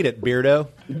 Fucking beat it, Beardo.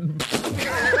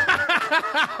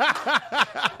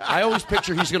 I always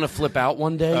picture he's going to flip out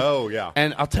one day. Oh, yeah.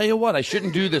 And I'll tell you what, I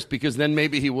shouldn't do this because then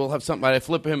maybe he will have something. I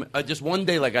flip him just one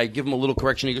day, like I give him a little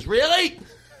correction. He goes, "Really?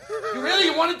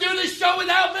 You want to do this show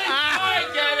without me? I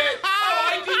get it. Oh,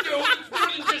 I can do it.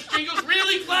 More than just jingles.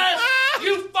 Really, Glass?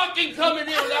 You fucking come in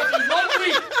here without me 1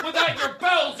 week without your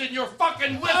bells and your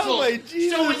fucking whistles. Oh, my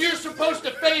Jesus. So when you're supposed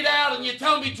to fade out and you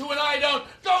tell me to and I don't,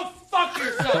 go fuck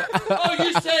yourself. Oh,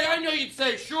 you say, I know you'd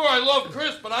say, sure, I love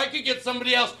Chris, but I could get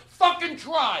somebody else. Fucking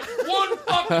try. 1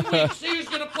 fucking week. See who's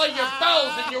going to play your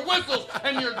bells and your whistles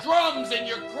and your drums and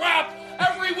your crap.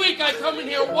 Every week I come in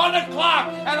here 1 o'clock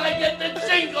and I get the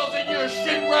jingles and your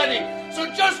shit ready. So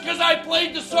just because I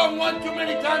played the song one too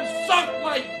many times, suck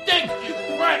my dick, you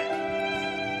prick.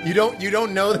 You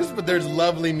don't know this, but there's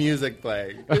lovely music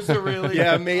playing. Is there really?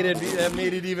 Yeah, it made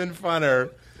it even funner.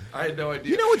 I had no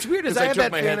idea. You know what's weird is I have took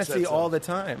that my fantasy headsets all off. the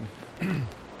time.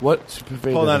 What?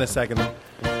 Hold on a second.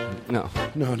 No.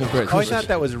 Oh, I thought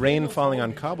that was rain falling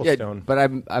on cobblestone. Yeah, but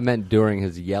I meant during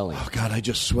his yelling. Oh God, I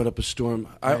just sweat up a storm.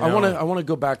 I know. want to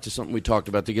go back to something we talked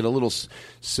about to get a little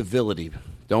civility.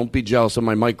 Don't be jealous of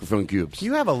my microphone cubes.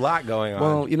 You have a lot going on.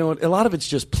 Well, you know what? A lot of it's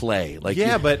just play. Like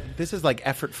yeah, but this is like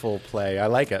effortful play. I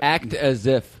like it. Act as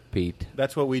if, Pete.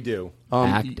 That's what we do.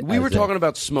 We were talking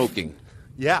about smoking.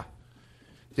 Yeah.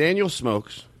 Daniel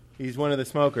smokes. He's one of the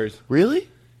smokers. Really?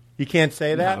 You can't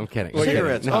say that? No, I'm kidding. Well,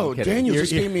 Cigarettes. No, I'm kidding. Daniel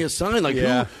just gave me a sign. Like,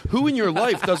 Yeah. who in your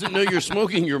life doesn't know you're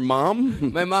smoking? Your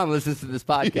mom? My mom listens to this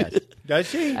podcast. Does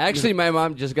she? Actually, my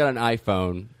mom just got an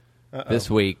iPhone this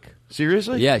week.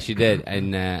 Seriously? Yeah, she did,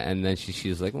 and then she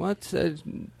was like, "What?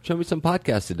 Show me some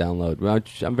podcasts to download." Well,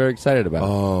 I'm very excited about.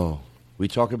 Oh, we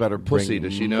talk about her pussy. Bring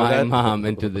Does she know my that? mom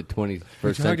into the 21st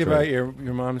You century? talking about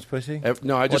your mom's pussy?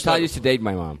 No, I just Todd thought- used to date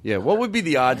my mom. Yeah, what would be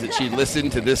the odds that she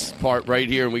listened to this part right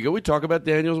here and we go, we talk about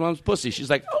Daniel's mom's pussy? She's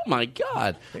like, oh my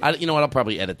God. You know what? I'll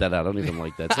probably edit that out. I don't even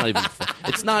like that. It's not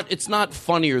even. It's not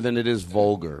funnier than it is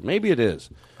vulgar. Maybe it is.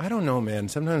 I don't know, man.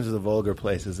 Sometimes the vulgar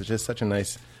places, it's just such a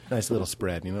nice little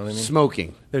spread. You know what I mean?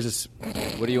 Smoking. There's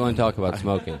What do you want to talk about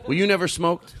smoking? Well, you never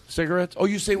smoked cigarettes? Oh,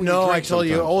 you say when you No, drink I told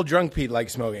you, sometimes. old drunk Pete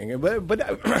likes smoking.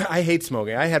 But I hate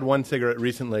smoking. I had one cigarette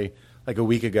recently, like a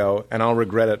week ago, and I'll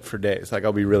regret it for days. Like,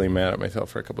 I'll be really mad at myself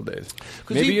for a couple days.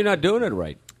 Maybe you're not doing it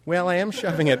right. Well, I am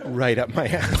shoving it right up my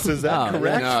ass. Is that No,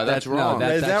 correct? No, that's wrong.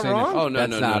 that's Is that actually wrong? not- Oh, no,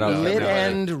 that's no, not no, no, okay. Mid no.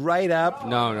 end, right up.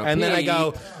 No, And then I Pete.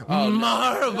 go,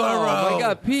 Marlboro. Oh my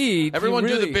God, Pete! Everyone you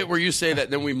do really... the bit where you say that,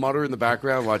 and then we mutter in the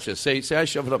background. Watch this. Say I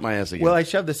shove it up my ass again. Well, I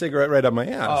shoved the cigarette right up my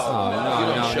ass.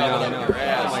 you don't shove it up your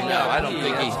ass. No, I don't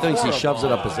think he thinks he shoves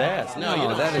it up his ass. No, you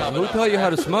don't. that is. shove Who it up. taught you how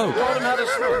to smoke? Taught him how to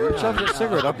smoke. Shove a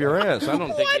cigarette up your ass. I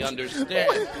don't think he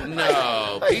understands.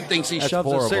 No, Pete thinks he That's shoves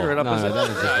horrible. a cigarette up No, his no, ass. that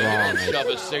is just No, you wrong, don't man. shove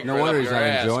a cigarette No wonder up he's your not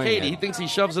ass. enjoying Katie, it. he thinks he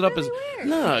shoves it up his.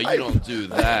 No, you don't do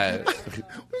that.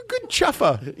 Good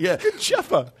chuffa. Yeah, Good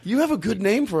chuffa. you have a good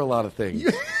name for a lot of things.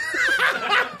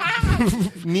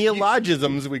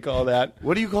 Neologisms, we call that.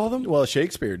 What do you call them? Well,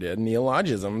 Shakespeare did.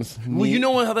 Neologisms. Well, you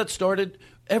know how that started?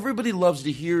 Everybody loves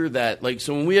to hear that. Like,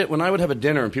 so when I would have a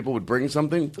dinner and people would bring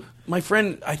something, my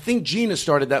friend, I think Gina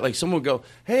started that. Like, someone would go,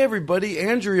 hey, everybody,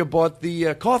 Andrea bought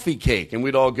the coffee cake. And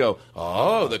we'd all go,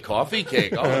 oh, the coffee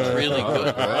cake. Oh, it's really good.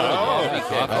 Oh,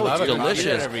 coffee cake. Oh, it's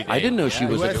delicious. I didn't know she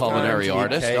was a culinary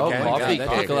artist. Oh, coffee that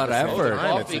cake. took a lot of effort.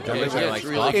 Coffee cake. Yeah, it's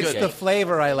really It's good. the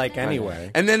flavor I like anyway.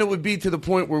 And then it would be to the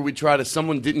point where we try to,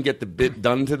 someone didn't get the bit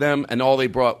done to them, and all they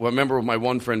brought, well, remember my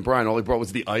one friend Brian, all he brought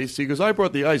was the ice. He goes, I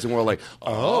brought the ice. And we're like,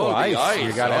 oh, Oh, the ice.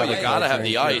 You gotta have you the gotta ice. have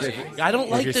the ice. I don't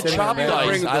like the chopped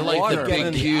ice. I like the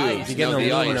big cubes. You get an the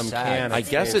aluminum ice. can. I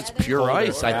guess it's pure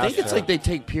ice. I think it's like they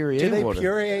take puree Do they water.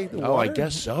 puree the Oh, I water?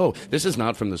 guess so. This is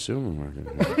not from the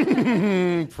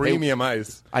supermarket. Premium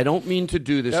ice. I don't mean to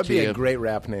do this That'd to be you. a great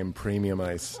rap name, Premium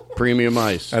Ice. Premium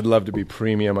ice. I'd love to be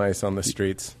Premium Ice on the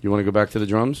streets. You want to go back to the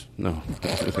drums? No.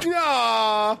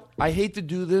 No. I hate to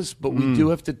do this, but we do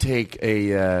have to take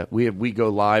a. We go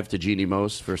live to Jeannie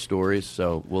Most for stories,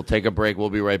 so we'll take a break. We'll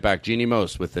be right back. Jeannie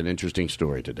Most with an interesting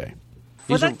story today.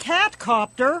 For the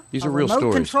Catcopter, these a are real stories.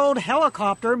 remote-controlled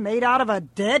helicopter made out of a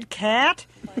dead cat.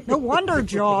 No wonder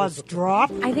Jaws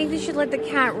dropped. I think they should let the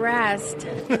cat rest.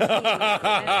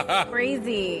 That's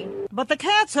crazy. But the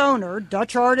cat's owner,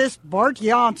 Dutch artist Bart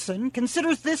Janssen,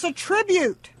 considers this a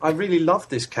tribute. I really love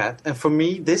this cat, and for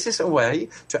me, this is a way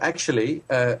to actually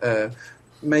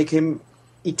make him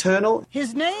eternal.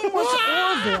 His name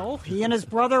was Orville. He and his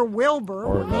brother Wilbur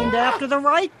were named after the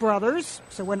Wright brothers.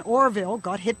 So when Orville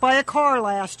got hit by a car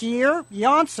last year,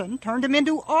 Janssen turned him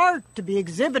into art to be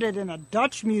exhibited in a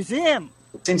Dutch museum.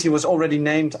 Since he was already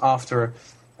named after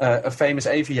a famous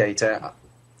aviator,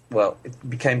 well, it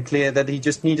became clear that he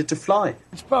just needed to fly.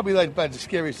 It's probably like about the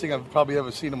scariest thing I've probably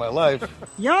ever seen in my life.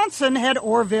 Janssen had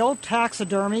Orville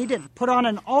taxidermied and put on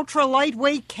an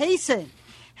ultra-lightweight casing.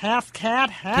 Half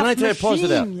cat, half Can I tell you, machine, pause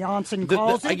it out. Janssen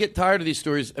calls I it. get tired of these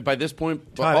stories by this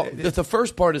point. The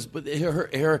first part is,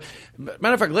 matter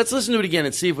of fact, let's listen to it again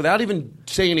and see if, without even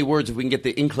saying any words, if we can get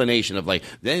the inclination of like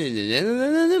play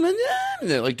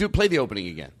the opening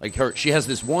again. Like she has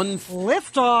this one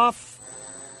Lift off.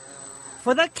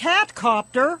 For the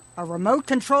Catcopter, a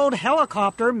remote-controlled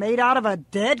helicopter made out of a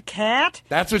dead cat.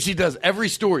 That's what she does every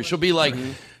story. She'll be like,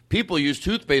 people use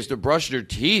toothpaste to brush their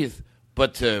teeth,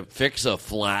 but to fix a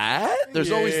flat? There's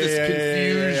always this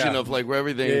confusion of like where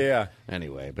everything.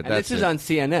 Anyway, but And that's this is on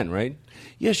CNN, right?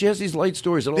 Yeah, she has these light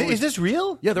stories. Is this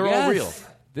real? Yeah, they're all real.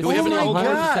 This Do we is have any old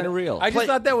 100% real. I just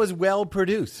thought that was well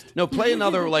produced. No, play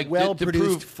another like well-produced to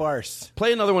prove farce.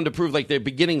 Play another one to prove like the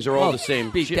beginnings are all the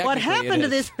same. What happened to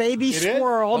this baby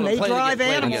squirrel may drive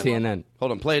animals? CNN.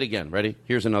 Hold on, play it again. Ready?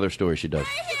 Here's another story she does.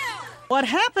 What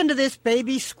happened to this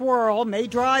baby squirrel may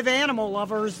drive animal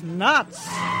lovers nuts.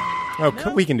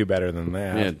 Oh, we can do better than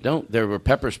that. Yeah, don't. They were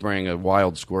pepper spraying a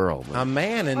wild squirrel. A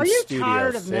man in Are you Studio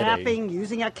tired of City. napping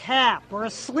using a cap or a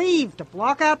sleeve to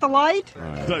block out the light?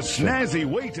 The snazzy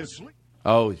way to sleep.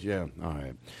 Oh, yeah. All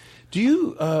right. Do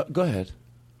you, go ahead.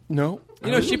 No.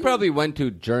 You know, she probably went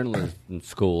to journalism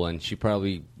school, and she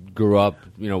probably grew up,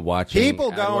 watching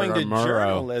People Edward going R. to Murrow.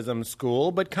 journalism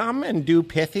school, but come and do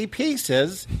pithy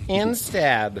pieces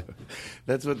instead.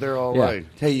 That's what they're all Yeah. like.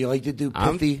 Hey, you like to do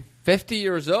pithy? I'm 50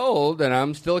 years old, and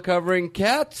I'm still covering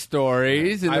cat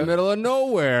stories in the middle of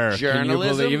nowhere.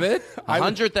 Journalism? Can you believe it?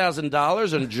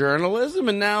 $100,000 on journalism,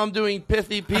 and now I'm doing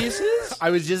pithy pieces? I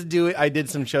I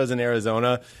did some shows in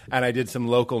Arizona, and I did some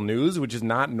local news, which is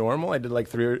not normal. I did like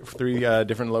three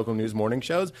different local news morning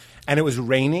shows, and it was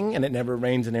raining, and it never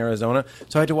rains in Arizona.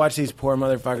 So I had to watch these poor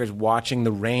motherfuckers watching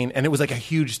the rain, and it was like a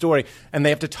huge story, and they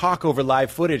have to talk over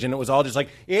live footage, and it was all just like,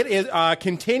 it is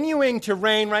continuing to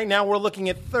rain right now. We're looking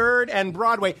at 3rd and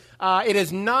Broadway. It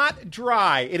is not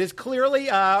dry. It is clearly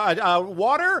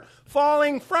water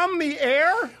falling from the air.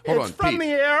 Hold It's on, from Pete. the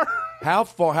air.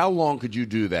 How long could you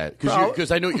do that? Because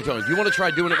I know what you're talking. You want to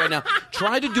try doing it right now?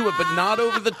 Try to do it, but not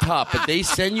over the top. But they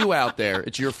send you out there.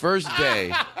 It's your first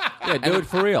day. Yeah, do it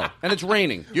for real. And it's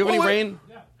raining. Do you have any rain?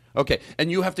 Okay, and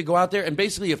you have to go out there, and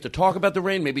basically you have to talk about the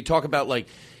rain. Maybe talk about like,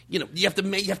 you have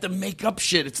to make up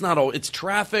shit. It's not all. It's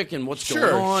traffic and what's going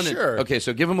on. Sure. Okay,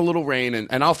 so give them a little rain,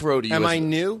 and I'll throw to you. Am I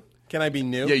new? Can I be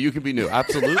new? Yeah, you can be new.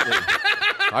 Absolutely.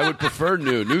 I would prefer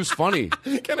new. New's funny.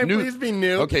 Can I please be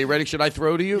new? Okay, ready? Should I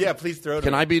throw to you? Yeah, please throw to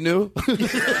Can me. I be new?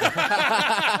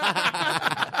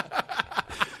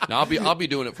 No, I'll be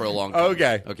doing it for a long time.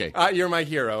 Okay. Okay. You're my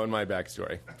hero in my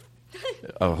backstory.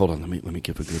 Oh, hold on. Let me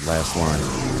give a good last line.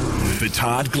 The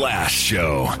Todd Glass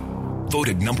Show.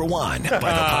 Voted #1 by the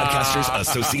Podcasters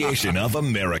Association of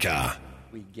America.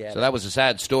 So that was a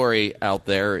sad story out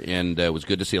there, and it was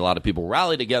good to see a lot of people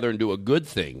rally together and do a good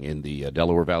thing in the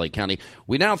Delaware Valley County.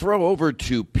 We now throw over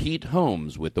to Pete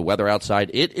Holmes with the weather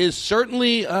outside. It is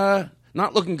certainly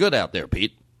not looking good out there,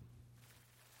 Pete.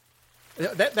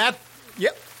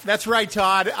 Yep, that's right,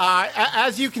 Todd.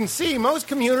 As you can see, most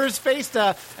commuters faced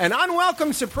an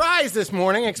unwelcome surprise this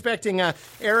morning, expecting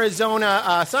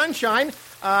Arizona sunshine,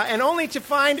 and only to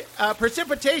find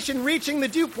precipitation reaching the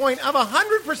dew point of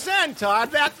 100%,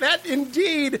 Todd. That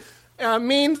indeed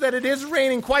means that it is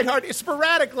raining quite hard,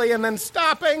 sporadically, and then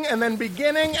stopping, and then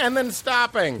beginning, and then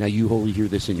stopping. Now, you only hear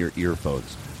this in your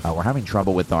earphones. We're having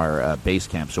trouble with our base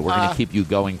camp, so we're going to keep you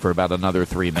going for about another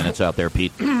 3 minutes out there,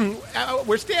 Pete.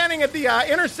 We're standing at the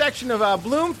intersection of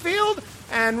Bloomfield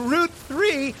and Route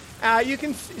 3. You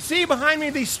can see behind me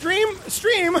the stream,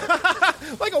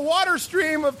 like a water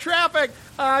stream of traffic.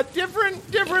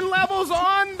 Different levels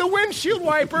on the windshield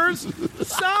wipers.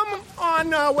 Some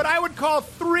on what I would call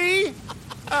 3.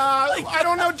 I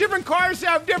don't know. Different cars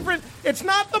have different. It's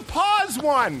not the pause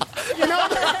one. You know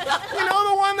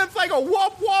the one that's like a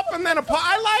whoop whoop and then a pause.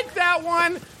 I like that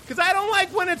one because I don't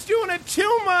like when it's doing it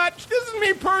too much. This is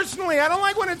me personally. I don't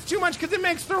like when it's too much because it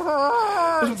makes the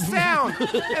sound,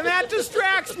 and that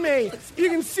distracts me. You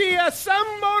can see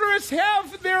some motorists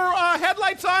have their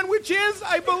headlights on, which is,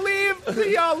 I believe,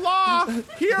 the law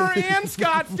here in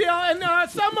Scottsdale, and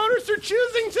some motorists are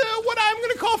choosing to what I'm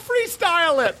going to call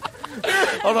freestyle it.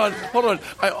 Hold on.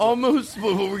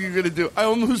 What were you going to do? I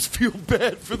almost feel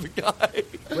bad for the guy.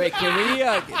 Wait,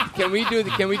 can we do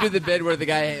the bit where the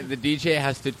DJ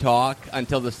has to talk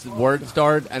until the words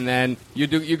start, and then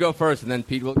you go first, and then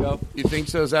Pete will go? You think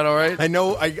so? Is that all right? I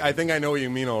know. I think I know what you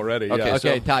mean already. Okay, yeah.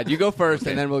 Okay, Todd, you go first,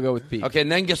 and then we'll go with Pete. Okay,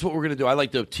 and then guess what we're going to do? I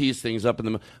like to tease things up in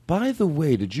the. By the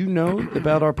way, did you know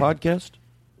about our podcast?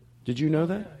 Did you know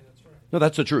that? No,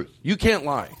 that's the truth. You can't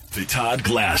lie. The Todd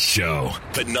Glass Show,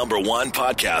 the #1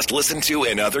 podcast listened to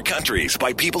in other countries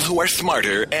by people who are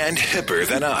smarter and hipper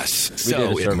than us.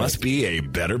 So it must be a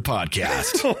better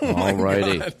podcast. All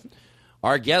righty.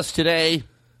 Our guest today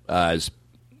is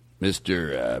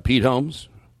Mr. Pete Holmes,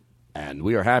 and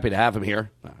we are happy to have him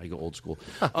here. I go old school.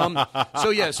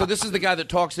 So this is the guy that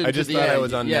talks into the... I just thought I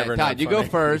was on Never Not Todd, you Funny. go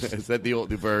first. Is that the old,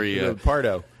 very...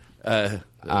 Pardo.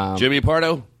 Jimmy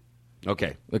Pardo?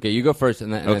 Okay, you go first,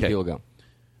 and then Pete will go.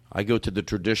 I go to the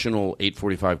traditional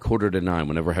 8:45, 8:45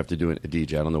 whenever I have to do a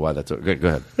DJ. I don't know why that's... Okay, go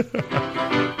ahead.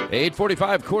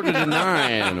 8:45,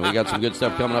 8:45. We got some good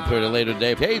stuff coming up here later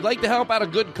today. Hey, you'd like to help out a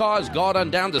good cause, go on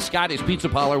down to Scotty's Pizza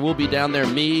Parlor. We'll be down there,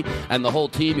 me and the whole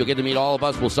team. You'll get to meet all of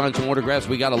us. We'll sign some autographs.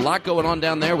 We got a lot going on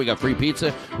down there. We got free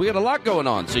pizza. We got a lot going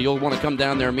on, so you'll want to come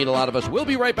down there and meet a lot of us. We'll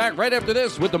be right back right after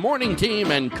this with the morning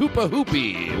team and Koopa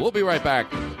Hoopy. We'll be right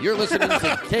back. You're listening to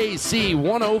KC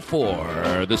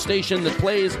 104, the station that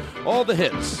plays all the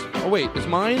hits. Oh, wait, is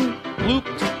mine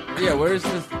looped? Yeah, where's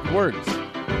the words?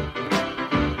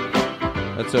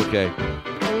 That's okay.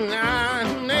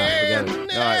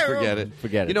 Forget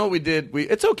it. You know what we did?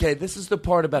 It's okay. This is the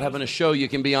part about having a show. You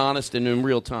can be honest and in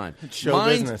real time. It's show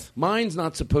business. Mine's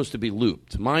not supposed to be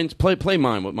looped. Mine's play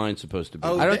mine. What mine's supposed to be.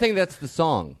 I don't think that's the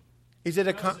song. Is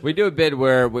it we do a bit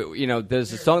where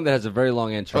there's a song that has a very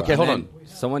long intro. Okay, hold on.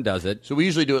 Someone does it. So we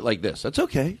usually do it like this. That's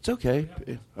okay. It's okay.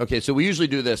 Okay, so we usually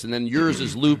do this, and then yours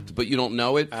is looped, but you don't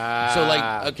know it.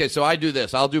 So I do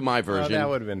this. I'll do my version. Oh, that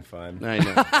would have been fun. I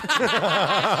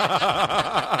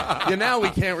know. Now we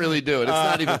can't really do it. It's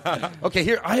not even. Okay,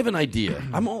 here I have an idea.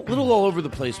 I'm a little all over the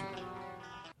place.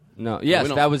 No. Yes,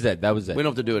 that was it. We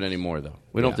don't have to do it anymore, though.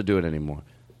 We don't have to do it anymore.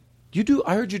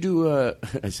 I heard you do.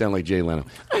 I sound like Jay Leno.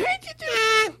 I heard you do.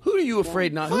 Who are you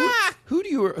afraid not? Who are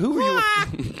you?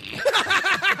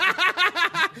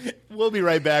 We'll be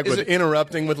right back with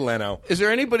Interrupting with Leno. Is there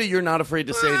anybody you're not afraid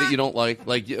to say that you don't like?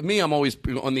 Like me, I'm always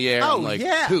on the air. Oh, I'm like,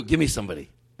 yeah. Who? Give me somebody.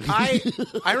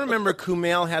 I remember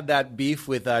Kumail had that beef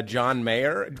with John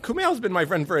Mayer. Kumail's been my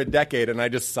friend for a decade, and I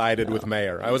just sided with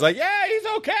Mayer. I was like, yeah, he's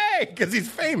okay, because he's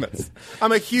famous.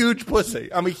 I'm a huge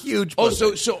pussy.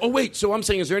 Wait. So I'm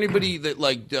saying, is there anybody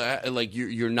that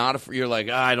you're not you're like,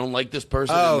 I don't like this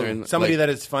person? Oh, somebody that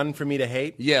is fun for me to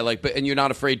hate? Yeah, and you're not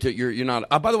afraid to. You're not.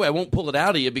 By the way, I won't pull it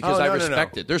out of you because I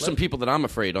respect it. There's some people that I'm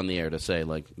afraid on the air to say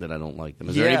that I don't like them.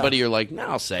 Is there anybody you're like, no,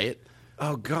 I'll say it?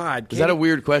 Oh God! Is that a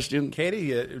weird question,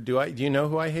 Katie? Do you know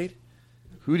who I hate?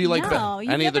 Who do you like better?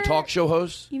 Any of the talk show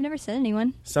hosts? You've never said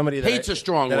anyone. Somebody that hate's a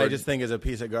strong word. That I just think is a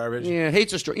piece of garbage. Yeah,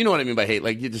 hate's a strong. You know what I mean by hate?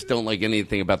 Like you just don't like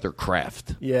anything about their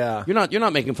craft. Yeah, you're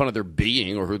not making fun of their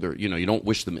being or who they're. You don't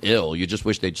wish them ill. You just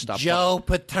wish they'd stop. Joe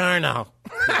Paterno.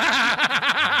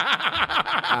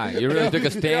 You really took a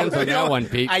stance on that one,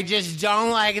 Pete. I just don't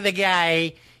like the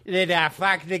guy that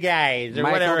fuck the guys or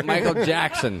whatever. Michael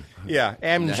Jackson. Yeah,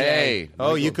 MJ. Hey,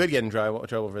 you could get in trouble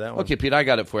for that one. Okay, Pete, I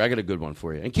got it for you. I got a good one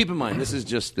for you. And keep in mind, this is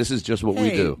just what we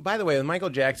do. By the way, with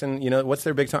Michael Jackson, what's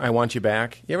their big song? I Want You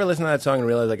Back. You ever listen to that song and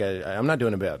realize I'm not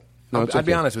doing a bit? No, I'd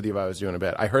be honest with you if I was doing a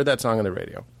bit. I heard that song on the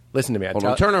radio. Listen to me. Hold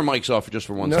on. Turn our mics off just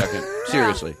for 1 second.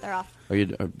 Seriously. They're off. Are you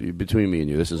between me and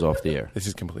you? This is off the air. This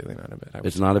is completely not a bit.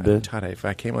 It's not a bit? Todd, if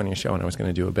I came on your show and I was going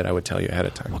to do a bit, I would tell you ahead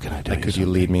of time. What can I do? Could you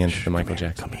lead me into the Michael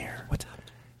Jackson? Come here. What's up?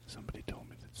 Somebody told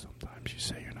me that sometimes you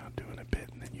say you're not doing a bit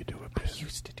and then you do a bit. I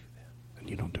used to do that. And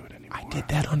you don't do it anymore. I did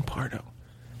that on Pardo.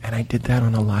 And I did that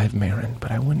on a live Marin,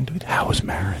 but I wouldn't do that. How was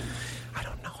Marin? I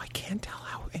don't know. can't tell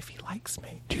if he likes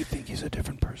me. Do you think he's a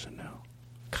different person now?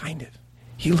 Kind of.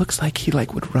 He looks like he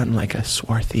would run like a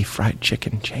swarthy fried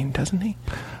chicken chain, doesn't he?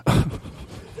 Kind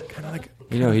of like.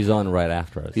 He's on right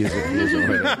after us. He is on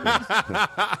right after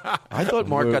us. I thought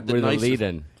Mark got the nicest.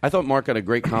 lead-in. I thought Mark got a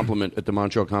great compliment at the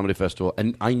Montreal Comedy Festival,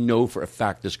 and I know for a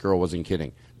fact this girl wasn't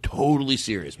kidding. Totally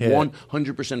serious. Yeah.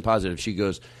 100% positive. She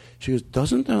goes,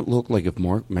 doesn't that look like if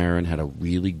Mark Maron had a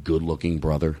really good-looking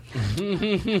brother?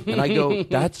 And I go,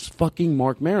 that's fucking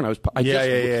Mark Maron.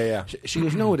 Yeah. She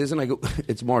goes, no, it isn't. I go,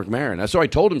 it's Mark Maron. So I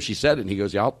told him she said it, and he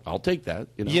goes, yeah, I'll take that.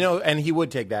 And he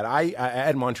would take that. I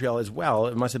at Montreal as well.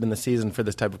 It must have been the season for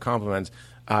this type of compliments.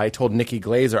 I told Nikki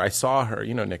Glazer, I saw her,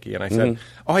 Nikki, and I said,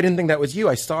 oh, I didn't think that was you.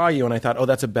 I saw you, and I thought, oh,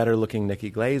 that's a better-looking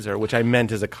Nikki Glazer, which I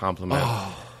meant as a compliment.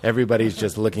 Everybody's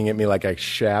just looking at me like I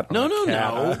shat on a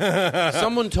cat. No.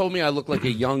 Someone told me I look like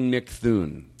a young Nick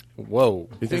Thune. Whoa.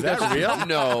 You think Is that that's real?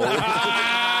 No.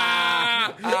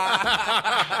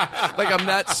 Like I'm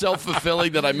that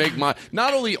self-fulfilling that I make my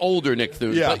not only older Nick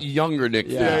Thune, but younger Nick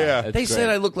Thune. They said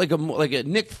I look like a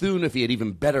Nick Thune if he had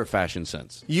even better fashion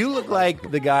sense. You look like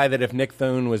the guy that if Nick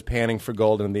Thune was panning for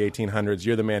gold in the 1800s,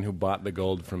 you're the man who bought the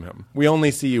gold from him. We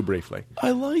only see you briefly.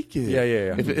 I like it.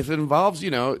 Yeah. If it involves,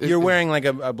 you're wearing like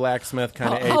a blacksmith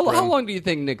kind of apron. How long do you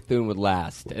think Nick Thune would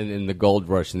last in the gold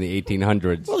rush in the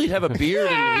 1800s? Well, he'd have a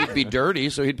beard and he'd be dirty,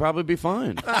 so he'd probably be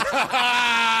fine.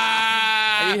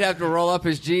 He'd have to roll up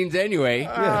his jeans anyway.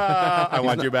 I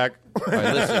want you back. All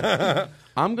right, listen.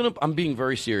 I'm being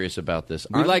very serious about this.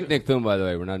 We like Nick Thune, by the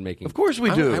way. We're not making. Of course we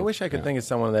do. I wish I could think of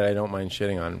someone that I don't mind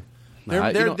shitting on.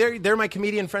 They're my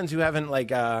comedian friends who haven't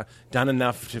done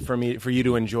enough for you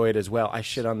to enjoy it as well. I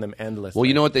shit on them endlessly. Well,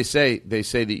 you know what they say? They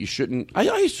say that you shouldn't.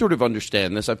 I sort of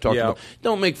understand this. I've talked about.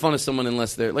 Don't make fun of someone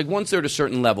unless they're once they're at a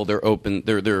certain level, they're open.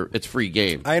 They're it's free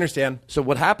game. I understand. So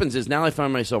what happens is now I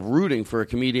find myself rooting for a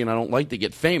comedian I don't like to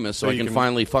get famous, so I can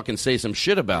finally fucking say some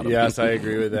shit about him. Yes, I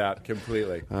agree with that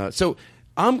completely.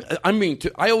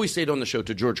 I always say it on the show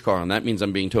to George Carlin. That means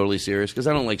I'm being totally serious because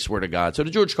I don't like swear to God. So to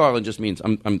George Carlin just means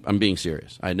I'm being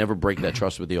serious. I never break that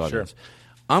trust with the audience. Sure.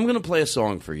 I'm going to play a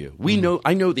song for you.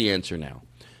 I know the answer now.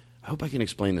 I hope I can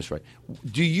explain this right.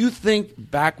 Do you think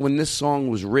back when this song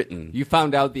was written, you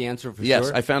found out the answer for yes,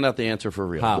 sure? I found out the answer for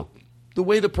real. How? The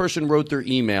way the person wrote their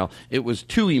email, it was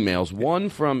 2 emails. One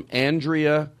from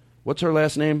Andrea. What's her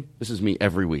last name? This is me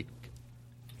every week.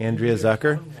 Andrea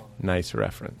Zucker. Nice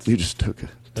reference. You just took a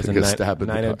stab at the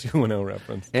 90210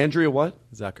 reference. Andrea what?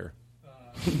 Zucker.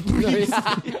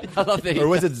 I love that. Or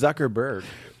was it Zuckerberg?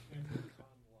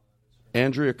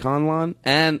 Andrea Conlon,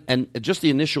 and just the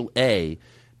initial A,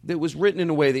 that was written in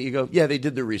a way that you go, yeah, they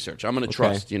did their research. I'm going to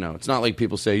trust. It's not like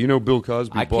people say, Bill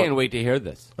Cosby. I can't wait to hear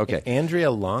this. Okay, Is Andrea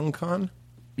Longcon.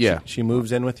 Yeah, she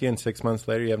moves in with you, and 6 months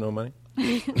later, you have no money.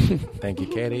 Thank you,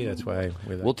 Katie. That's why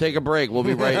we'll take a break. We'll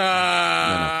be right.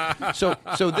 No.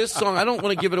 So this song, I don't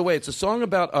want to give it away. It's a song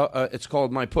about. It's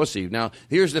called "My Pussy." Now,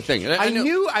 here's the thing. I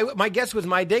knew. My guess was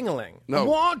 "My Ding-a-ling." No. I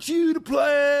want you to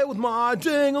play with my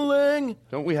ding-a-ling.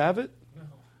 Don't we have it?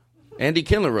 Andy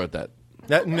Kindler wrote that.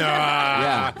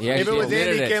 Yeah. If it was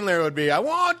Andy Kindler, it would be, I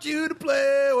want you to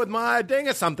play with my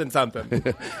something.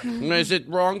 Is it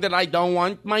wrong that I don't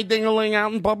want my ding-a-ling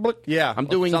out in public? Yeah. I'm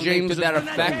doing something James to that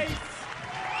effect.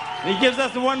 He gives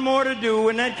us one more to do.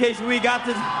 In that case, we got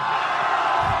to...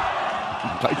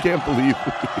 I can't believe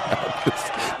we have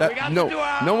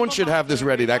this. No one should have this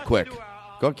ready that quick.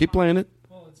 Go, keep playing it.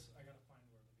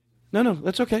 No,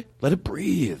 that's okay. Let it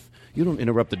breathe. You don't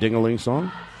interrupt the ding-a-ling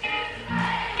song.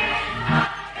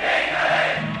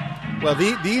 Well,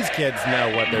 these kids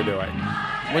know what they're doing.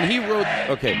 When he wrote...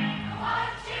 Okay.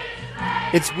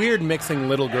 It's weird mixing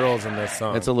little girls in this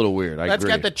song. It's a little weird. Let's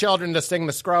get the children to sing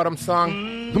the scrotum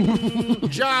song.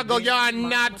 Juggle your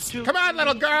nuts. Come on,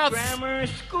 little girls.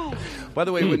 By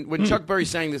the way, when Chuck Berry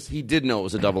sang this, he did know it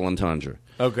was a double entendre.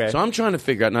 Okay. So I'm trying to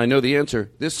figure out, and I know the answer.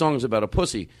 This song is about a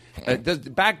pussy.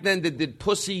 Back then, did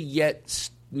pussy yet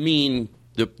mean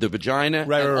the vagina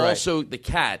and also the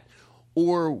cat?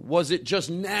 Or was it just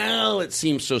now it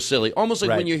seems so silly? Almost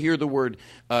like when you hear the word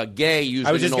gay used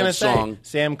I was in just an old song. Say,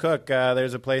 Sam Cooke,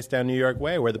 there's a place down New York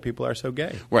Way where the people are so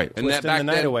gay. Right. Twisting And that back the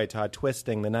night then, away, Todd.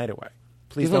 Twisting the night away.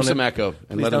 Please give him some echo.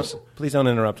 And please don't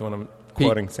interrupt when I'm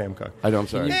quoting Sam Cooke. I know, I'm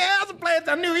sorry. There's a place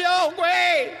down New York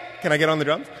Way. Can I get on the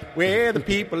drums? Where the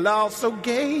people are so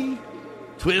gay.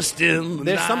 Twisting the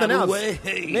There's night something else. away.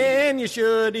 Man, you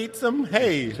should eat some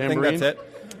hay. I think that's it.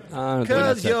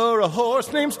 Because you're a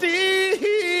horse named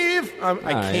Steve.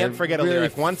 I can't forget a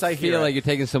lyric. Once I hear feel like you're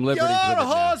taking some liberties you're with a it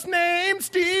now. horse named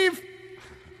Steve.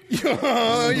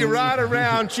 You ride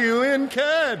around chewing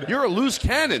cud. You're a loose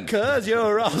cannon. Because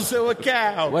you're also a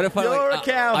cow. What if you're a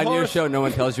cow on your horse. show no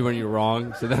one tells you when you're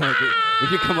wrong? So then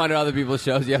when you come on to other people's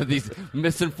shows, you have these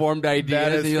misinformed ideas.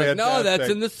 That is and you're like, no, fantastic.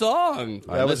 that's in the song.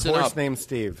 That was listen horse up. named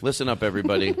Steve. Listen up,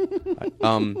 everybody.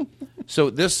 So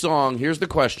this song, here's the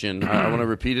question. I want to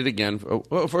repeat it again.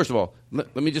 Well, first of all,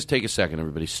 let me just take a second,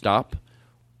 everybody. Stop.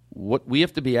 What we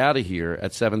have to be out of here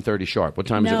at 7:30 sharp. What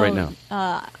time is it right now?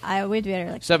 I would be at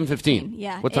like 7:15.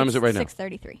 Yeah. What time is it right now?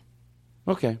 6:33.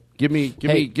 Okay. Give me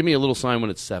a little sign when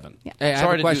it's 7. Yeah. Hey, I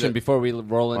have a question before we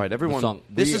roll in. All right, everyone. The song.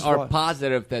 This we is are what-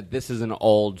 positive that this is an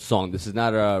old song. This is not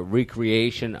a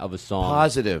recreation of a song.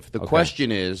 Positive. The question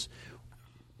is,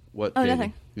 what? Oh, David?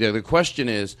 nothing. Yeah. The question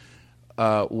is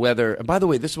whether. And by the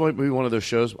way, this might be one of those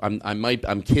shows.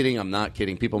 I'm kidding. I'm not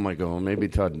kidding. People might go, well, maybe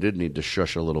Todd did need to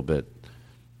shush a little bit.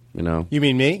 You know. You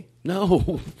mean me?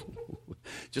 No.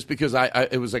 Just because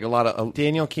it was like a lot of.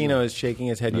 Daniel Kino is shaking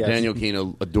his head yes. Daniel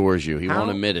Kino adores you. He won't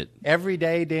admit it. Every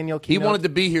day, Daniel Kino. He wanted to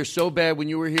be here so bad when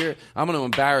you were here. I'm going to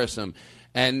embarrass him.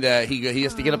 And he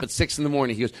has to get up at 6 in the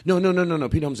morning. He goes, no.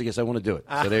 Pete Holmes, yes, I want to do it.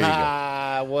 So there you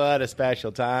go. What a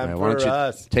special time Why for don't you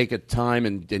us. take a time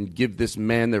and give this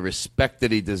man the respect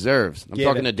that he deserves. I'm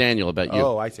talking to Daniel about you.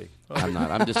 Oh, I see. I'm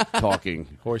not. I'm just talking.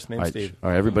 Horse named Steve. All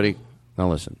right, everybody, now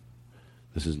listen.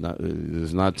 This is not.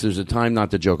 There's a time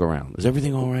not to joke around. Is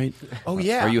everything all right? Oh,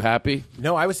 yeah. Are you happy?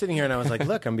 No, I was sitting here and I was like,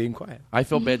 look, I'm being quiet. I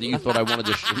felt bad that you thought I wanted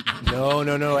to. No.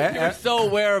 You're so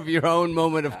aware of your own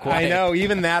moment of quiet. I know.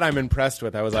 Even that I'm impressed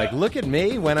with. I was like, look at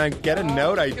me. When I get a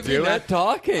note, I do not it.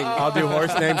 talking. I'll do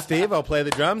horse named Steve. I'll play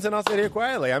the drums and I'll sit here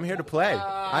quietly. I'm here to play.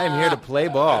 I am here to play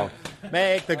ball.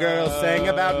 Make the girls sing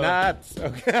about nuts.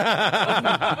 Okay.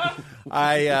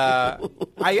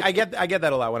 I get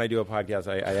that a lot when I do a podcast.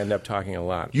 I end up talking a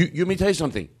lot. You let me tell you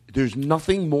something. There's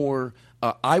nothing more.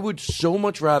 I would so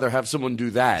much rather have someone do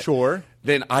that. Sure.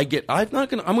 Than I get. I'm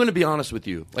going to be honest with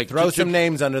you. Like Throw some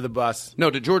names under the bus.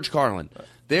 No, to George Carlin.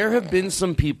 There have been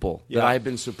some people that I've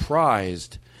been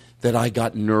surprised that I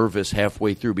got nervous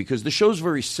halfway through because the show's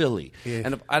very silly,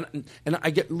 and I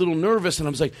get a little nervous, and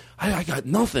I was like, I got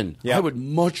nothing. Yeah. I would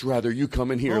much rather you come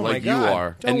in here Oh, my like you God.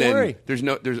 are, Don't and then worry. there's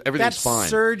everything's That fine.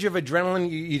 surge of adrenaline,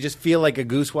 you just feel like a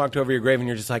goose walked over your grave, and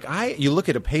you're just like, you look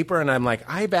at a paper, and I'm like,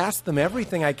 I've asked them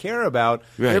everything I care about.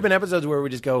 Right. There have been episodes where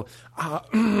we just go,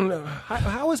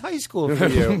 how was high school for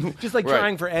you? Just like Right.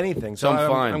 trying for anything. So I'm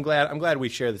fine. I'm glad we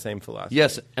share the same philosophy.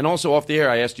 Yes, and also off the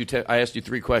air, I asked you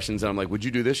 3 questions, and I'm like, would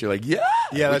you do this? You're like, yeah.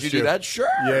 Yeah, Would that's you true. do that? Sure.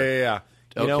 Yeah.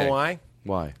 You know Okay. why?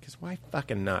 Why? Because why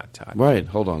fucking not, Todd? Right.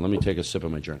 Hold on. Let me take a sip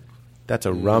of my drink. That's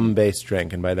a rum-based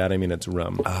drink, and by that I mean it's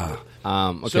rum.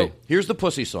 Okay. So here's the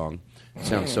Pussy song. It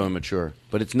sounds so immature,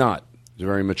 but it's not. It's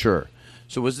very mature.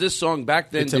 So was this song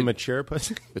back then? It's a mature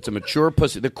pussy? It's a mature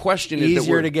pussy. The question is that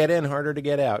Easier to get in, harder to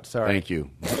get out. Sorry. Thank you.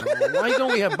 Why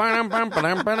don't we have...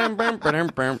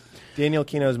 Daniel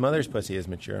Kino's mother's pussy is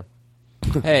mature.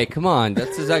 Hey, come on.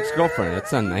 That's his ex-girlfriend.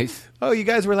 That's not nice. Oh, you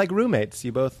guys were like roommates.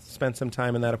 You both spent some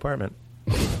time in that apartment.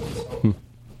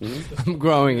 I'm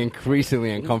growing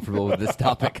increasingly uncomfortable with this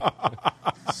topic.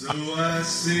 So I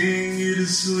sing you to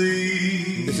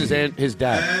sleep. This is his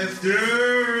dad.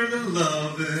 After the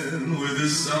loving with a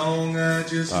song I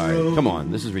just All wrote. right, come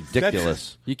on. This is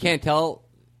ridiculous. You can't tell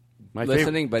My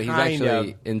listening, but he's Kind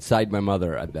actually of. inside my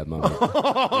mother at that moment. You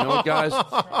know what, guys?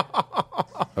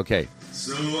 Okay.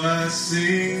 So I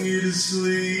sing you to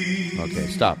sleep. Okay,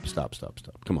 stop.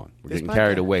 Come on. We're This getting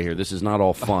carried podcast- away here. This is not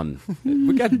all fun.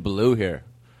 We got Blue here.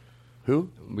 Who?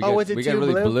 We got, was it we got too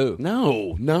really blue?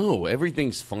 No.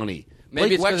 Everything's funny.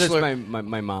 Maybe Blake it's because Wexler- it's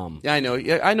my mom. Yeah, I know.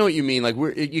 Yeah, I know what you mean. Like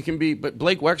you can be, but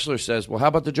Blake Wexler says, "Well, how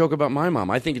about the joke about my mom?"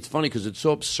 I think it's funny because it's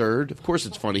so absurd. Of course,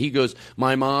 it's funny. He goes,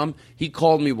 "My mom." He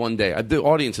called me one day. The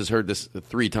audience has heard this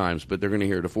 3 times, but they're going to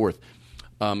hear it a 4th.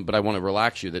 But I want to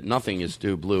relax you that nothing is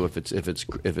too blue if it's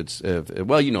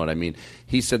well, you know what I mean.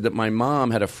 He said that my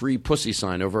mom had a free pussy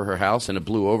sign over her house and it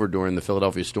blew over during the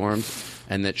Philadelphia storms,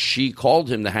 and that she called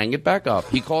him to hang it back up.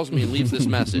 He calls me and leaves this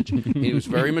message. He was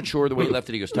very mature the way he left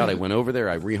it. He goes, "Todd, I went over there,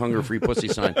 I rehung her free pussy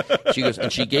sign." She goes,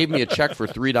 and she gave me a check for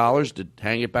 $3 to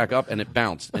hang it back up, and it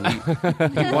bounced. And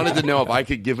he wanted to know if I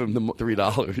could give him the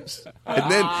 $3.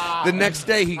 And then the next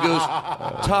day he goes,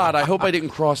 "Todd, I hope I didn't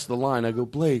cross the line." I go,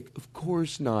 "Blake, of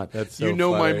course not. That's so you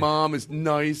know funny. my mom is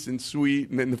nice and sweet,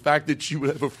 and then the fact that she would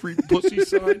have a free pussy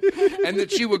sign and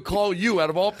that she would call you out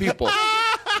of all people."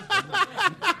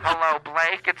 Hello,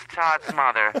 Blake. It's Todd's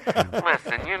mother.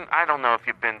 Listen, I don't know if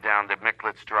you've been down to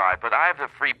Micklett's Drive, but I have the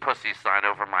free pussy sign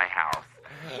over my house.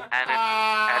 and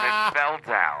it fell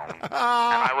down. And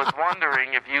I was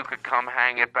wondering if you could come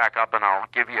hang it back up, and I'll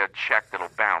give you a check that'll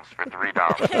bounce for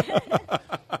 $3.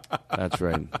 That's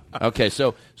right. Okay,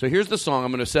 so here's the song.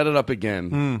 I'm going to set it up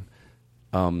again.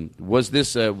 Was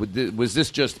this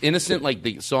just innocent, like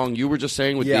the song you were just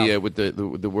saying with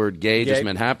the word gay just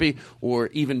meant happy, or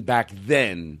even back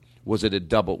then? Was it a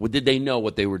double? Did they know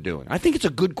what they were doing? I think it's a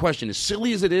good question. As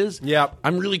silly as it is,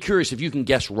 I'm really curious if you can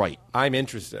guess right. I'm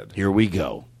interested. Here we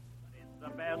go. The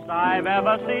best I've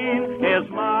ever seen is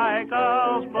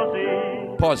Michael's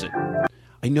pussy. Pause it.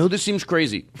 I know this seems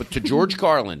crazy, but to George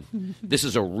Carlin, this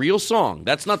is a real song.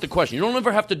 That's not the question. You don't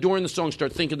ever have to, during the song,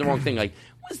 start thinking the wrong thing. Like,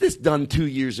 was this done 2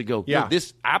 years ago? Yeah. No,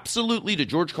 this absolutely, to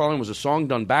George Carlin, was a song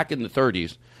done back in the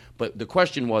 30s. But the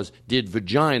question was, did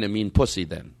vagina mean pussy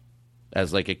then?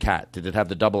 As like a cat. Did it have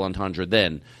the double entendre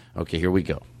then? Okay, here we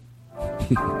go.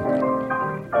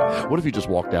 What if he just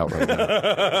walked out right now?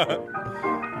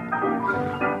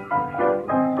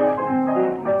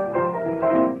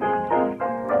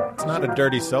 It's not a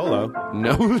dirty solo.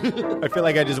 No. I feel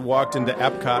like I just walked into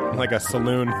Epcot in like a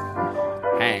saloon.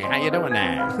 Hey, how you doing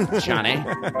there, Johnny?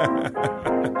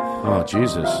 Oh,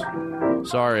 Jesus.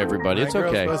 Sorry, everybody. It's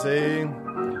okay. Pussy.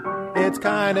 It's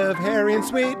kind of hairy and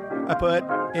sweet. I put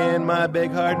in my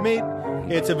big hard meat.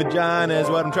 It's a vagina is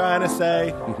what I'm trying to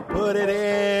say. Put it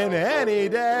in any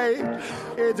day.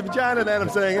 It's a vagina that I'm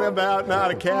singing about,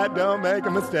 not a cat, don't make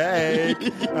a mistake.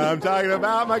 I'm talking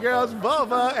about my girl's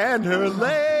vulva and her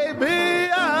labia,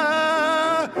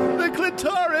 the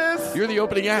clitoris. You're the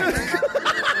opening act.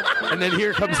 And then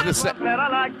here comes the set. That I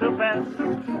like the best,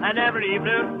 and every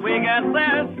evening we get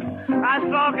this. I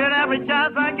smoke it every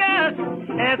chance I get.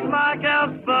 It's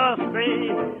Michael's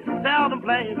pussy. Seldom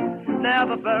plays,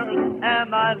 never burns, and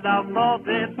my love thought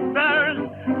it burns.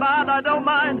 But I don't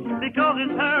mind because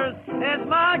it's hers. It's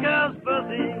Michael's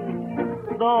pussy.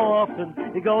 So often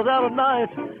he goes out at night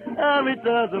and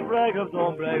returns a break of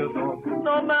dawn,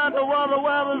 No matter what the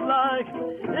weather's like,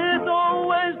 it's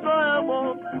always dry.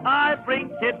 I bring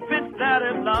tidbits that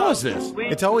is love. Pause this.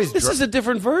 It's always This is a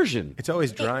different version. It's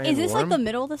always dry Is and this warm. like the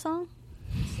middle of the song?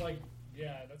 It's like,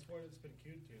 yeah, that's what it's been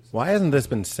cued to. Why hasn't this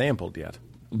been sampled yet?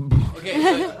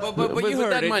 Okay, but you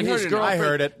heard it. I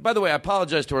heard it. By the way, I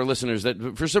apologize to our listeners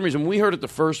that for some reason when we heard it the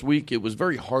first week, it was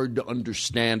very hard to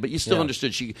understand, but you still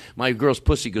understood. My girl's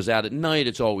pussy goes out at night.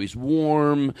 It's always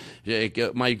warm.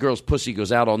 My girl's pussy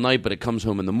goes out all night, but it comes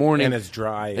home in the morning. And it's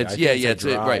dry. It's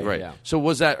dry. right. Yeah. So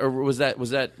was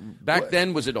that back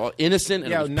then? Was it all innocent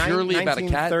and it was purely about a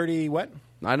cat? 1930 what?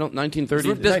 I don't.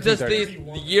 1930. Does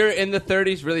the year in the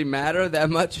 30s really matter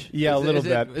that much? Yeah, a little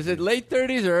bit. Is it late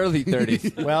 30s or early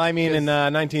 30s? Well, I mean, in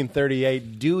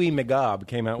 1938, Dewey McGobb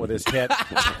came out with his hit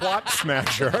 "Twat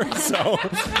Smasher." So,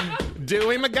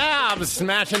 Dewey McGobb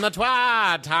smashing the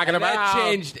twat, talking about that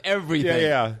changed everything.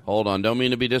 Yeah. Hold on. Don't mean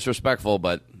to be disrespectful,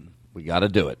 but we got to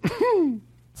do it.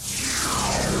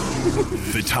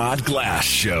 The Todd Glass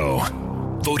Show.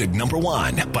 Voted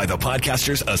 #1 by the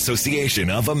Podcasters Association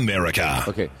of America.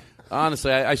 Okay.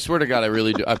 Honestly, I swear to God, I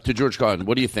really do. To George Carlin,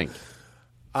 what do you think?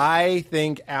 I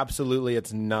think absolutely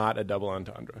it's not a double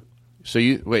entendre. So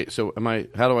you wait. So am I?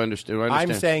 How do I understand? Do I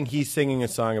understand? I'm saying he's singing a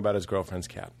song about his girlfriend's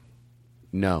cat.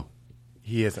 No,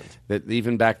 he isn't. That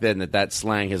even back then, that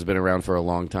slang has been around for a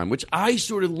long time, which I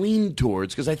sort of leaned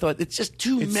towards because I thought it's just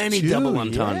too many double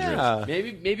entendres. Yeah.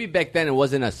 Maybe back then it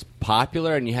wasn't as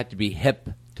popular, and you had to be hip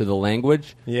to the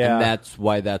language. Yeah. And that's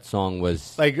why that song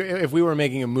was... Like, if we were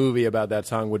making a movie about that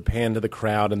song, would pan to the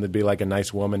crowd, and there'd be, like, a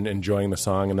nice woman enjoying the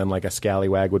song, and then, like, a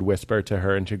scallywag would whisper to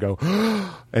her, and she'd go,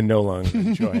 and no longer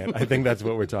enjoy it. I think that's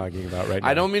what we're talking about right now.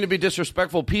 I don't mean to be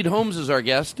disrespectful. Pete Holmes is our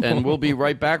guest, and we'll be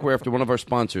right back after one of our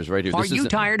sponsors right here. Are you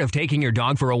tired of taking your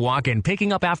dog for a walk and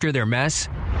picking up after their mess?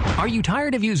 Are you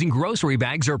tired of using grocery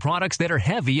bags or products that are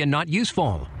heavy and not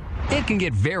useful? It can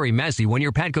get very messy when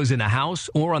your pet goes in the house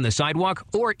or on the sidewalk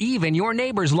or even your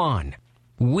neighbor's lawn.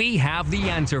 We have the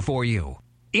answer for you.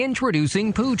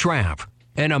 Introducing Poo Trap,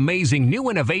 an amazing new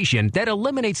innovation that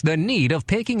eliminates the need of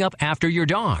picking up after your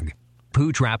dog.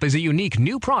 Poo Trap is a unique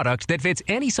new product that fits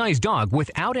any size dog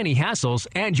without any hassles,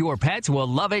 and your pets will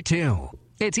love it too.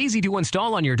 It's easy to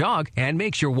install on your dog and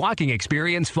makes your walking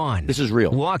experience fun. This is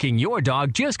real. Walking your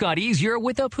dog just got easier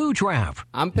with a Poo Trap.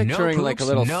 I'm picturing no like a poops,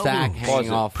 little no sack loops.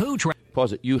 hanging off. Poo Trap.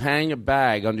 Pause it. You hang a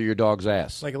bag under your dog's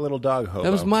ass. Like a little dog hobo.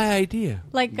 That was my idea.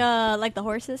 Like the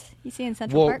horses you see in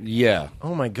Central Park. Yeah.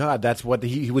 Oh my God, that's what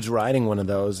he was riding one of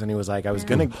those, and he was like, I was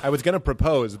gonna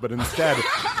propose, but instead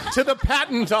to the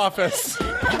patent office.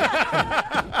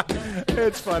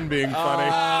 It's fun being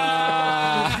funny.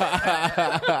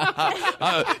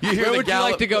 Where would you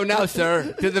like to go now,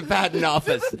 sir? To the patent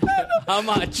office. How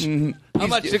much? How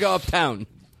much to go uptown?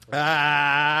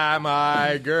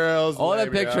 My girls. All I'm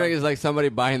picturing is like somebody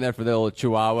buying that for their little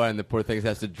chihuahua, and the poor thing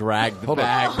has to drag the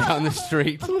bag down the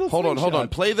street. Hold on.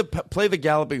 Play the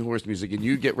galloping horse music, and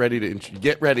you get ready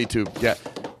to get.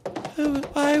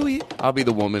 Why are we? I'll be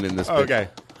the woman in this. Okay,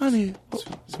 honey.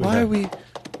 Why are we?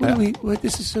 What?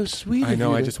 This is so sweet. I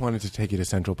know. I just wanted to take you to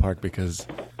Central Park because.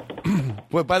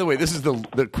 Well, by the way, this is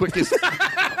the quickest.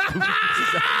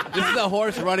 This is a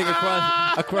horse running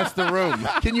across the room.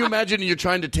 Can you imagine you're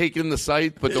trying to take in the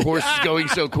sight, but the horse is going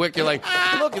so quick? You're like,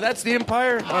 look, that's the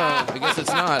Empire. Oh, I guess it's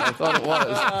not. I thought it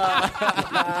was.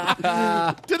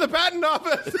 To the patent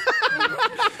office.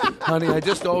 Honey, I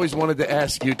just always wanted to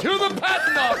ask you. To the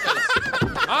patent office.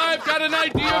 I've got an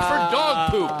idea for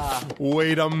dog poop.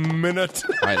 Wait a minute.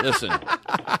 All right, listen.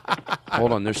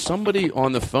 Hold on. There's somebody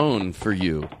on the phone for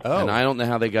you, and I don't know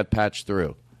how they got patched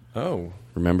through. Oh.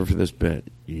 Remember, for this bit,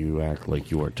 you act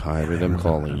like you are tired of them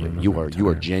calling you. You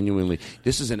are genuinely.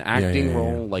 This is an acting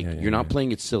role. You're not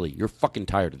playing it silly. You're fucking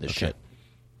tired of this shit.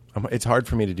 It's hard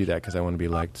for me to do that because I want to be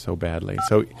liked so badly.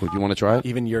 So, you want to try it?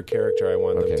 Even your character, I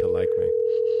want them to like me.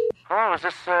 Hello, is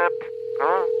this? I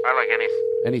like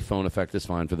any phone effect is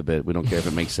fine for the bit. We don't care if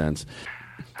it makes sense.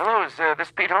 Hello, is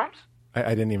this Pete Holmes?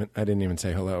 I didn't even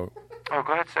say hello. Oh,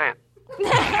 go ahead, say it.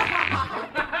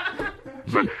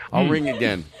 I'll ring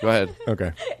again. Go ahead.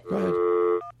 Okay. Go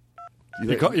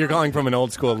ahead. You're calling from an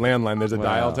old school landline. There's a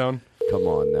dial tone. Come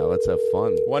on now, let's have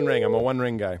fun. One ring. I'm a one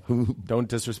ring guy. Don't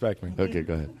disrespect me. Okay,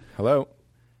 go ahead. Hello.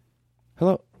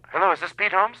 Hello, is this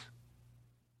Pete Holmes?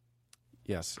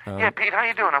 Yes. Yeah, Pete, how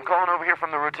you doing? I'm calling over here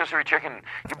from the rotisserie chicken.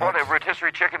 You bought a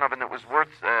rotisserie chicken oven that was worth,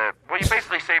 you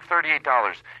basically saved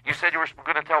 $38. You said you were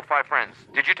going to tell 5 friends.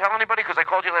 Did you tell anybody? Because I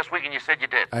called you last week and you said you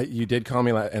did. You did call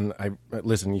me, and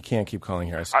listen, you can't keep calling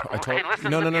here. I told. Hey,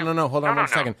 listen. No. Hold on one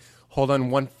second. Hold on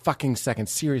one fucking second.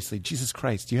 Seriously, Jesus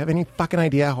Christ. Do you have any fucking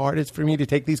idea how hard it is for me to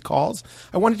take these calls?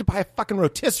 I wanted to buy a fucking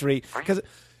rotisserie because.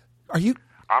 Are you?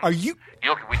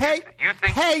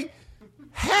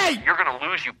 Hey! You're gonna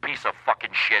lose, you piece of fucking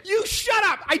shit. You shut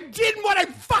up! I did what I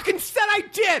fucking said I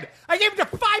did! I gave it to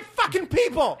 5 fucking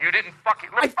people! You didn't fucking...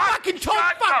 I fucking told...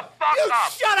 Shut the fuck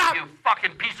up! Shut up! You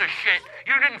fucking piece of shit!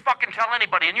 You didn't fucking tell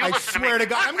anybody, and you listen to me. I swear to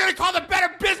God, I'm gonna call the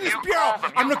Better Business Bureau!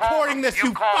 I'm recording this,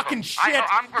 you fucking shit!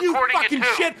 I'm recording you fucking it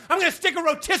too. shit! I'm gonna stick a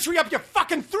rotisserie up your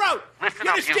fucking throat! Listen you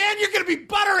up, understand? You're gonna be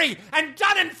buttery and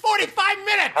done in 45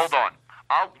 minutes! Hold on.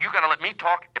 You gotta let me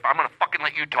talk if I'm gonna fucking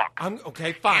let you talk.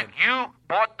 Okay, fine. You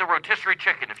bought the rotisserie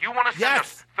chicken. If you want to send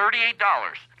us $38,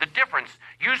 the difference,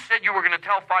 you said you were gonna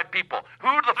tell 5 people.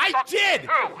 Who the fuck? I did!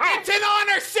 Who? It's an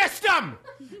honor system!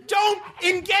 Don't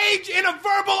engage in a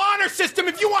verbal honor system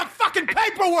if you want fucking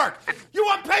paperwork! You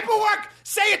want paperwork?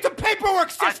 Say it's a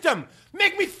paperwork system!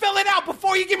 Make me fill it out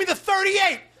before you give me the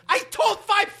 38! I told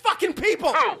 5 fucking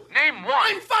people! Who? Name one.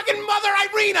 I'm fucking Mother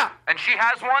Irina! And she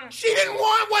has one? She didn't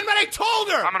want one, but I told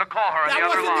her! I'm gonna call her on the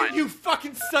other line. That wasn't you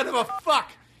fucking son of a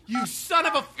fuck! You son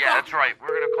of a fuck! Yeah, that's right. We're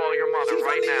gonna call your mother She's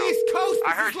right on the now. East Coast.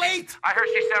 I heard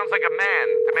she sounds like a man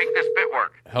to make this bit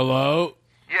work. Hello?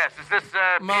 Yes, is this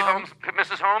Pete Holmes,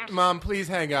 Mrs. Holmes? Mom, please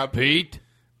hang up. Pete?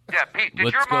 Yeah, Pete, did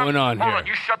What's your mom... going on Hold here? on,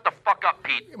 you shut the fuck up,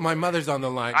 Pete. My mother's on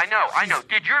the line. I know.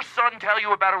 Did your son tell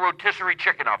you about a rotisserie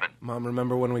chicken oven? Mom,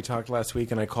 remember when we talked last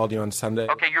week and I called you on Sunday?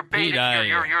 Okay, you're baiting.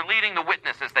 You're leading the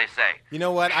witness, as they say. You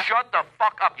know what? Shut the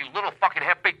fuck up, you little fucking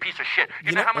half-baked piece of shit.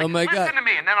 You know how much... Oh my God. Listen to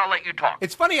me, and then I'll let you talk.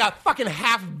 It's funny, a fucking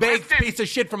half-baked piece of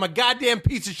shit from a goddamn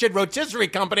piece of shit rotisserie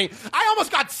company. I almost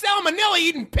got salmonella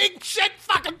eating pig shit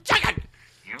fucking chicken.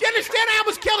 Do you understand? I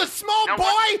almost killed a small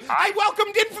boy I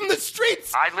welcomed in from the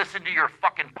streets. I listened to your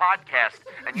fucking podcast,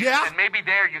 and maybe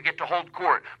there you get to hold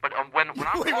court. But when I'm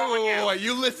calling you...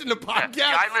 You listen to podcasts?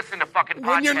 Yeah, I listen to fucking podcasts.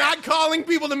 When you're not calling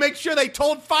people to make sure they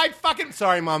told 5 fucking...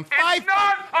 Sorry, Mom. It's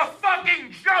not a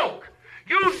fucking joke.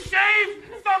 You save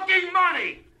fucking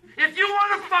money. If you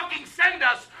want to fucking send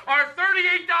us our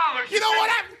 $38... You know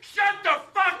what? Shut the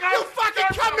fuck up. You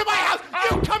fucking come to my house.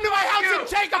 You come to my house and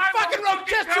take a fucking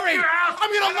rotisserie.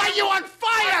 I'm going to light you on fire.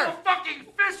 I will fucking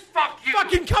fist fuck you.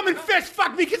 Fucking come and fist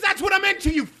fuck me because that's what I'm into,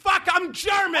 you fuck. I'm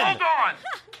German. Hold on.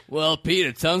 Well, Pete,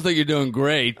 it sounds like you're doing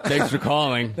great. Thanks for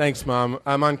calling. Thanks, Mom.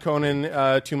 I'm on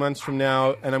Conan 2 months from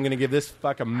now, and I'm going to give this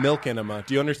fuck a milk enema.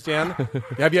 Do you understand?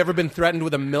 Have you ever been threatened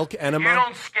with a milk enema? You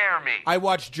don't scare me. I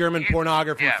watch German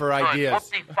pornography for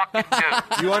ideas. Whoopsie fucking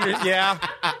do. Yeah.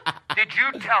 Did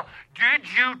you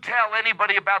tell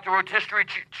anybody about the rotisserie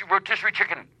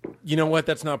chicken? You know what?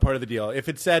 That's not part of the deal. If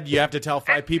it said you have to tell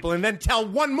 5 people and then tell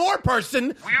one more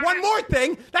person one more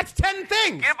thing, that's 10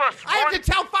 things. I have to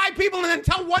tell 5 people and then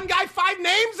tell one guy 5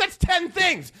 names? That's 10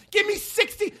 things. Give me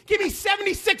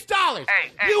 $76.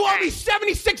 You owe me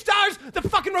 $76? The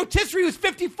fucking rotisserie was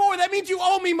 $54. That means you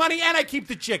owe me money and I keep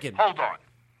the chicken. Hold on.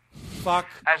 Fuck.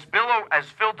 As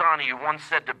Phil Donahue once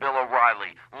said to Bill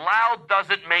O'Reilly, loud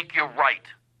doesn't make you right.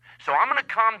 So I'm going to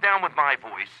calm down with my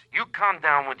voice. You calm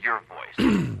down with your voice.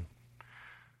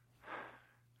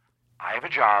 I have a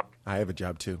job. I have a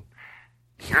job, too.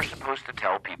 You're supposed to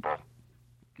tell people.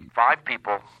 5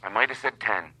 people. I might have said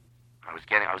 10. I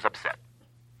was upset.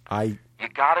 You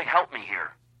got to help me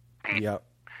here, Pete. Yep.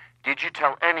 Did you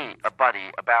tell anybody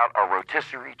about a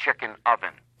rotisserie chicken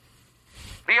oven?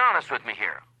 Be honest with me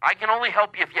here. I can only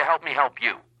help you if you help me help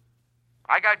you.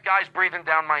 I got guys breathing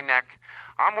down my neck.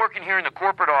 I'm working here in the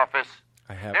corporate office.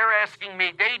 They're asking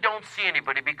me, they don't see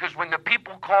anybody because when the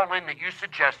people call in that you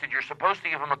suggested, you're supposed to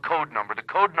give them a code number, the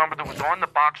code number that was on the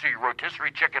box of your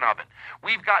rotisserie chicken oven.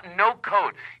 We've got no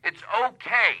code. It's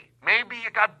okay. Maybe you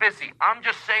got busy. I'm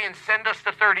just saying send us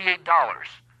the $38.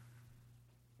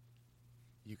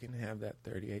 You can have that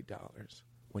 $38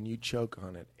 when you choke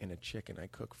on it in a chicken I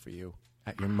cook for you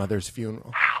at your mother's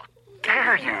funeral. How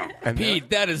dare you? And Pete,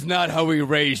 that is not how we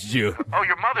raised you. Oh,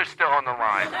 your mother's still on the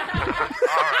line. All right.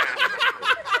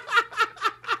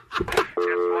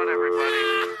 Guess what, everybody?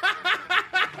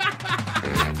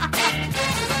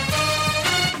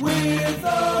 With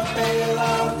the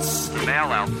bailouts.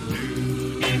 Bailouts.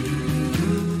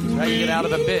 How you get out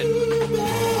of a bid?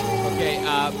 Okay,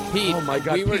 Pete. Oh my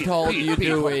God! We were told you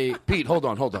do a. Pete, hold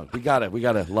on. We gotta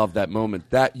love that moment.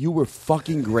 That you were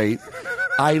fucking great.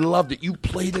 I loved it. You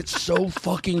played it so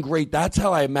fucking great. That's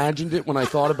how I imagined it when I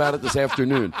thought about it this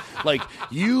afternoon. Like,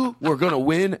 you were going to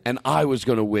win, and I was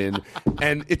going to win,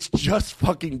 and it's just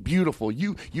fucking beautiful.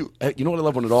 You know what I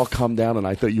love when it all calmed down, and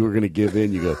I thought you were going to give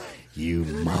in? You go, you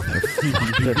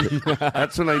motherfucker.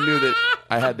 That's when I knew that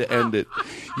I had to end it.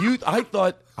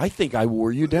 I think I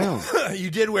wore you down. You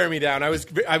did wear me down. I was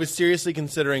seriously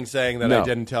considering saying that I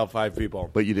didn't tell 5 people.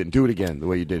 But you didn't. Do it again the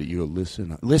way you did it. You go,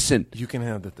 listen. You can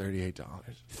have the $38.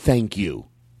 Thank you.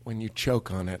 When you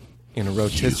choke on it in a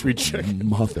rotisserie chicken.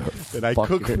 Mother. That I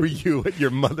cook for you at your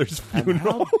mother's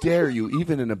funeral. How dare you,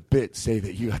 even in a bit, say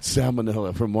that you got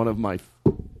salmonella from one of my...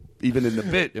 Even in the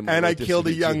bit. And I killed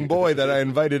a young boy that I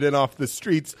invited in off the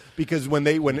streets because when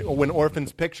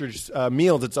orphans pictures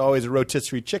meals, it's always a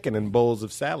rotisserie chicken and bowls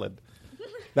of salad.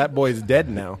 That boy's dead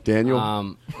now. Daniel,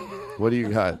 what do you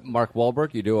got? Mark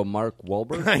Wahlberg? You do a Mark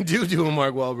Wahlberg? I do a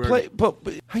Mark Wahlberg. But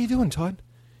how you doing, Todd?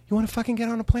 You want to fucking get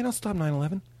on a plane? I'll stop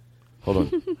 9/11. Hold on.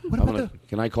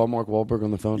 Can I call Mark Wahlberg on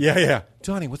the phone? Yeah.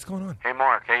 Johnny, what's going on? Hey,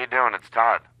 Mark. How you doing? It's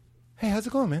Todd. Hey, how's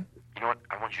it going, man? You know what?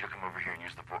 I want you to come over here and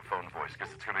use the phone voice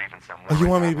because it's going to even sound more. Oh, you like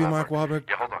want me to be Mark Wahlberg?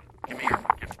 Yeah, hold on. Give me your.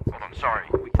 Hold on. Sorry.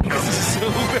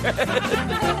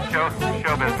 Show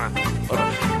business.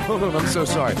 Hold on. I'm so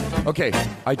sorry. Okay,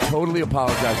 I totally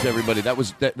apologize to everybody.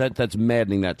 That's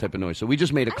maddening, that type of noise. So we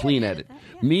just made a clean edit.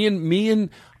 Me and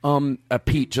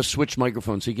Pete just switched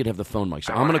microphones so you could have the phone mic.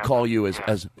 So I'm going to call you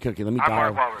as okay, let me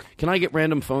dial. Can I get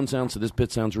random phone sounds so this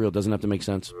bit sounds real? Doesn't have to make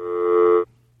sense.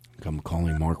 I'm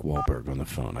calling Mark Wahlberg on the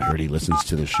phone. I heard he listens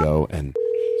to the show, and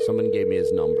someone gave me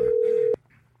his number.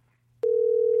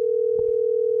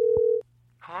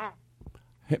 Hello?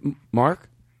 Hey, Mark?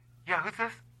 Yeah, who's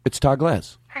this? It's Todd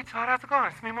Glass. Hey, Todd, how's it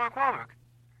going? It's me, Mark Wahlberg.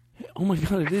 Hey, oh, my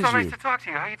God, it's is so you. nice to talk to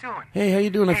you. How you doing? Hey, how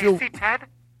you doing? Hey, you see Ted?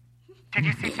 Did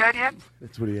you see Ted yet?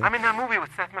 That's what he is. I'm in that movie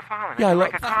with Seth MacFarlane. Yeah, I do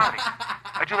like a comedy.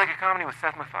 I do like a comedy with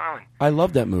Seth MacFarlane. I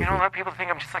love that movie. You know, a lot of people think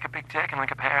I'm just like a big dick and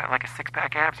like a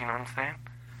six-pack abs, you know what I'm saying?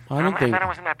 I don't think... And then I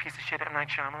was in that piece of shit M. Night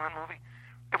Shyamalan movie.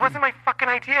 It wasn't my fucking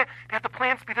idea to have the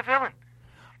plans be the villain.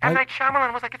 M. Night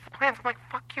Shyamalan was like, it's the plans. I'm like,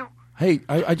 fuck you. Hey,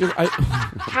 I Do you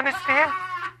understand?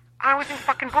 I was in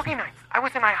fucking Boogie Nights. I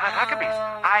was in I Heart Huckabees.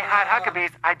 I Heart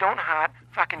Huckabees. I don't heart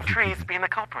fucking trees being the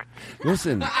culprit.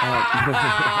 Listen.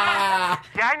 Yeah,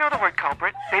 I know the word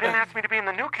culprit. They didn't ask me to be in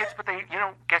the New Kids, but they,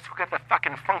 guess who got the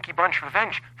fucking Funky Bunch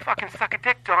revenge? Fucking suck a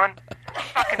dick, Don.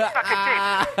 Fucking suck a dick.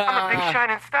 I'm a big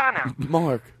shining star now.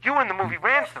 Mark. You were in the movie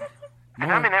Ransom.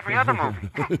 And I'm in every other movie.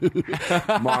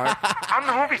 Mark. I'm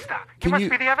the movie star. You must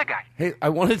be the other guy. Hey, I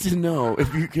wanted to know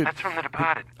if you could... That's from The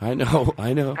Departed. I know.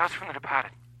 That was from The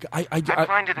Departed. I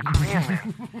blinded a Korean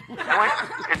man.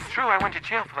 It's true, I went to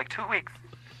jail for like 2 weeks.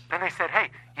 Then they said, hey,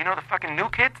 you know the fucking new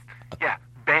kids? Yeah,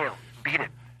 bail. Beat it.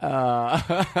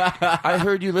 I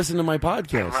heard you listen to my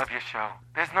podcast. I love your show.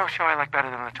 There's no show I like better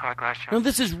than the Todd Glass Show. No,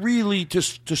 this is really to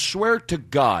swear to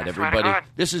God, everybody. God.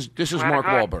 This is Swear Mark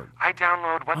to God. Wahlberg. I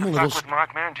download What I'm the a Fuck little with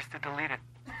Mark Maron just to delete it.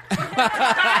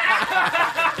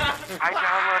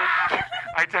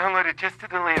 I downloaded just to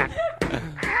delete it.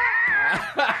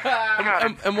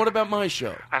 And what about my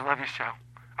show? I love your show.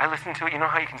 I listen to it. You know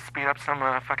how you can speed up some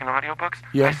fucking audiobooks?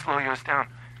 Yeah. I slow yours down.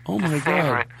 Oh, to my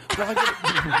savor God. it.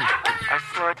 I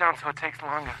slow it down so it takes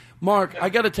longer. Mark, I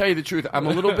got to tell you the truth. I'm a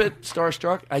little bit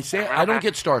starstruck. I don't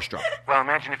get starstruck. Well,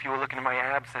 imagine if you were looking at my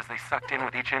abs as they sucked in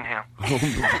with each inhale.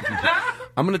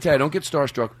 I'm going to tell you, I don't get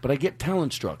starstruck, but I get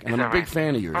talent struck, and Is I'm a that big right?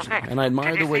 fan of yours, Oh, thanks. and I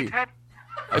admire Did you the way. see Ted?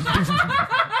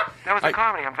 That was a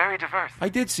comedy. I'm very diverse. I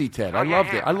did see Ted. Oh, I yeah,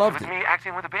 loved yeah. it. I loved It it. was me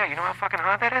acting with a bear. You know how fucking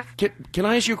hard that is? Can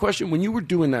I ask you a question? When you were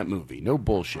doing that movie, no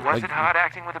bullshit. Was it hard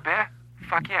acting with a bear?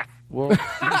 Fuck yes. Well,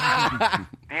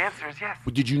 The answer is yes.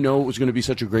 did you know it was going to be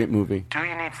such a great movie? Do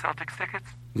you need Celtics tickets?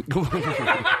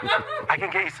 I can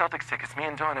get you Celtics tickets. Me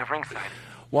and Dawn have ringside.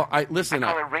 Well, listen.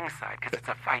 I call it ringside because it's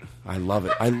a fight. I love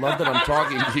it. I love that I'm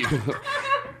talking to you.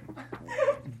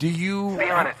 Do you... Be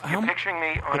honest. You're picturing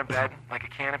me on a bed, like a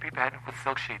canopy bed with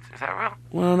silk sheets. Is that real?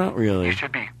 Well, not really. You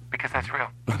should be, because that's real.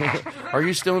 Are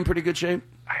you still in pretty good shape?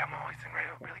 I am always in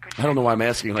really good shape. I don't know why I'm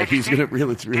asking. Like, he's going to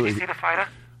really... Did you see The Fighter?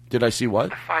 Did I see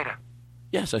what? The Fighter.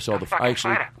 Yes, I saw the fucking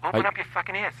actually. Fighter. Open up your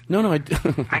fucking ears. No, I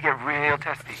I get real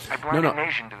testy. I blinded an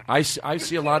Asian dude. I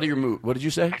see a lot of your movies. What did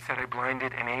you say? I said I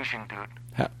blinded an Asian dude.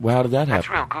 How did that That's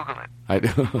happen? real. Google it.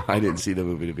 I didn't see the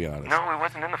movie, to be honest. No, it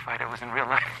wasn't in The Fighter. It was in real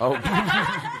life. Oh.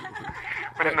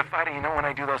 But in The Fighter, you know when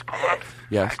I do those pull-ups?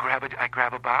 Yes. I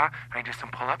grab a bar, I do some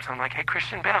pull-ups. I'm like, hey,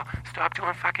 Christian Bale, stop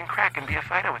doing fucking crack and be a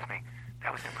fighter with me.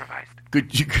 That was improvised.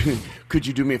 Could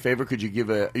you do me a favor? Could you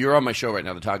give You're on my show right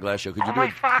now, the Todd Glass Show.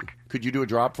 Could you do a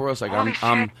drop for us? Like Holy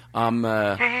shit.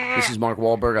 Yeah. This is Mark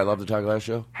Wahlberg. I love the Todd Glass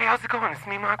Show. Hey, how's it going? It's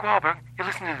me, Mark Wahlberg. You're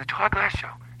listening to the Todd Glass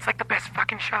Show. It's like the best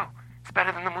fucking show. It's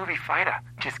better than the movie Fighter.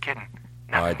 Just kidding.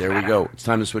 All right, there we go. It's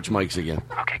time to switch mics again.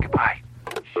 Okay, goodbye.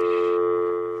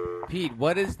 Pete,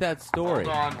 what is that story?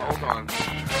 Hold on.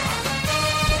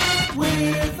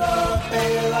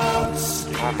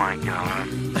 Oh my God.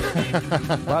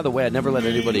 By the way, I never let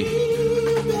anybody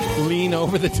lean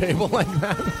over the table like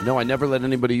that. No, I never let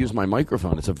anybody use my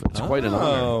microphone. It's quite an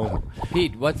honor.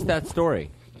 Pete, what's that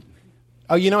story?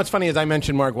 Oh, you know what's funny is I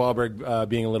mentioned Mark Wahlberg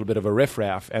being a little bit of a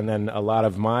riffraff, and then a lot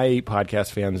of my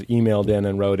podcast fans emailed in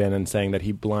and wrote in and saying that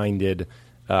he blinded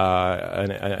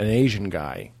an Asian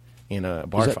guy in a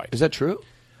bar fight. Is that true?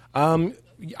 I'm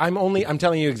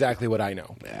telling you exactly what I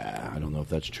know. I don't know if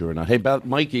that's true or not. Hey,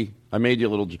 Mikey, I made you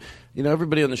a little. You know,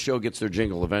 everybody on the show gets their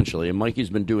jingle eventually, and Mikey's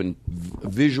been doing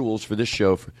visuals for this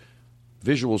show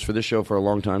for a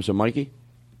long time. So, Mikey.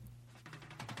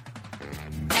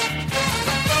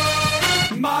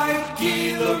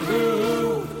 Mikey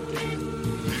LaRue,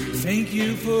 thank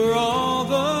you for all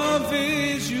the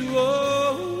visuals.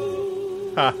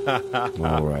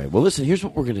 All right. Well, listen. Here's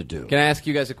what we're going to do. Can I ask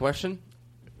you guys a question?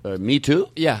 Me too?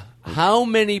 Yeah. How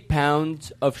many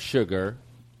pounds of sugar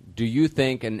do you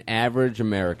think an average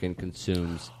American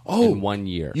consumes in 1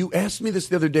 year? You asked me this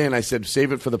the other day, and I said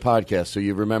save it for the podcast, so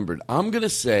you remembered. I'm going to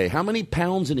say how many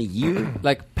pounds in a year?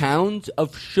 Like pounds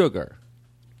of sugar.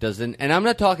 And I'm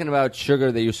not talking about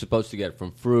sugar that you're supposed to get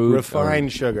from fruit.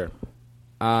 Refined sugar.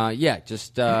 Yeah,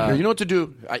 just... Here, you know what to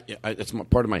do? It's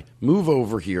part of my move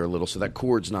over here a little so that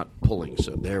cord's not pulling.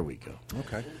 So there we go.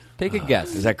 Okay. Take a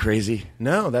guess. Is that crazy?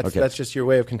 No, that's just your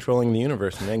way of controlling the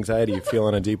universe and anxiety you feel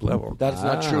on a deep level. That is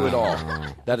not true at all.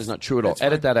 That is not true at all.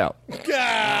 Edit that out.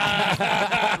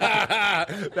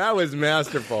 That was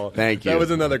masterful. Thank you. That was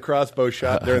another crossbow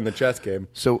shot during the chess game.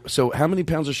 So how many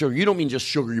pounds of sugar? You don't mean just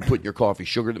sugar you put in your coffee.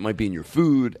 Sugar that might be in your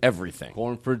food, everything.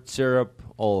 Corn fruit syrup,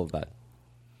 all of that.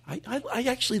 I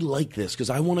actually like this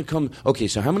because I want to come. Okay,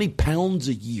 so how many pounds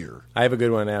a year? I have a good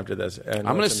one after this. I'm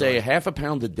going to say half a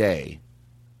pound a day.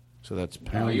 So that's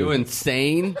pound. Are you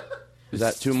insane? Is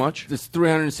that too much? There's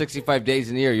 365 days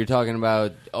in a year. You're talking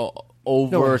about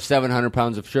over 700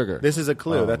 pounds of sugar. This is a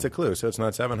clue. That's a clue. So it's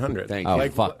not 700. Thank you.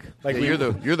 Fuck. Like you're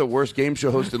the worst game show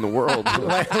host in the world.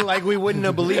 like we wouldn't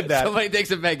have believed that. Somebody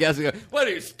takes a bad guess and goes, "What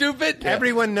are you, stupid?"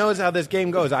 Everyone knows how this game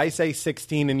goes. I say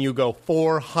 16 and you go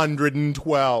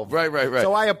 412. Right.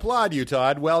 So I applaud you,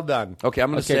 Todd. Well done. Okay, I'm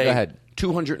going to say go ahead.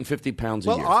 250 pounds a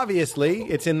year. Well, obviously,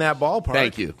 it's in that ballpark.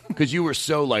 Thank you. Because you were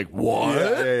so like, what?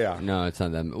 Yeah. No, it's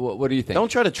not that. What do you think? Don't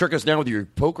try to trick us now with your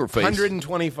poker face.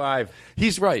 125.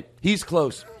 He's right. He's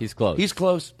close. He's close. He's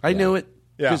close. I knew it.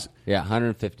 Yeah. Yeah,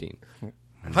 115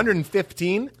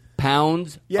 115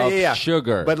 pounds of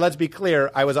sugar. But let's be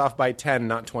clear, I was off by 10,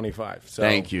 not 25. So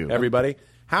Thank you. everybody.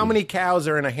 How many cows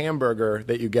are in a hamburger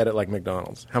that you get at like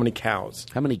McDonald's? How many cows?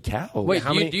 How many cows? Wait,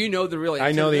 do you know the real answer?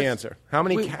 I know to the this? answer. How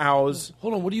many cows?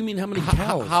 Hold on. What do you mean? How many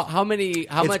cows? How many?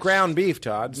 How it's much ground beef,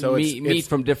 Todd. So meat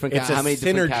from different cows? It's a How many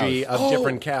different synergy cows? of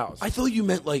different cows. I thought you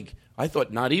meant like. I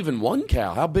thought not even one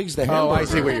cow. How big's the hamburger? Oh, I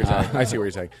see what you're saying. I see what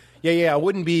you're saying. Yeah. It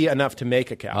wouldn't be enough to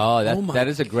make a cow. Oh, that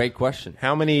is a great question.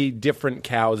 How many different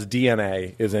cows'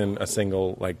 DNA is in a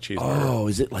single like cheeseburger? Oh,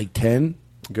 is it like 10?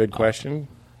 Good question.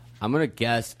 I'm gonna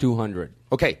guess 200.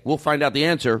 Okay, we'll find out the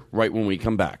answer right when we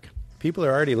come back. People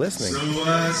are already listening. So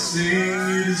I sing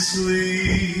you to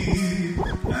sleep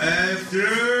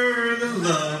after the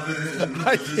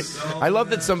loving. I love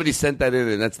that somebody sent that in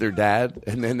and that's their dad,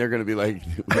 and then they're going to be like,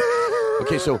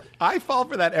 okay, so. I fall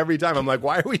for that every time. I'm like,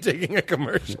 why are we taking a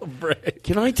commercial break?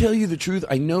 Can I tell you the truth?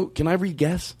 I know. Can I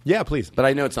re-guess? Yeah, please. But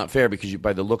I know it's not fair because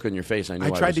by the look on your face, I know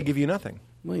I tried to give you nothing.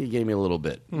 Well, you gave me a little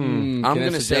bit. I'm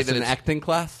going to say that an acting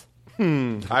class.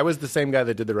 I was the same guy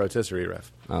that did the rotisserie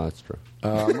riff. Oh, that's true.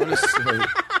 I'm going to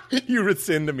say you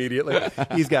rescind immediately.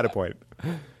 He's got a point.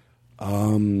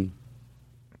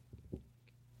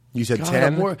 You said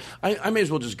 10? I may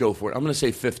as well just go for it. I'm going to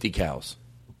say 50 cows.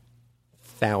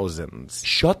 Thousands.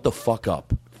 Shut the fuck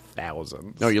up.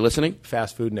 Thousands. No, you listening?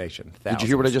 Fast Food Nation. Thousands. Did you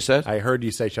hear what I just said? I heard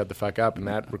you say shut the fuck up, and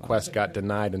that request got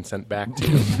denied and sent back to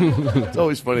you. It's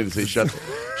always funny to say shut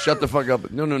the fuck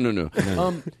up. No.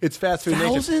 It's Fast Food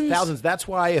Nation. Thousands. That's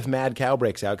why if Mad Cow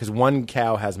breaks out, because one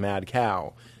cow has Mad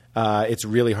Cow, it's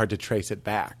really hard to trace it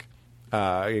back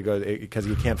because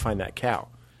you can't find that cow.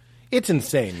 It's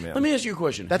insane, man. Let me ask you a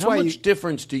question. That's How why much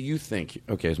difference do you think?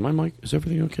 Okay, is my mic? Is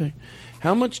everything okay?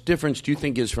 How much difference do you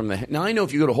think is from the? Now I know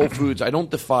if you go to Whole Foods, I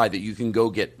don't defy that you can go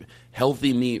get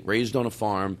healthy meat raised on a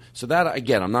farm. So that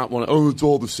again, I'm not one. It's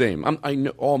all the same. I know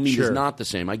all meat is not the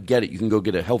same. I get it. You can go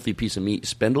get a healthy piece of meat,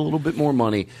 spend a little bit more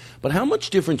money. But how much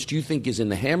difference do you think is in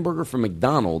the hamburger from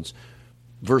McDonald's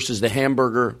versus the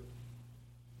hamburger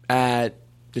at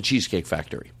the Cheesecake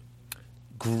Factory?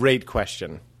 Great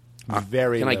question.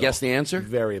 Very Can little. I guess the answer?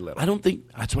 Very little. I don't think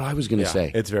that's what I was going to say.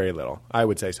 It's very little. I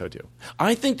would say so too.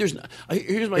 I think there's.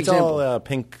 Here's my It's example. all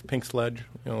pink sludge.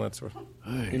 You know that sort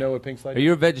of. You know what pink sludge? Are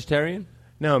you a vegetarian?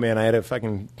 No, man. I had a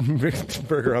fucking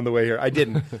burger on the way here. I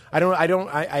didn't.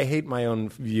 I hate my own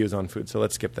views on food. So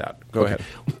let's skip that. Go ahead.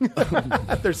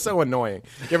 They're so annoying.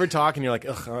 You ever talk and you're like,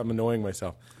 ugh, I'm annoying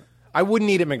myself. I wouldn't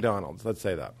eat at McDonald's. Let's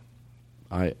say that.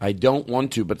 I don't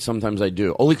want to, but sometimes I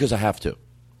do, only because I have to.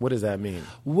 What does that mean?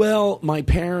 Well, my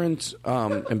parents,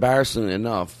 embarrassingly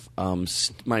enough,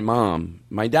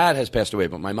 my dad has passed away,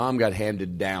 but my mom got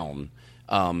handed down.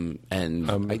 And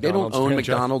they don't own franchise?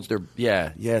 McDonald's.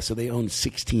 They're so they own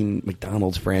 16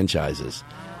 McDonald's franchises.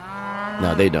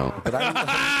 No, they don't. But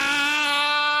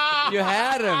You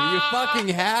had him. You fucking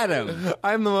had him.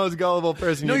 I'm the most gullible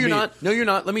person. No, you you're meet. not. No, you're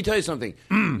not. Let me tell you something.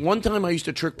 One time I used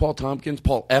to trick Paul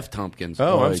F. Tompkins.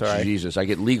 Oh, I'm sorry. Jesus, I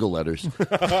get legal letters.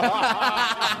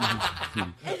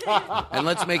 And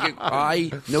let's make it. I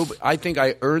think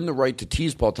I earned the right to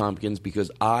tease Paul Tompkins because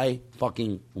I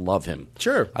fucking love him.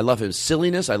 Sure. I love his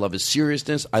silliness. I love his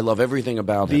seriousness. I love everything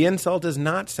about him. The insult is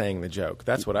not saying the joke.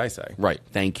 That's what I say. Right.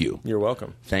 Thank you. You're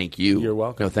welcome. Thank you. You're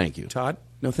welcome. No, thank you. Todd?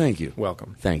 No, thank you.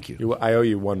 Welcome. Thank you. I owe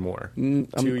you one more.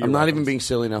 I'm not even being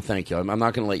silly now. Thank you. I'm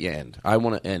not going to let you end. I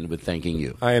want to end with thanking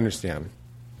you. I understand,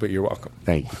 but you're welcome.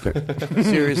 Thank you.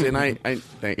 Seriously, and I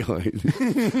thank you.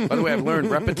 By the way, I've learned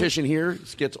repetition here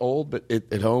gets old, but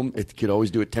at home it could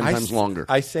always do it 10 times longer.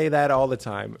 I say that all the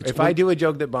time. If I do a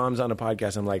joke that bombs on a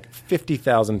podcast, I'm like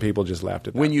 50,000 people just laughed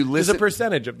at that. When you listen, there's a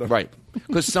percentage of them, right?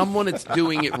 Because someone is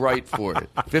doing it right for it.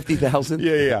 50,000.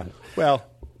 Yeah. Well.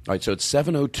 All right, so it's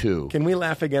 7:02. Can we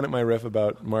laugh again at my riff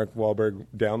about Mark Wahlberg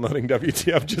downloading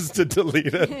WTF just to delete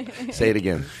it? Say it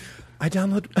again. I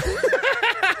download.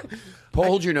 Paul,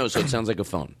 hold your nose so it sounds like a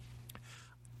phone.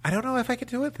 I don't know if I could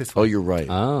do it this way. Oh, you're right.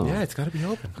 Oh. Yeah, it's got to be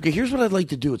open. Okay, here's what I'd like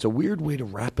to do. It's a weird way to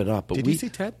wrap it up. But Did you see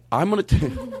Ted? I'm going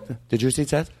to... Did you see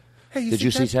Ted? Hey, Did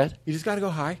you see Ted? You just got to go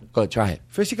high. Go ahead, try it.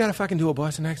 First, you got to fucking do a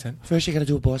Boston accent.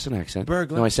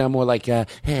 Burglar. No, I sound more like,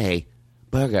 hey,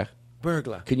 burger.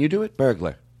 Burglar. Can you do it?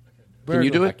 Burglar. Can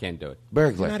you do it? I can't do it.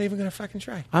 Burglar. You're not even going to fucking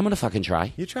try. I'm going to fucking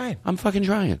try. You're trying. I'm fucking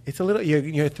trying. It's a little...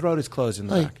 Your throat is closed in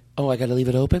the back. Oh, I got to leave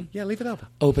it open? Yeah, leave it open.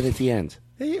 Open at the end.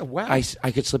 Yeah, wow.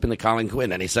 I could slip into Colin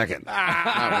Quinn any second. Not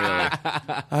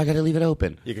really. I got to leave it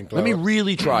open. You can Let me close.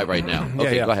 really try right now.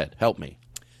 Okay, yeah. go ahead. Help me.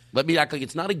 Let me act like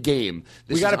it's not a game.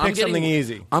 We got to pick something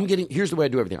easy. Here's the way I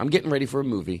do everything. I'm getting ready for a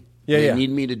movie. Yeah, they yeah. need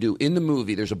me to do in the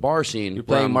movie. There's a bar scene. You're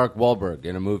playing Mark Wahlberg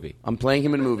in a movie. I'm playing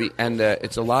him in a movie, and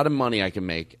it's a lot of money I can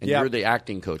make. And Yeah. you're the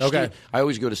acting coach. Okay. I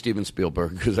always go to Steven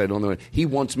Spielberg because I don't know. He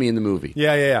wants me in the movie.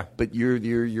 Yeah. But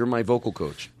you're my vocal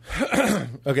coach.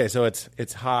 Okay, so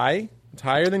it's high. It's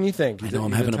higher than you think. I know,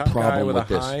 I'm He's having a tough guy problem with with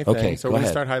a this. high Okay, thing. So go we're gonna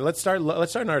ahead. start high. Let's start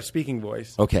in our speaking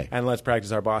voice. Okay. And let's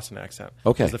practice our Boston accent.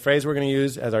 Okay. 'Cause the phrase we're going to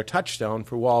use as our touchstone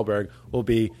for Wahlberg will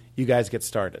be, "You guys get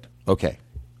started." Okay.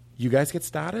 You guys get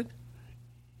started?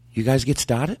 You guys get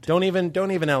started? Don't even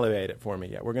elevate it for me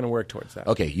yet. We're going to work towards that.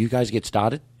 Okay. You guys get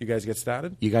started? You guys get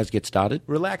started? You guys get started?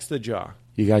 Relax the jaw.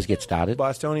 You guys get started?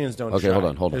 Bostonians don't Okay, try.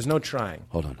 hold on. There's no trying.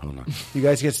 Hold on. You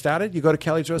guys get started? You go to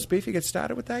Kelly's Roast Beef, you get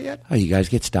started with that yet? Oh, you guys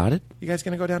get started? You guys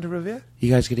going to go down to Revere? You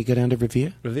guys going to go down to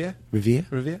Revere? Revere?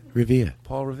 Revere?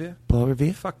 Paul Revere? Paul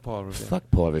Revere? Fuck Paul Revere.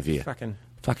 Fuck Paul Revere. Fucking.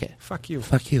 Fuck it. Fuck you.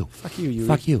 Fuck you. Fuck you. You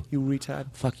Fuck you. You retard.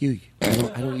 Fuck you. I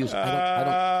don't use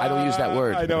that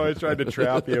word. I know. I was trying to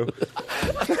trap you.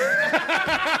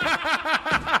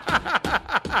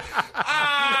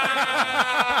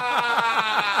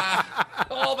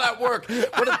 All that work.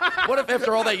 What if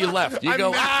after all that you left? You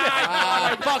go,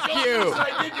 fuck you.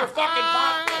 I did your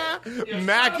fucking podcast.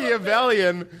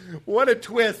 Machiavellian. What a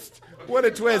twist. What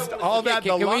a twist. All that.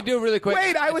 Can we do really quick?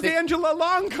 Wait, I was Angela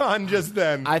Longcon just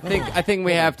then. I think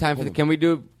we have time for the.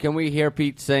 Can we hear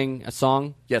Pete sing a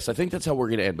song? Yes, I think that's how we're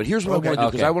going to end. But here's what I want to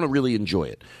do because I want to really enjoy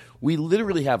it. We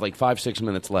literally have like 5-6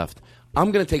 minutes left.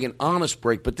 I'm going to take an honest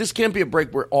break, but this can't be a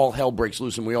break where all hell breaks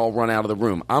loose and we all run out of the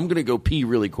room. I'm going to go pee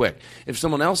really quick. If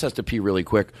someone else has to pee really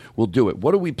quick, we'll do it.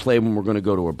 What do we play when we're going to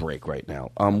go to a break right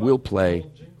now? We'll play.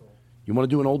 You want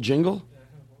to do an old jingle?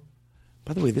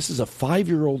 By the way, this is a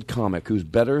 5-year-old comic who's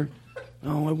better.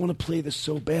 Oh, I want to play this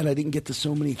so bad. I didn't get to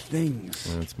so many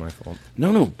things. That's my fault.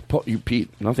 No, Paul, Pete,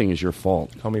 nothing is your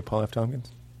fault. Call me Paul F. Tompkins?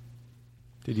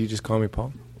 Did you just call me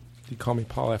Paul? Did you call me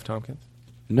Paul F. Tompkins?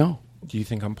 No. Do you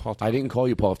think I'm Paul Tompkins? I didn't call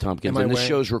you Paul F. Tompkins, and this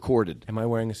show's recorded. Am I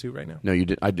wearing a suit right now? No, you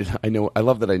did. I did. I know. I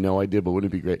love that I know I did, but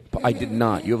wouldn't it be great? I did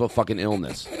not. You have a fucking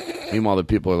illness. Meanwhile, the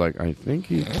people are like, I think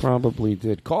he probably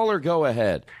did. Caller, go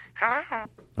ahead.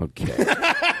 Okay. That's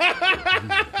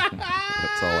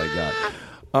all I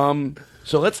got.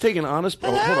 So let's take an honest...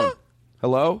 Hello? Hold on.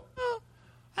 Hello?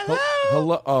 Hello?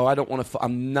 Hello? Oh, I don't want to...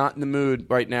 I'm not in the mood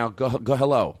right now. Go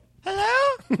hello.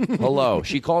 Hello? Hello.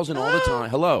 She calls in all the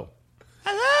time. Hello?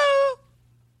 Hello?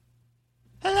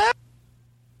 Hello?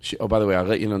 Oh, by the way, I'll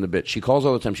let you know in a bit. She calls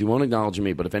all the time. She won't acknowledge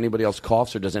me, but if anybody else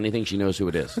coughs or does anything, she knows who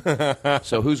it is.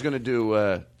 So who's going to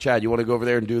do... Chad, you want to go over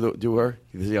there and do her?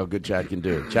 You see how good Chad can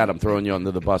do. Chad, I'm throwing you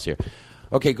under the bus here.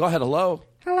 Okay, go ahead. Hello?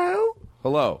 Hello?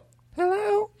 Hello?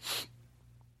 Hello?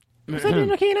 Is that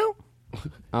Aquino?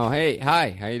 Oh, hey.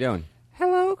 Hi. How you doing?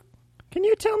 Hello? Can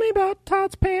you tell me about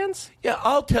Todd's pants? Yeah,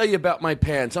 I'll tell you about my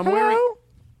pants. I'm wearing...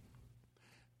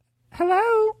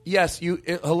 Hello? Yes, you...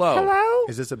 hello? Hello?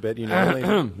 Is this a bit you normally...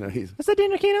 Is that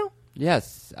Dan Aquino?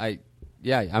 Yes.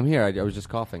 I'm here. I was just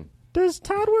coughing. Does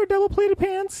Todd wear double-pleated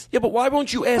pants? Yeah, but why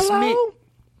won't you ask Hello? me?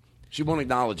 She won't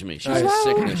acknowledge me. She has a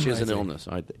sickness. She has an illness.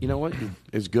 You know what?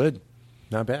 It's good.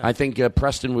 Not bad. I think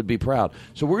Preston would be proud.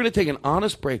 So we're going to take an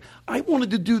honest break. I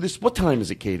wanted to do this. What time is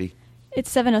it, Katie?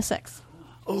 It's 7:06.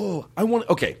 Oh, I want...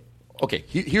 Okay.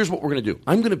 Here's what we're going to do.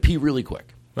 I'm going to pee really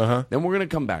quick. Uh-huh. Then we're going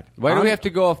to come back. Why do we have to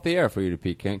go off the air for you to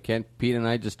pee? Can't Pete and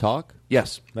I just talk?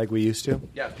 Yes. Like we used to?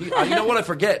 Yeah. Pete, you know what? I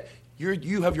forget.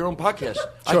 You have your own podcast.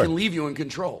 I Sure. can leave you in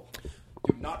control.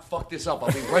 Do not fuck this up.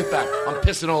 I'll be right back. I'm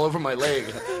pissing all over my leg.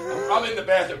 I'm in the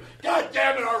bathroom. God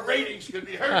damn it, our ratings could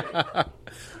be hurting.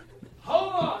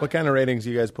 Hold on. What kind of ratings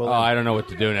you guys pull Oh, I don't know what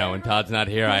to do now. When Todd's not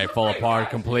here, I fall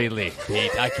apart completely.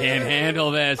 Pete, I can't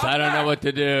handle this. I don't know what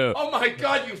to do. Oh, my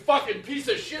God, you fucking piece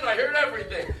of shit. I heard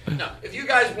everything. No, if you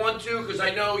guys want to, because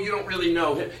I know you don't really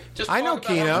know him. Just I know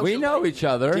Keno. We know each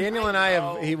other. Daniel and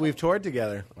I we've toured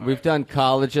together. We've done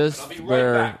colleges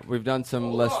where we've done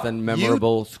some less than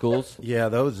memorable schools. Yeah,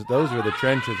 those were the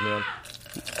trenches, man.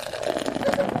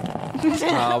 Do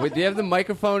you have the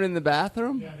microphone in the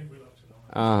bathroom?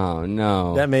 Oh,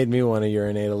 no. That made me want to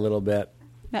urinate a little bit.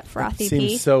 That frothy Seems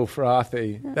pee. so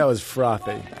frothy. That was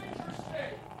frothy.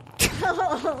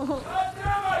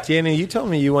 Danny, you told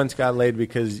me you once got laid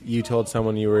because you told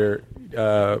someone you were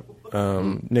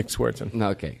Nick Swartzen.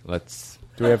 Okay, let's...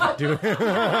 Do we have let's get the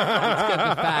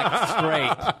facts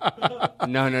straight.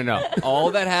 No.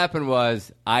 All that happened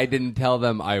was I didn't tell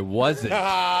them I wasn't.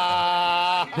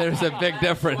 There's a big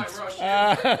difference.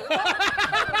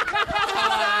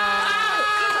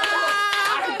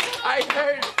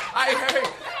 I heard.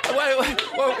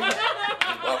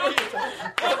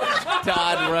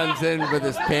 Todd runs in with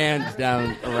his pants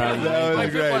down around. My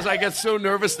bit was I got so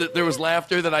nervous that there was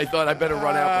laughter that I thought I better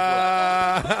run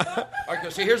out. All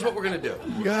right, so here's what we're going to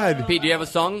do. God. Pete, do you have a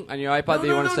song on your iPod that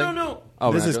you want to sing? No.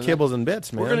 Oh, This we're is not doing Kibbles and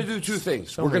Bits, man. We're going to do two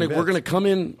things. So we're many going bits. to come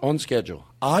in on schedule.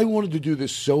 I wanted to do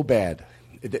this so bad.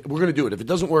 We're going to do it. If it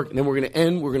doesn't work, then we're going to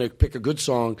end. We're going to pick a good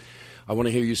song. I want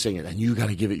to hear you sing it, and you got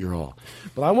to give it your all.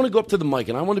 But I want to go up to the mic,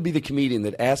 and I want to be the comedian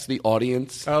that asks the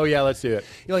audience. Oh, yeah, let's do it.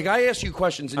 Like, I ask you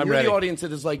questions, and I'm you're ready. the audience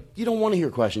that is like, you don't want to hear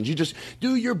questions. You just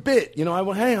do your bit. You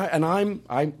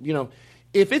know,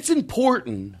 if it's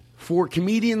important for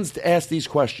comedians to ask these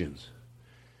questions,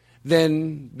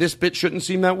 then this bit shouldn't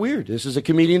seem that weird. This is a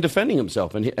comedian defending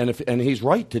himself, and he's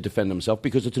right to defend himself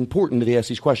because it's important that he ask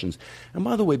these questions. And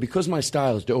by the way, because my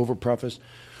style is to over-preface,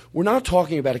 we're not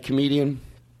talking about a comedian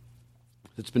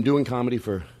that's been doing comedy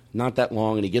for not that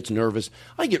long, and he gets nervous.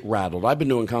 I get rattled. I've been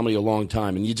doing comedy a long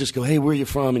time, and you just go, hey, where are you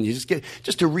from? And you just get,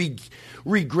 just to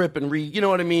re-grip and you know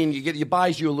what I mean? You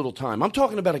buys you a little time. I'm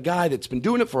talking about a guy that's been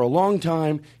doing it for a long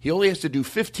time. He only has to do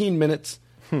 15 minutes,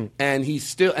 and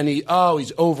he's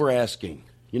over asking.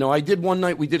 You know, I did one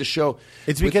night, we did a show.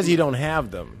 It's because you don't have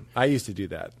them. I used to do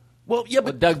that. Well, yeah,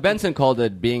 but Doug Benson called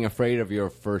it being afraid of your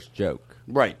first joke.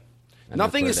 Right. And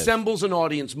Nothing that's what it is. assembles an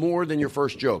audience more than your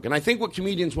first joke. And I think what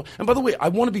comedians want, and by the way, I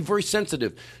want to be very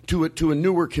sensitive to a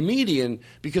newer comedian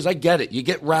because I get it. You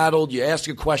get rattled, you ask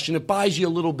a question, it buys you a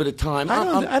little bit of time.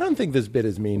 I don't think this bit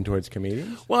is mean towards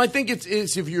comedians. Well, I think it's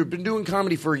if you've been doing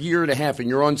comedy for a year and a half and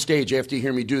you're on stage after you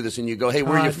hear me do this and you go, hey,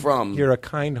 where are you from? You're a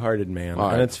kind-hearted man, All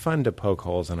right. and it's fun to poke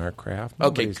holes in our craft.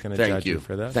 Okay, Nobody's going to thank judge you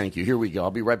for that. Thank you. Here we go.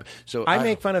 I'll be right back. So I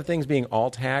make fun of things being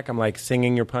alt-hack. I'm like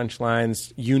singing your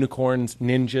punchlines, unicorns,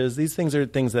 ninjas. These things are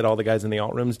things that all the guys in the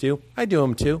alt rooms do. I do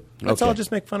them too. Let's Okay. all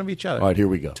just make fun of each other. All right, here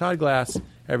we go. Todd Glass,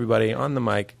 everybody on the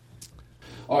mic.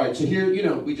 All right, so here,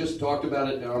 we just talked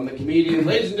about it. I'm the comedian.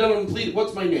 Ladies and gentlemen, please,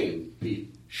 what's my name,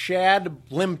 Pete? Shad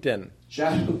Blimpton.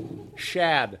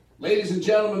 Shad. Ladies and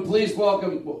gentlemen, please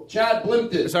welcome Chad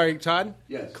Blimpton. Sorry, Todd?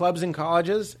 Yes. Clubs and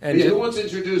colleges. And Who wants to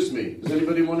introduce me? Does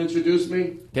anybody want to introduce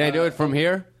me? Can I do it from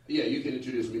here? Yeah, you can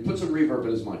introduce me. Put some reverb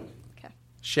in his mic.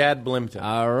 Shad Blimpton.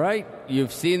 All right.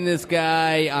 You've seen this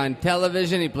guy on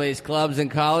television. He plays clubs and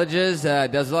colleges,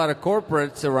 does a lot of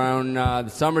corporates around the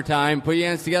summertime. Put your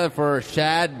hands together for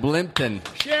Shad Blimpton.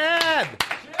 Shad!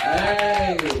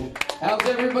 Hey, how's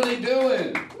everybody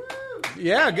doing?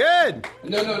 Yeah, good.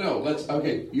 No.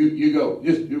 Okay, you go.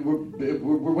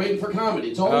 We're waiting for comedy.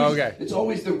 It's always It's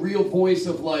always the real voice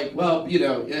of like, well,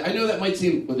 I know that might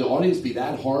seem, would the audience be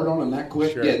that hard on them that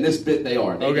quick? Sure. Yeah, in this bit they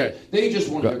are. They just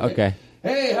want to. Okay.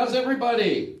 Hey, how's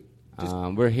everybody?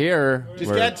 We're here.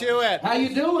 Just get to it. How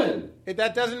you doing?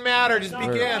 That doesn't matter. Just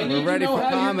begin. We're ready for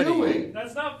comedy. You're doing.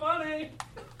 That's not funny.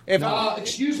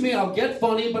 Excuse me, I'll get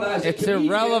funny, but as It's a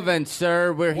comedian, irrelevant,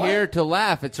 sir. We're here to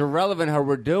laugh. It's irrelevant how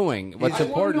we're doing. What's I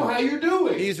important? want to know how you're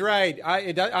doing. He's right.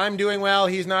 I'm doing well.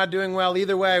 He's not doing well.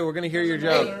 Either way, we're going to hear your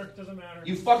joke. Doesn't matter.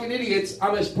 You fucking idiots.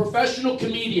 I'm a professional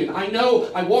comedian. I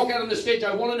know. I walk out on the stage.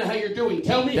 I want to know how you're doing.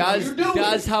 Tell me how you're doing.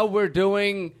 Does how we're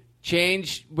doing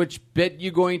change which bit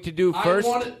you're going to do first?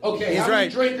 How many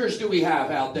drinkers do we have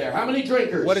out there? How many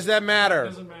drinkers? What does that matter?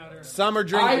 Doesn't matter. Some are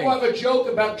drinking. I have a joke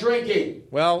about drinking.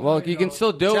 Well, you can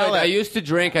still do it. Tell it. I used to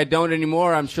drink. I don't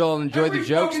anymore. I'm sure I'll enjoy the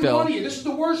joke fucking still. One of you. This is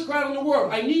the worst crowd in the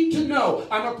world. I need to know.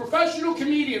 I'm a professional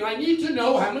comedian. I need to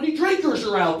know how many drinkers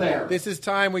are out there. This is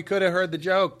time we could have heard the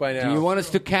joke by now. Do you want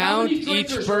us to How count many each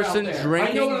drinkers are out person there?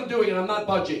 drinking? I know what I'm doing, and I'm not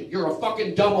budging. You're a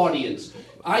fucking dumb audience.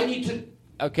 I need to...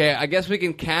 Okay, I guess we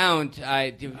can count.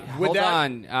 Hold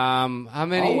on. How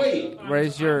many? I'll wait.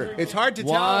 Raise your. It's hard to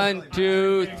tell. 1,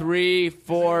 2, 3,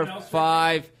 4,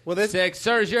 5, 6.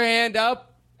 Sir, is your hand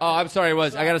up? Oh, I'm sorry. It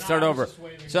was. I got to start over.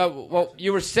 So,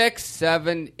 you were 6,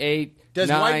 7, 8, Does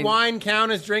 9. white wine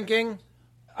count as drinking?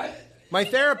 My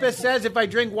therapist says if I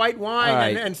drink white wine All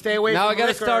right. and stay away now from I got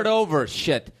to liquor- start over.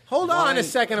 Shit. Hold on a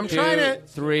second. I'm trying to...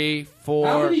 3, 4,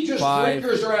 How many just 5.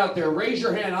 drinkers are out there? Raise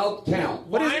your hand. I'll count.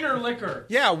 Wine or liquor?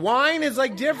 Yeah, wine is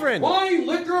like different. Wine,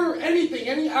 liquor, anything,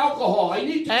 any alcohol. I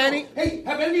need to know. Hey,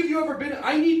 have any of you ever been...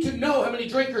 I need to know how many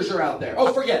drinkers are out there.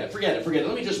 Oh, forget it.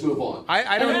 Let me just move on.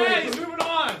 I don't know. Hey, moving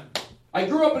on. I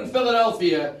grew up in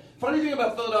Philadelphia. Funny thing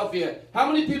about Philadelphia,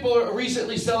 how many people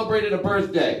recently celebrated a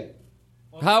birthday?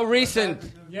 How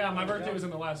recent? Yeah, my birthday was in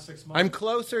the last 6 months. I'm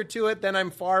closer to it than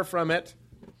I'm far from it.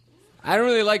 I don't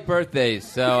really like birthdays,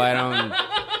 so I don't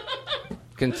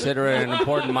consider it an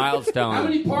important milestone. How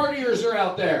many partiers are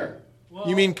out there? Well,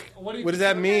 You mean, what does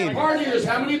that mean? Partiers,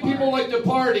 how many people like to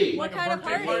party? What kind of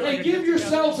party? Hey, give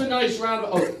yourselves a nice round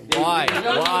of Why?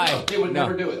 No, they would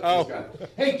never do it.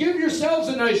 Hey, give yourselves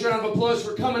a nice round of applause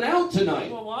for coming out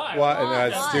tonight. Well, why?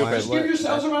 That's stupid. Just give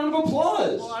yourselves a round of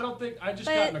applause. Well, I don't think I just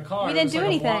got in the car. We didn't do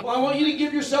anything. Well, I want you to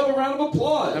give yourself a round of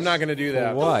applause. I'm not going to do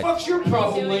that. What the fuck's your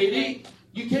problem, lady?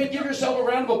 You can't give yourself a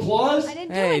round of applause? I didn't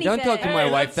do Hey, don't talk to my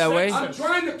wife that way. I'm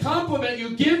trying to compliment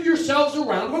you. Give yourselves a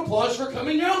round of applause for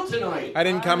coming out tonight. I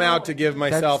didn't come out to give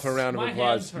myself a round of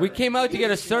applause. We came out to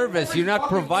get a service. You're not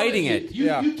providing it.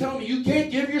 You tell me you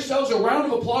can't give yourselves a round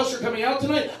of applause for coming out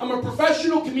tonight? I'm a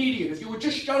professional comedian. If you would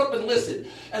just shut up and listen.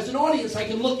 As an audience, I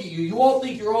can look at you. You all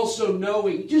think you're all so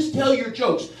knowing. Just tell your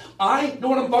jokes. I know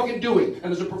what I'm fucking doing.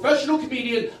 And as a professional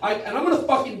comedian, I'm going to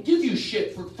fucking give you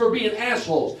shit for being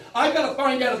assholes. I got to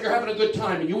find out if you're having a good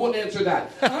time, and you won't answer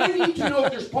that. I need to know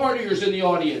if there's partiers in the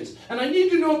audience. And I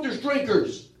need to know if there's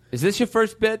drinkers. Is this your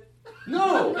first bit?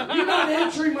 No, you're not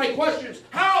answering my questions.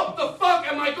 How the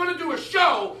fuck am I going to do a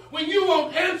show when you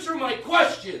won't answer my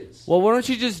questions? Well, why don't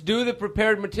you just do the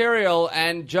prepared material,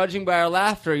 and judging by our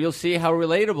laughter, you'll see how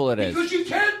relatable it is. Because you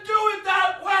can't do it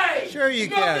that way. Sure you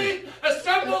Nothing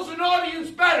assembles an audience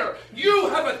better. You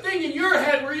have a thing in your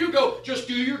head where you go, just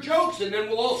do your jokes and then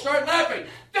we'll all start laughing.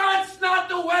 That's not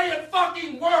the way it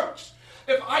fucking works.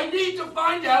 If I need to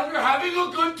find out if you're having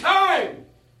a good time.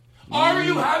 Are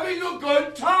you having a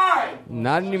good time?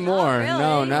 Not anymore. Not really.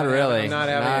 No, not really. Not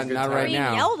having a good not time. right We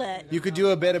now. yelled it. You could do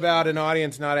a bit about an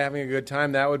audience not having a good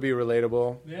time. That would be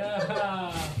relatable.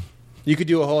 Yeah. You could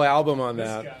do a whole album on This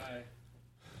that. guy.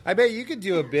 I bet you could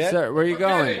do a bit. Sir, where are you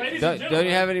going? Ladies Don't, and don't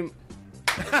you have any...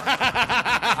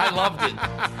 I loved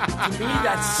it. To me,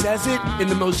 that says it in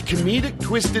the most comedic,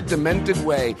 twisted, demented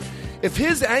way. If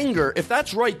his anger, if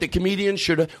that's right, the comedian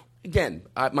should have... Again,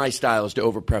 my style is to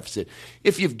overpreface it.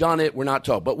 If you've done it, we're not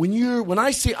talking. But I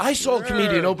saw a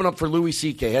comedian open up for Louis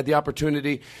C.K. Had the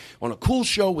opportunity on a cool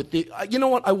show with the, you know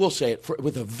what? I will say it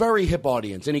with a very hip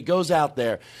audience, and he goes out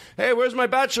there. Hey, where's my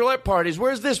bachelorette parties?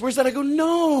 Where's this? Where's that? I go,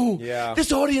 no. Yeah.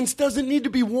 This audience doesn't need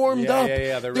to be warmed up.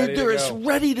 Yeah. They're ready to as go.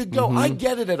 ready to go. I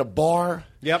get it at a bar.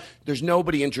 Yep. There's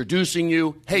nobody introducing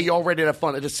you. Hey, y'all ready to have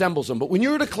fun? It assembles them. But when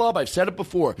you're at a club, I've said it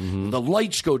before, the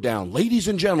lights go down. Ladies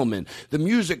and gentlemen, the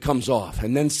music comes off.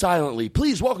 And then silently,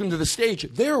 please welcome to the stage.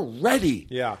 They're ready.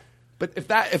 Yeah. But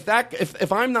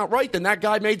if I'm not right, then that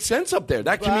guy made sense up there.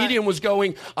 That comedian was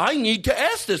going, I need to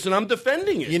ask this, and I'm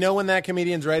defending it. You know when that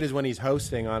comedian's right is when he's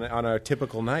hosting on a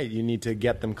typical night. You need to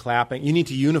get them clapping. You need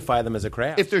to unify them as a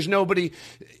crowd. If there's nobody,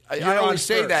 I always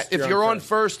say that. If you're on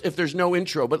first, if there's no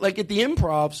intro. But like at the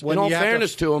improvs, in all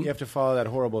fairness to them. You have to follow that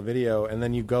horrible video, and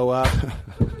then you go up.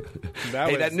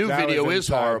 That new video is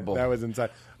horrible. That was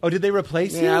inside. Oh, did they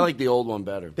replace you? Yeah, I like the old one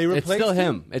better. They replaced It's still you?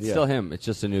 him. It's still him. It's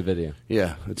just a new video.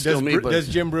 Yeah, it's still me. But Does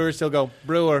Jim Brewer still go,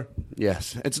 Brewer?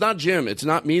 Yes. It's not Jim. It's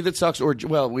not me that sucks.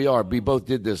 We are. We both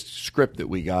did this script that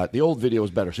we got. The old video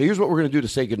is better. So here's what we're going to do to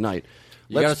say goodnight.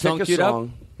 You got a song pick queued a up?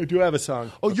 song. I do have a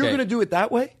song. Oh, you're Okay. going to do it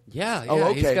that way? Yeah. Oh,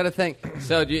 okay. He's got a thing.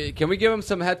 So can we give him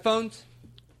some headphones?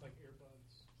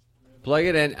 Plug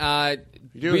it in.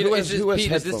 Pete, who has is this a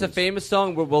headphones? famous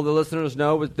song? Will the listeners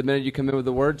know with the minute you come in with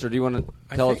the words, or do you want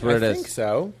to tell us what it is? I think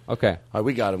so. Okay. All right,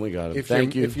 we got him.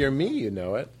 Thank you. If you're me, you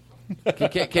know it.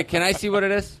 Can I see what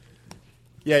it is?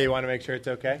 Yeah, you want to make sure it's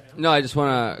okay? No, I just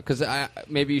want to, because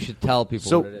maybe you should tell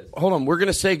people what it is. Hold on. We're going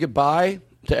to say goodbye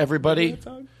to everybody.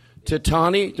 To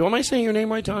Tawny. Am I saying your name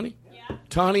right, Tawny? Yeah.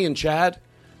 Tawny and Chad.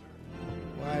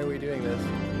 Why are we doing this?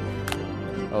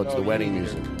 Oh, it's the wedding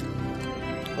music.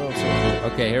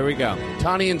 Okay, here we go.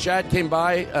 Tawny and Chad came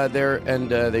by there, and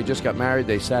they just got married.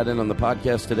 They sat in on the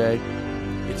podcast today.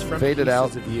 It's from Faded Pieces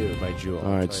Out. of You by Jewel.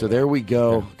 All right, so there we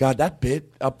go. God, that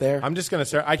bit up there. I'm just going to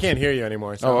start. I can't hear you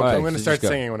anymore, so okay. I'm going to So start just go.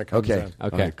 singing when it comes Okay. in. Okay.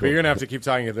 But Cool. you're going to have to keep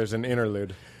talking if there's an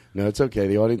interlude. No, it's okay.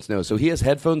 The audience knows. So he has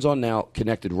headphones on now,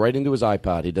 connected right into his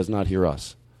iPod. He does not hear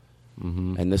us.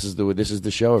 Mm-hmm. And this is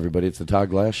the show, everybody. It's the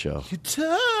Todd Glass Show. You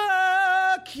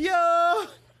took your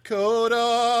coat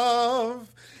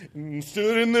off and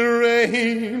stood in the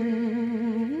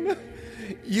rain.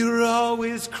 You're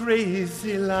always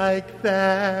crazy like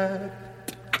that.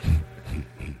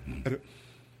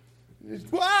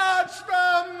 Watch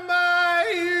from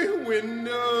my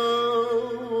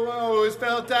window. I always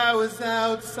felt I was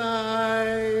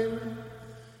outside,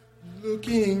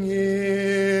 looking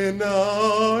in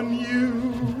on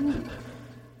you.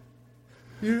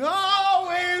 You're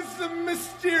always the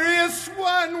mysterious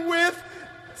one with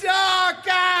dark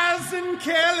eyes and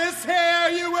careless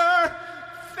hair. You were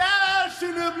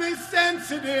fashionably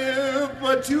sensitive,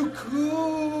 but too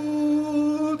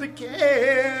cool to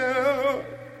care.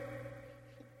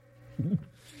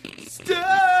 Stood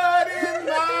in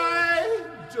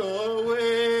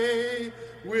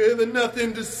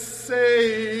nothing to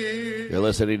say. You're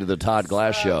listening to the Todd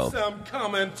Glass Show. Some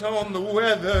comment on the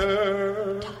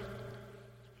weather.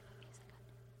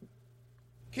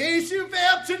 In case you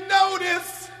failed to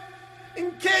notice,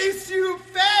 in case you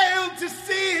failed to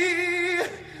see,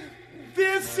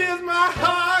 this is my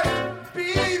heart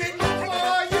beating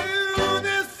for you.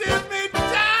 This is me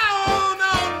down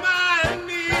on my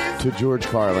knees. To George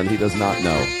Carlin, he does not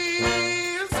know.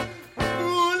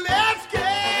 Ooh, let's get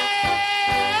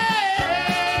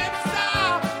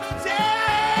some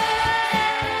tearing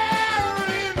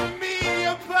me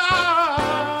apart.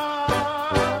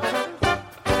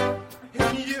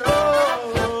 And you're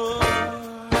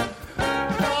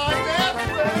my best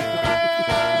friend.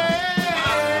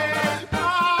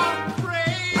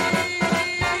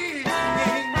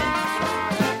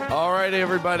 All right,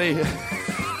 everybody.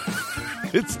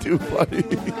 It's too funny.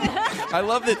 I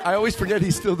love that. I always forget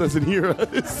he still doesn't hear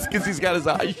us because he's got his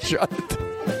eyes shut.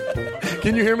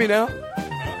 Can you hear me now?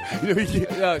 You know,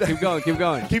 No, keep going.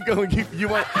 Keep going. You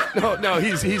want? No.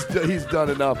 He's done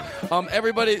enough.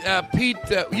 Everybody, Pete.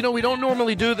 You know we don't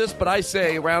normally do this, but I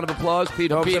say round of applause,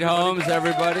 Pete Holmes. Pete Holmes,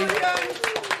 everybody.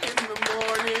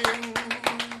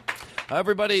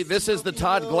 Everybody, this is the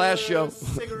Todd Glass Show.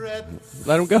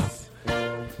 Let him go.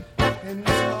 And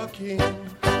talking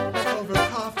over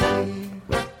coffee.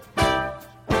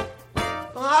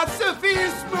 Philosophy,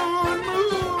 spoon,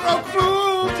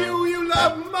 Muro, do you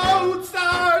love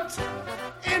Mozart?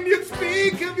 And you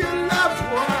speak of your loved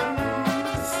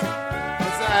ones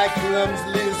as I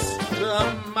clumsily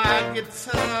strum my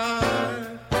guitar.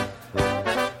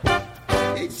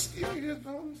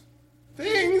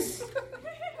 Things,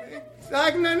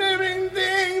 ignoring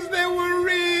things that were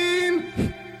in,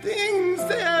 things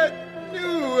that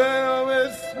you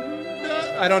always.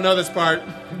 I don't know this part.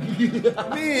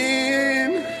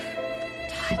 Mean.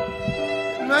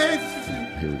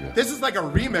 This is like a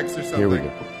remix or something. Here we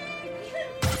go.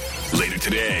 Later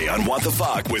today on What the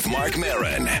Fuck with Mark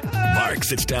Maron. Mark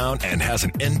sits down and has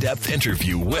an in-depth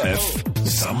interview with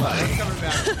somebody.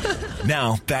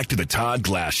 Now, back to the Todd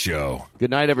Glass Show. Good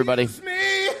night, everybody.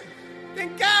 Me,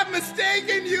 think I've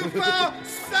mistaken you for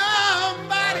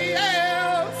somebody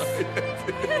else.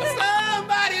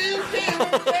 Somebody you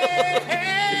can't say.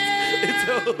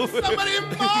 Somebody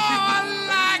more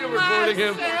like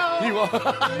myself.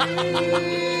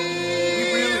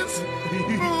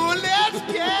 Let's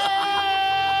game.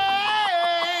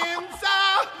 So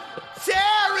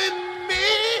tearing me,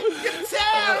 you're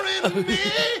tearing me,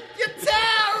 you're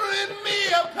tearing me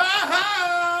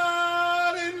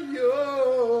apart, and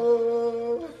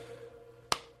you're.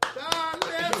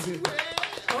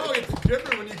 Oh, it's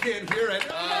different when you can't hear it.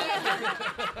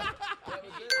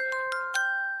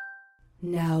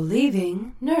 Now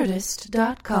leaving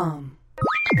Nerdist.com.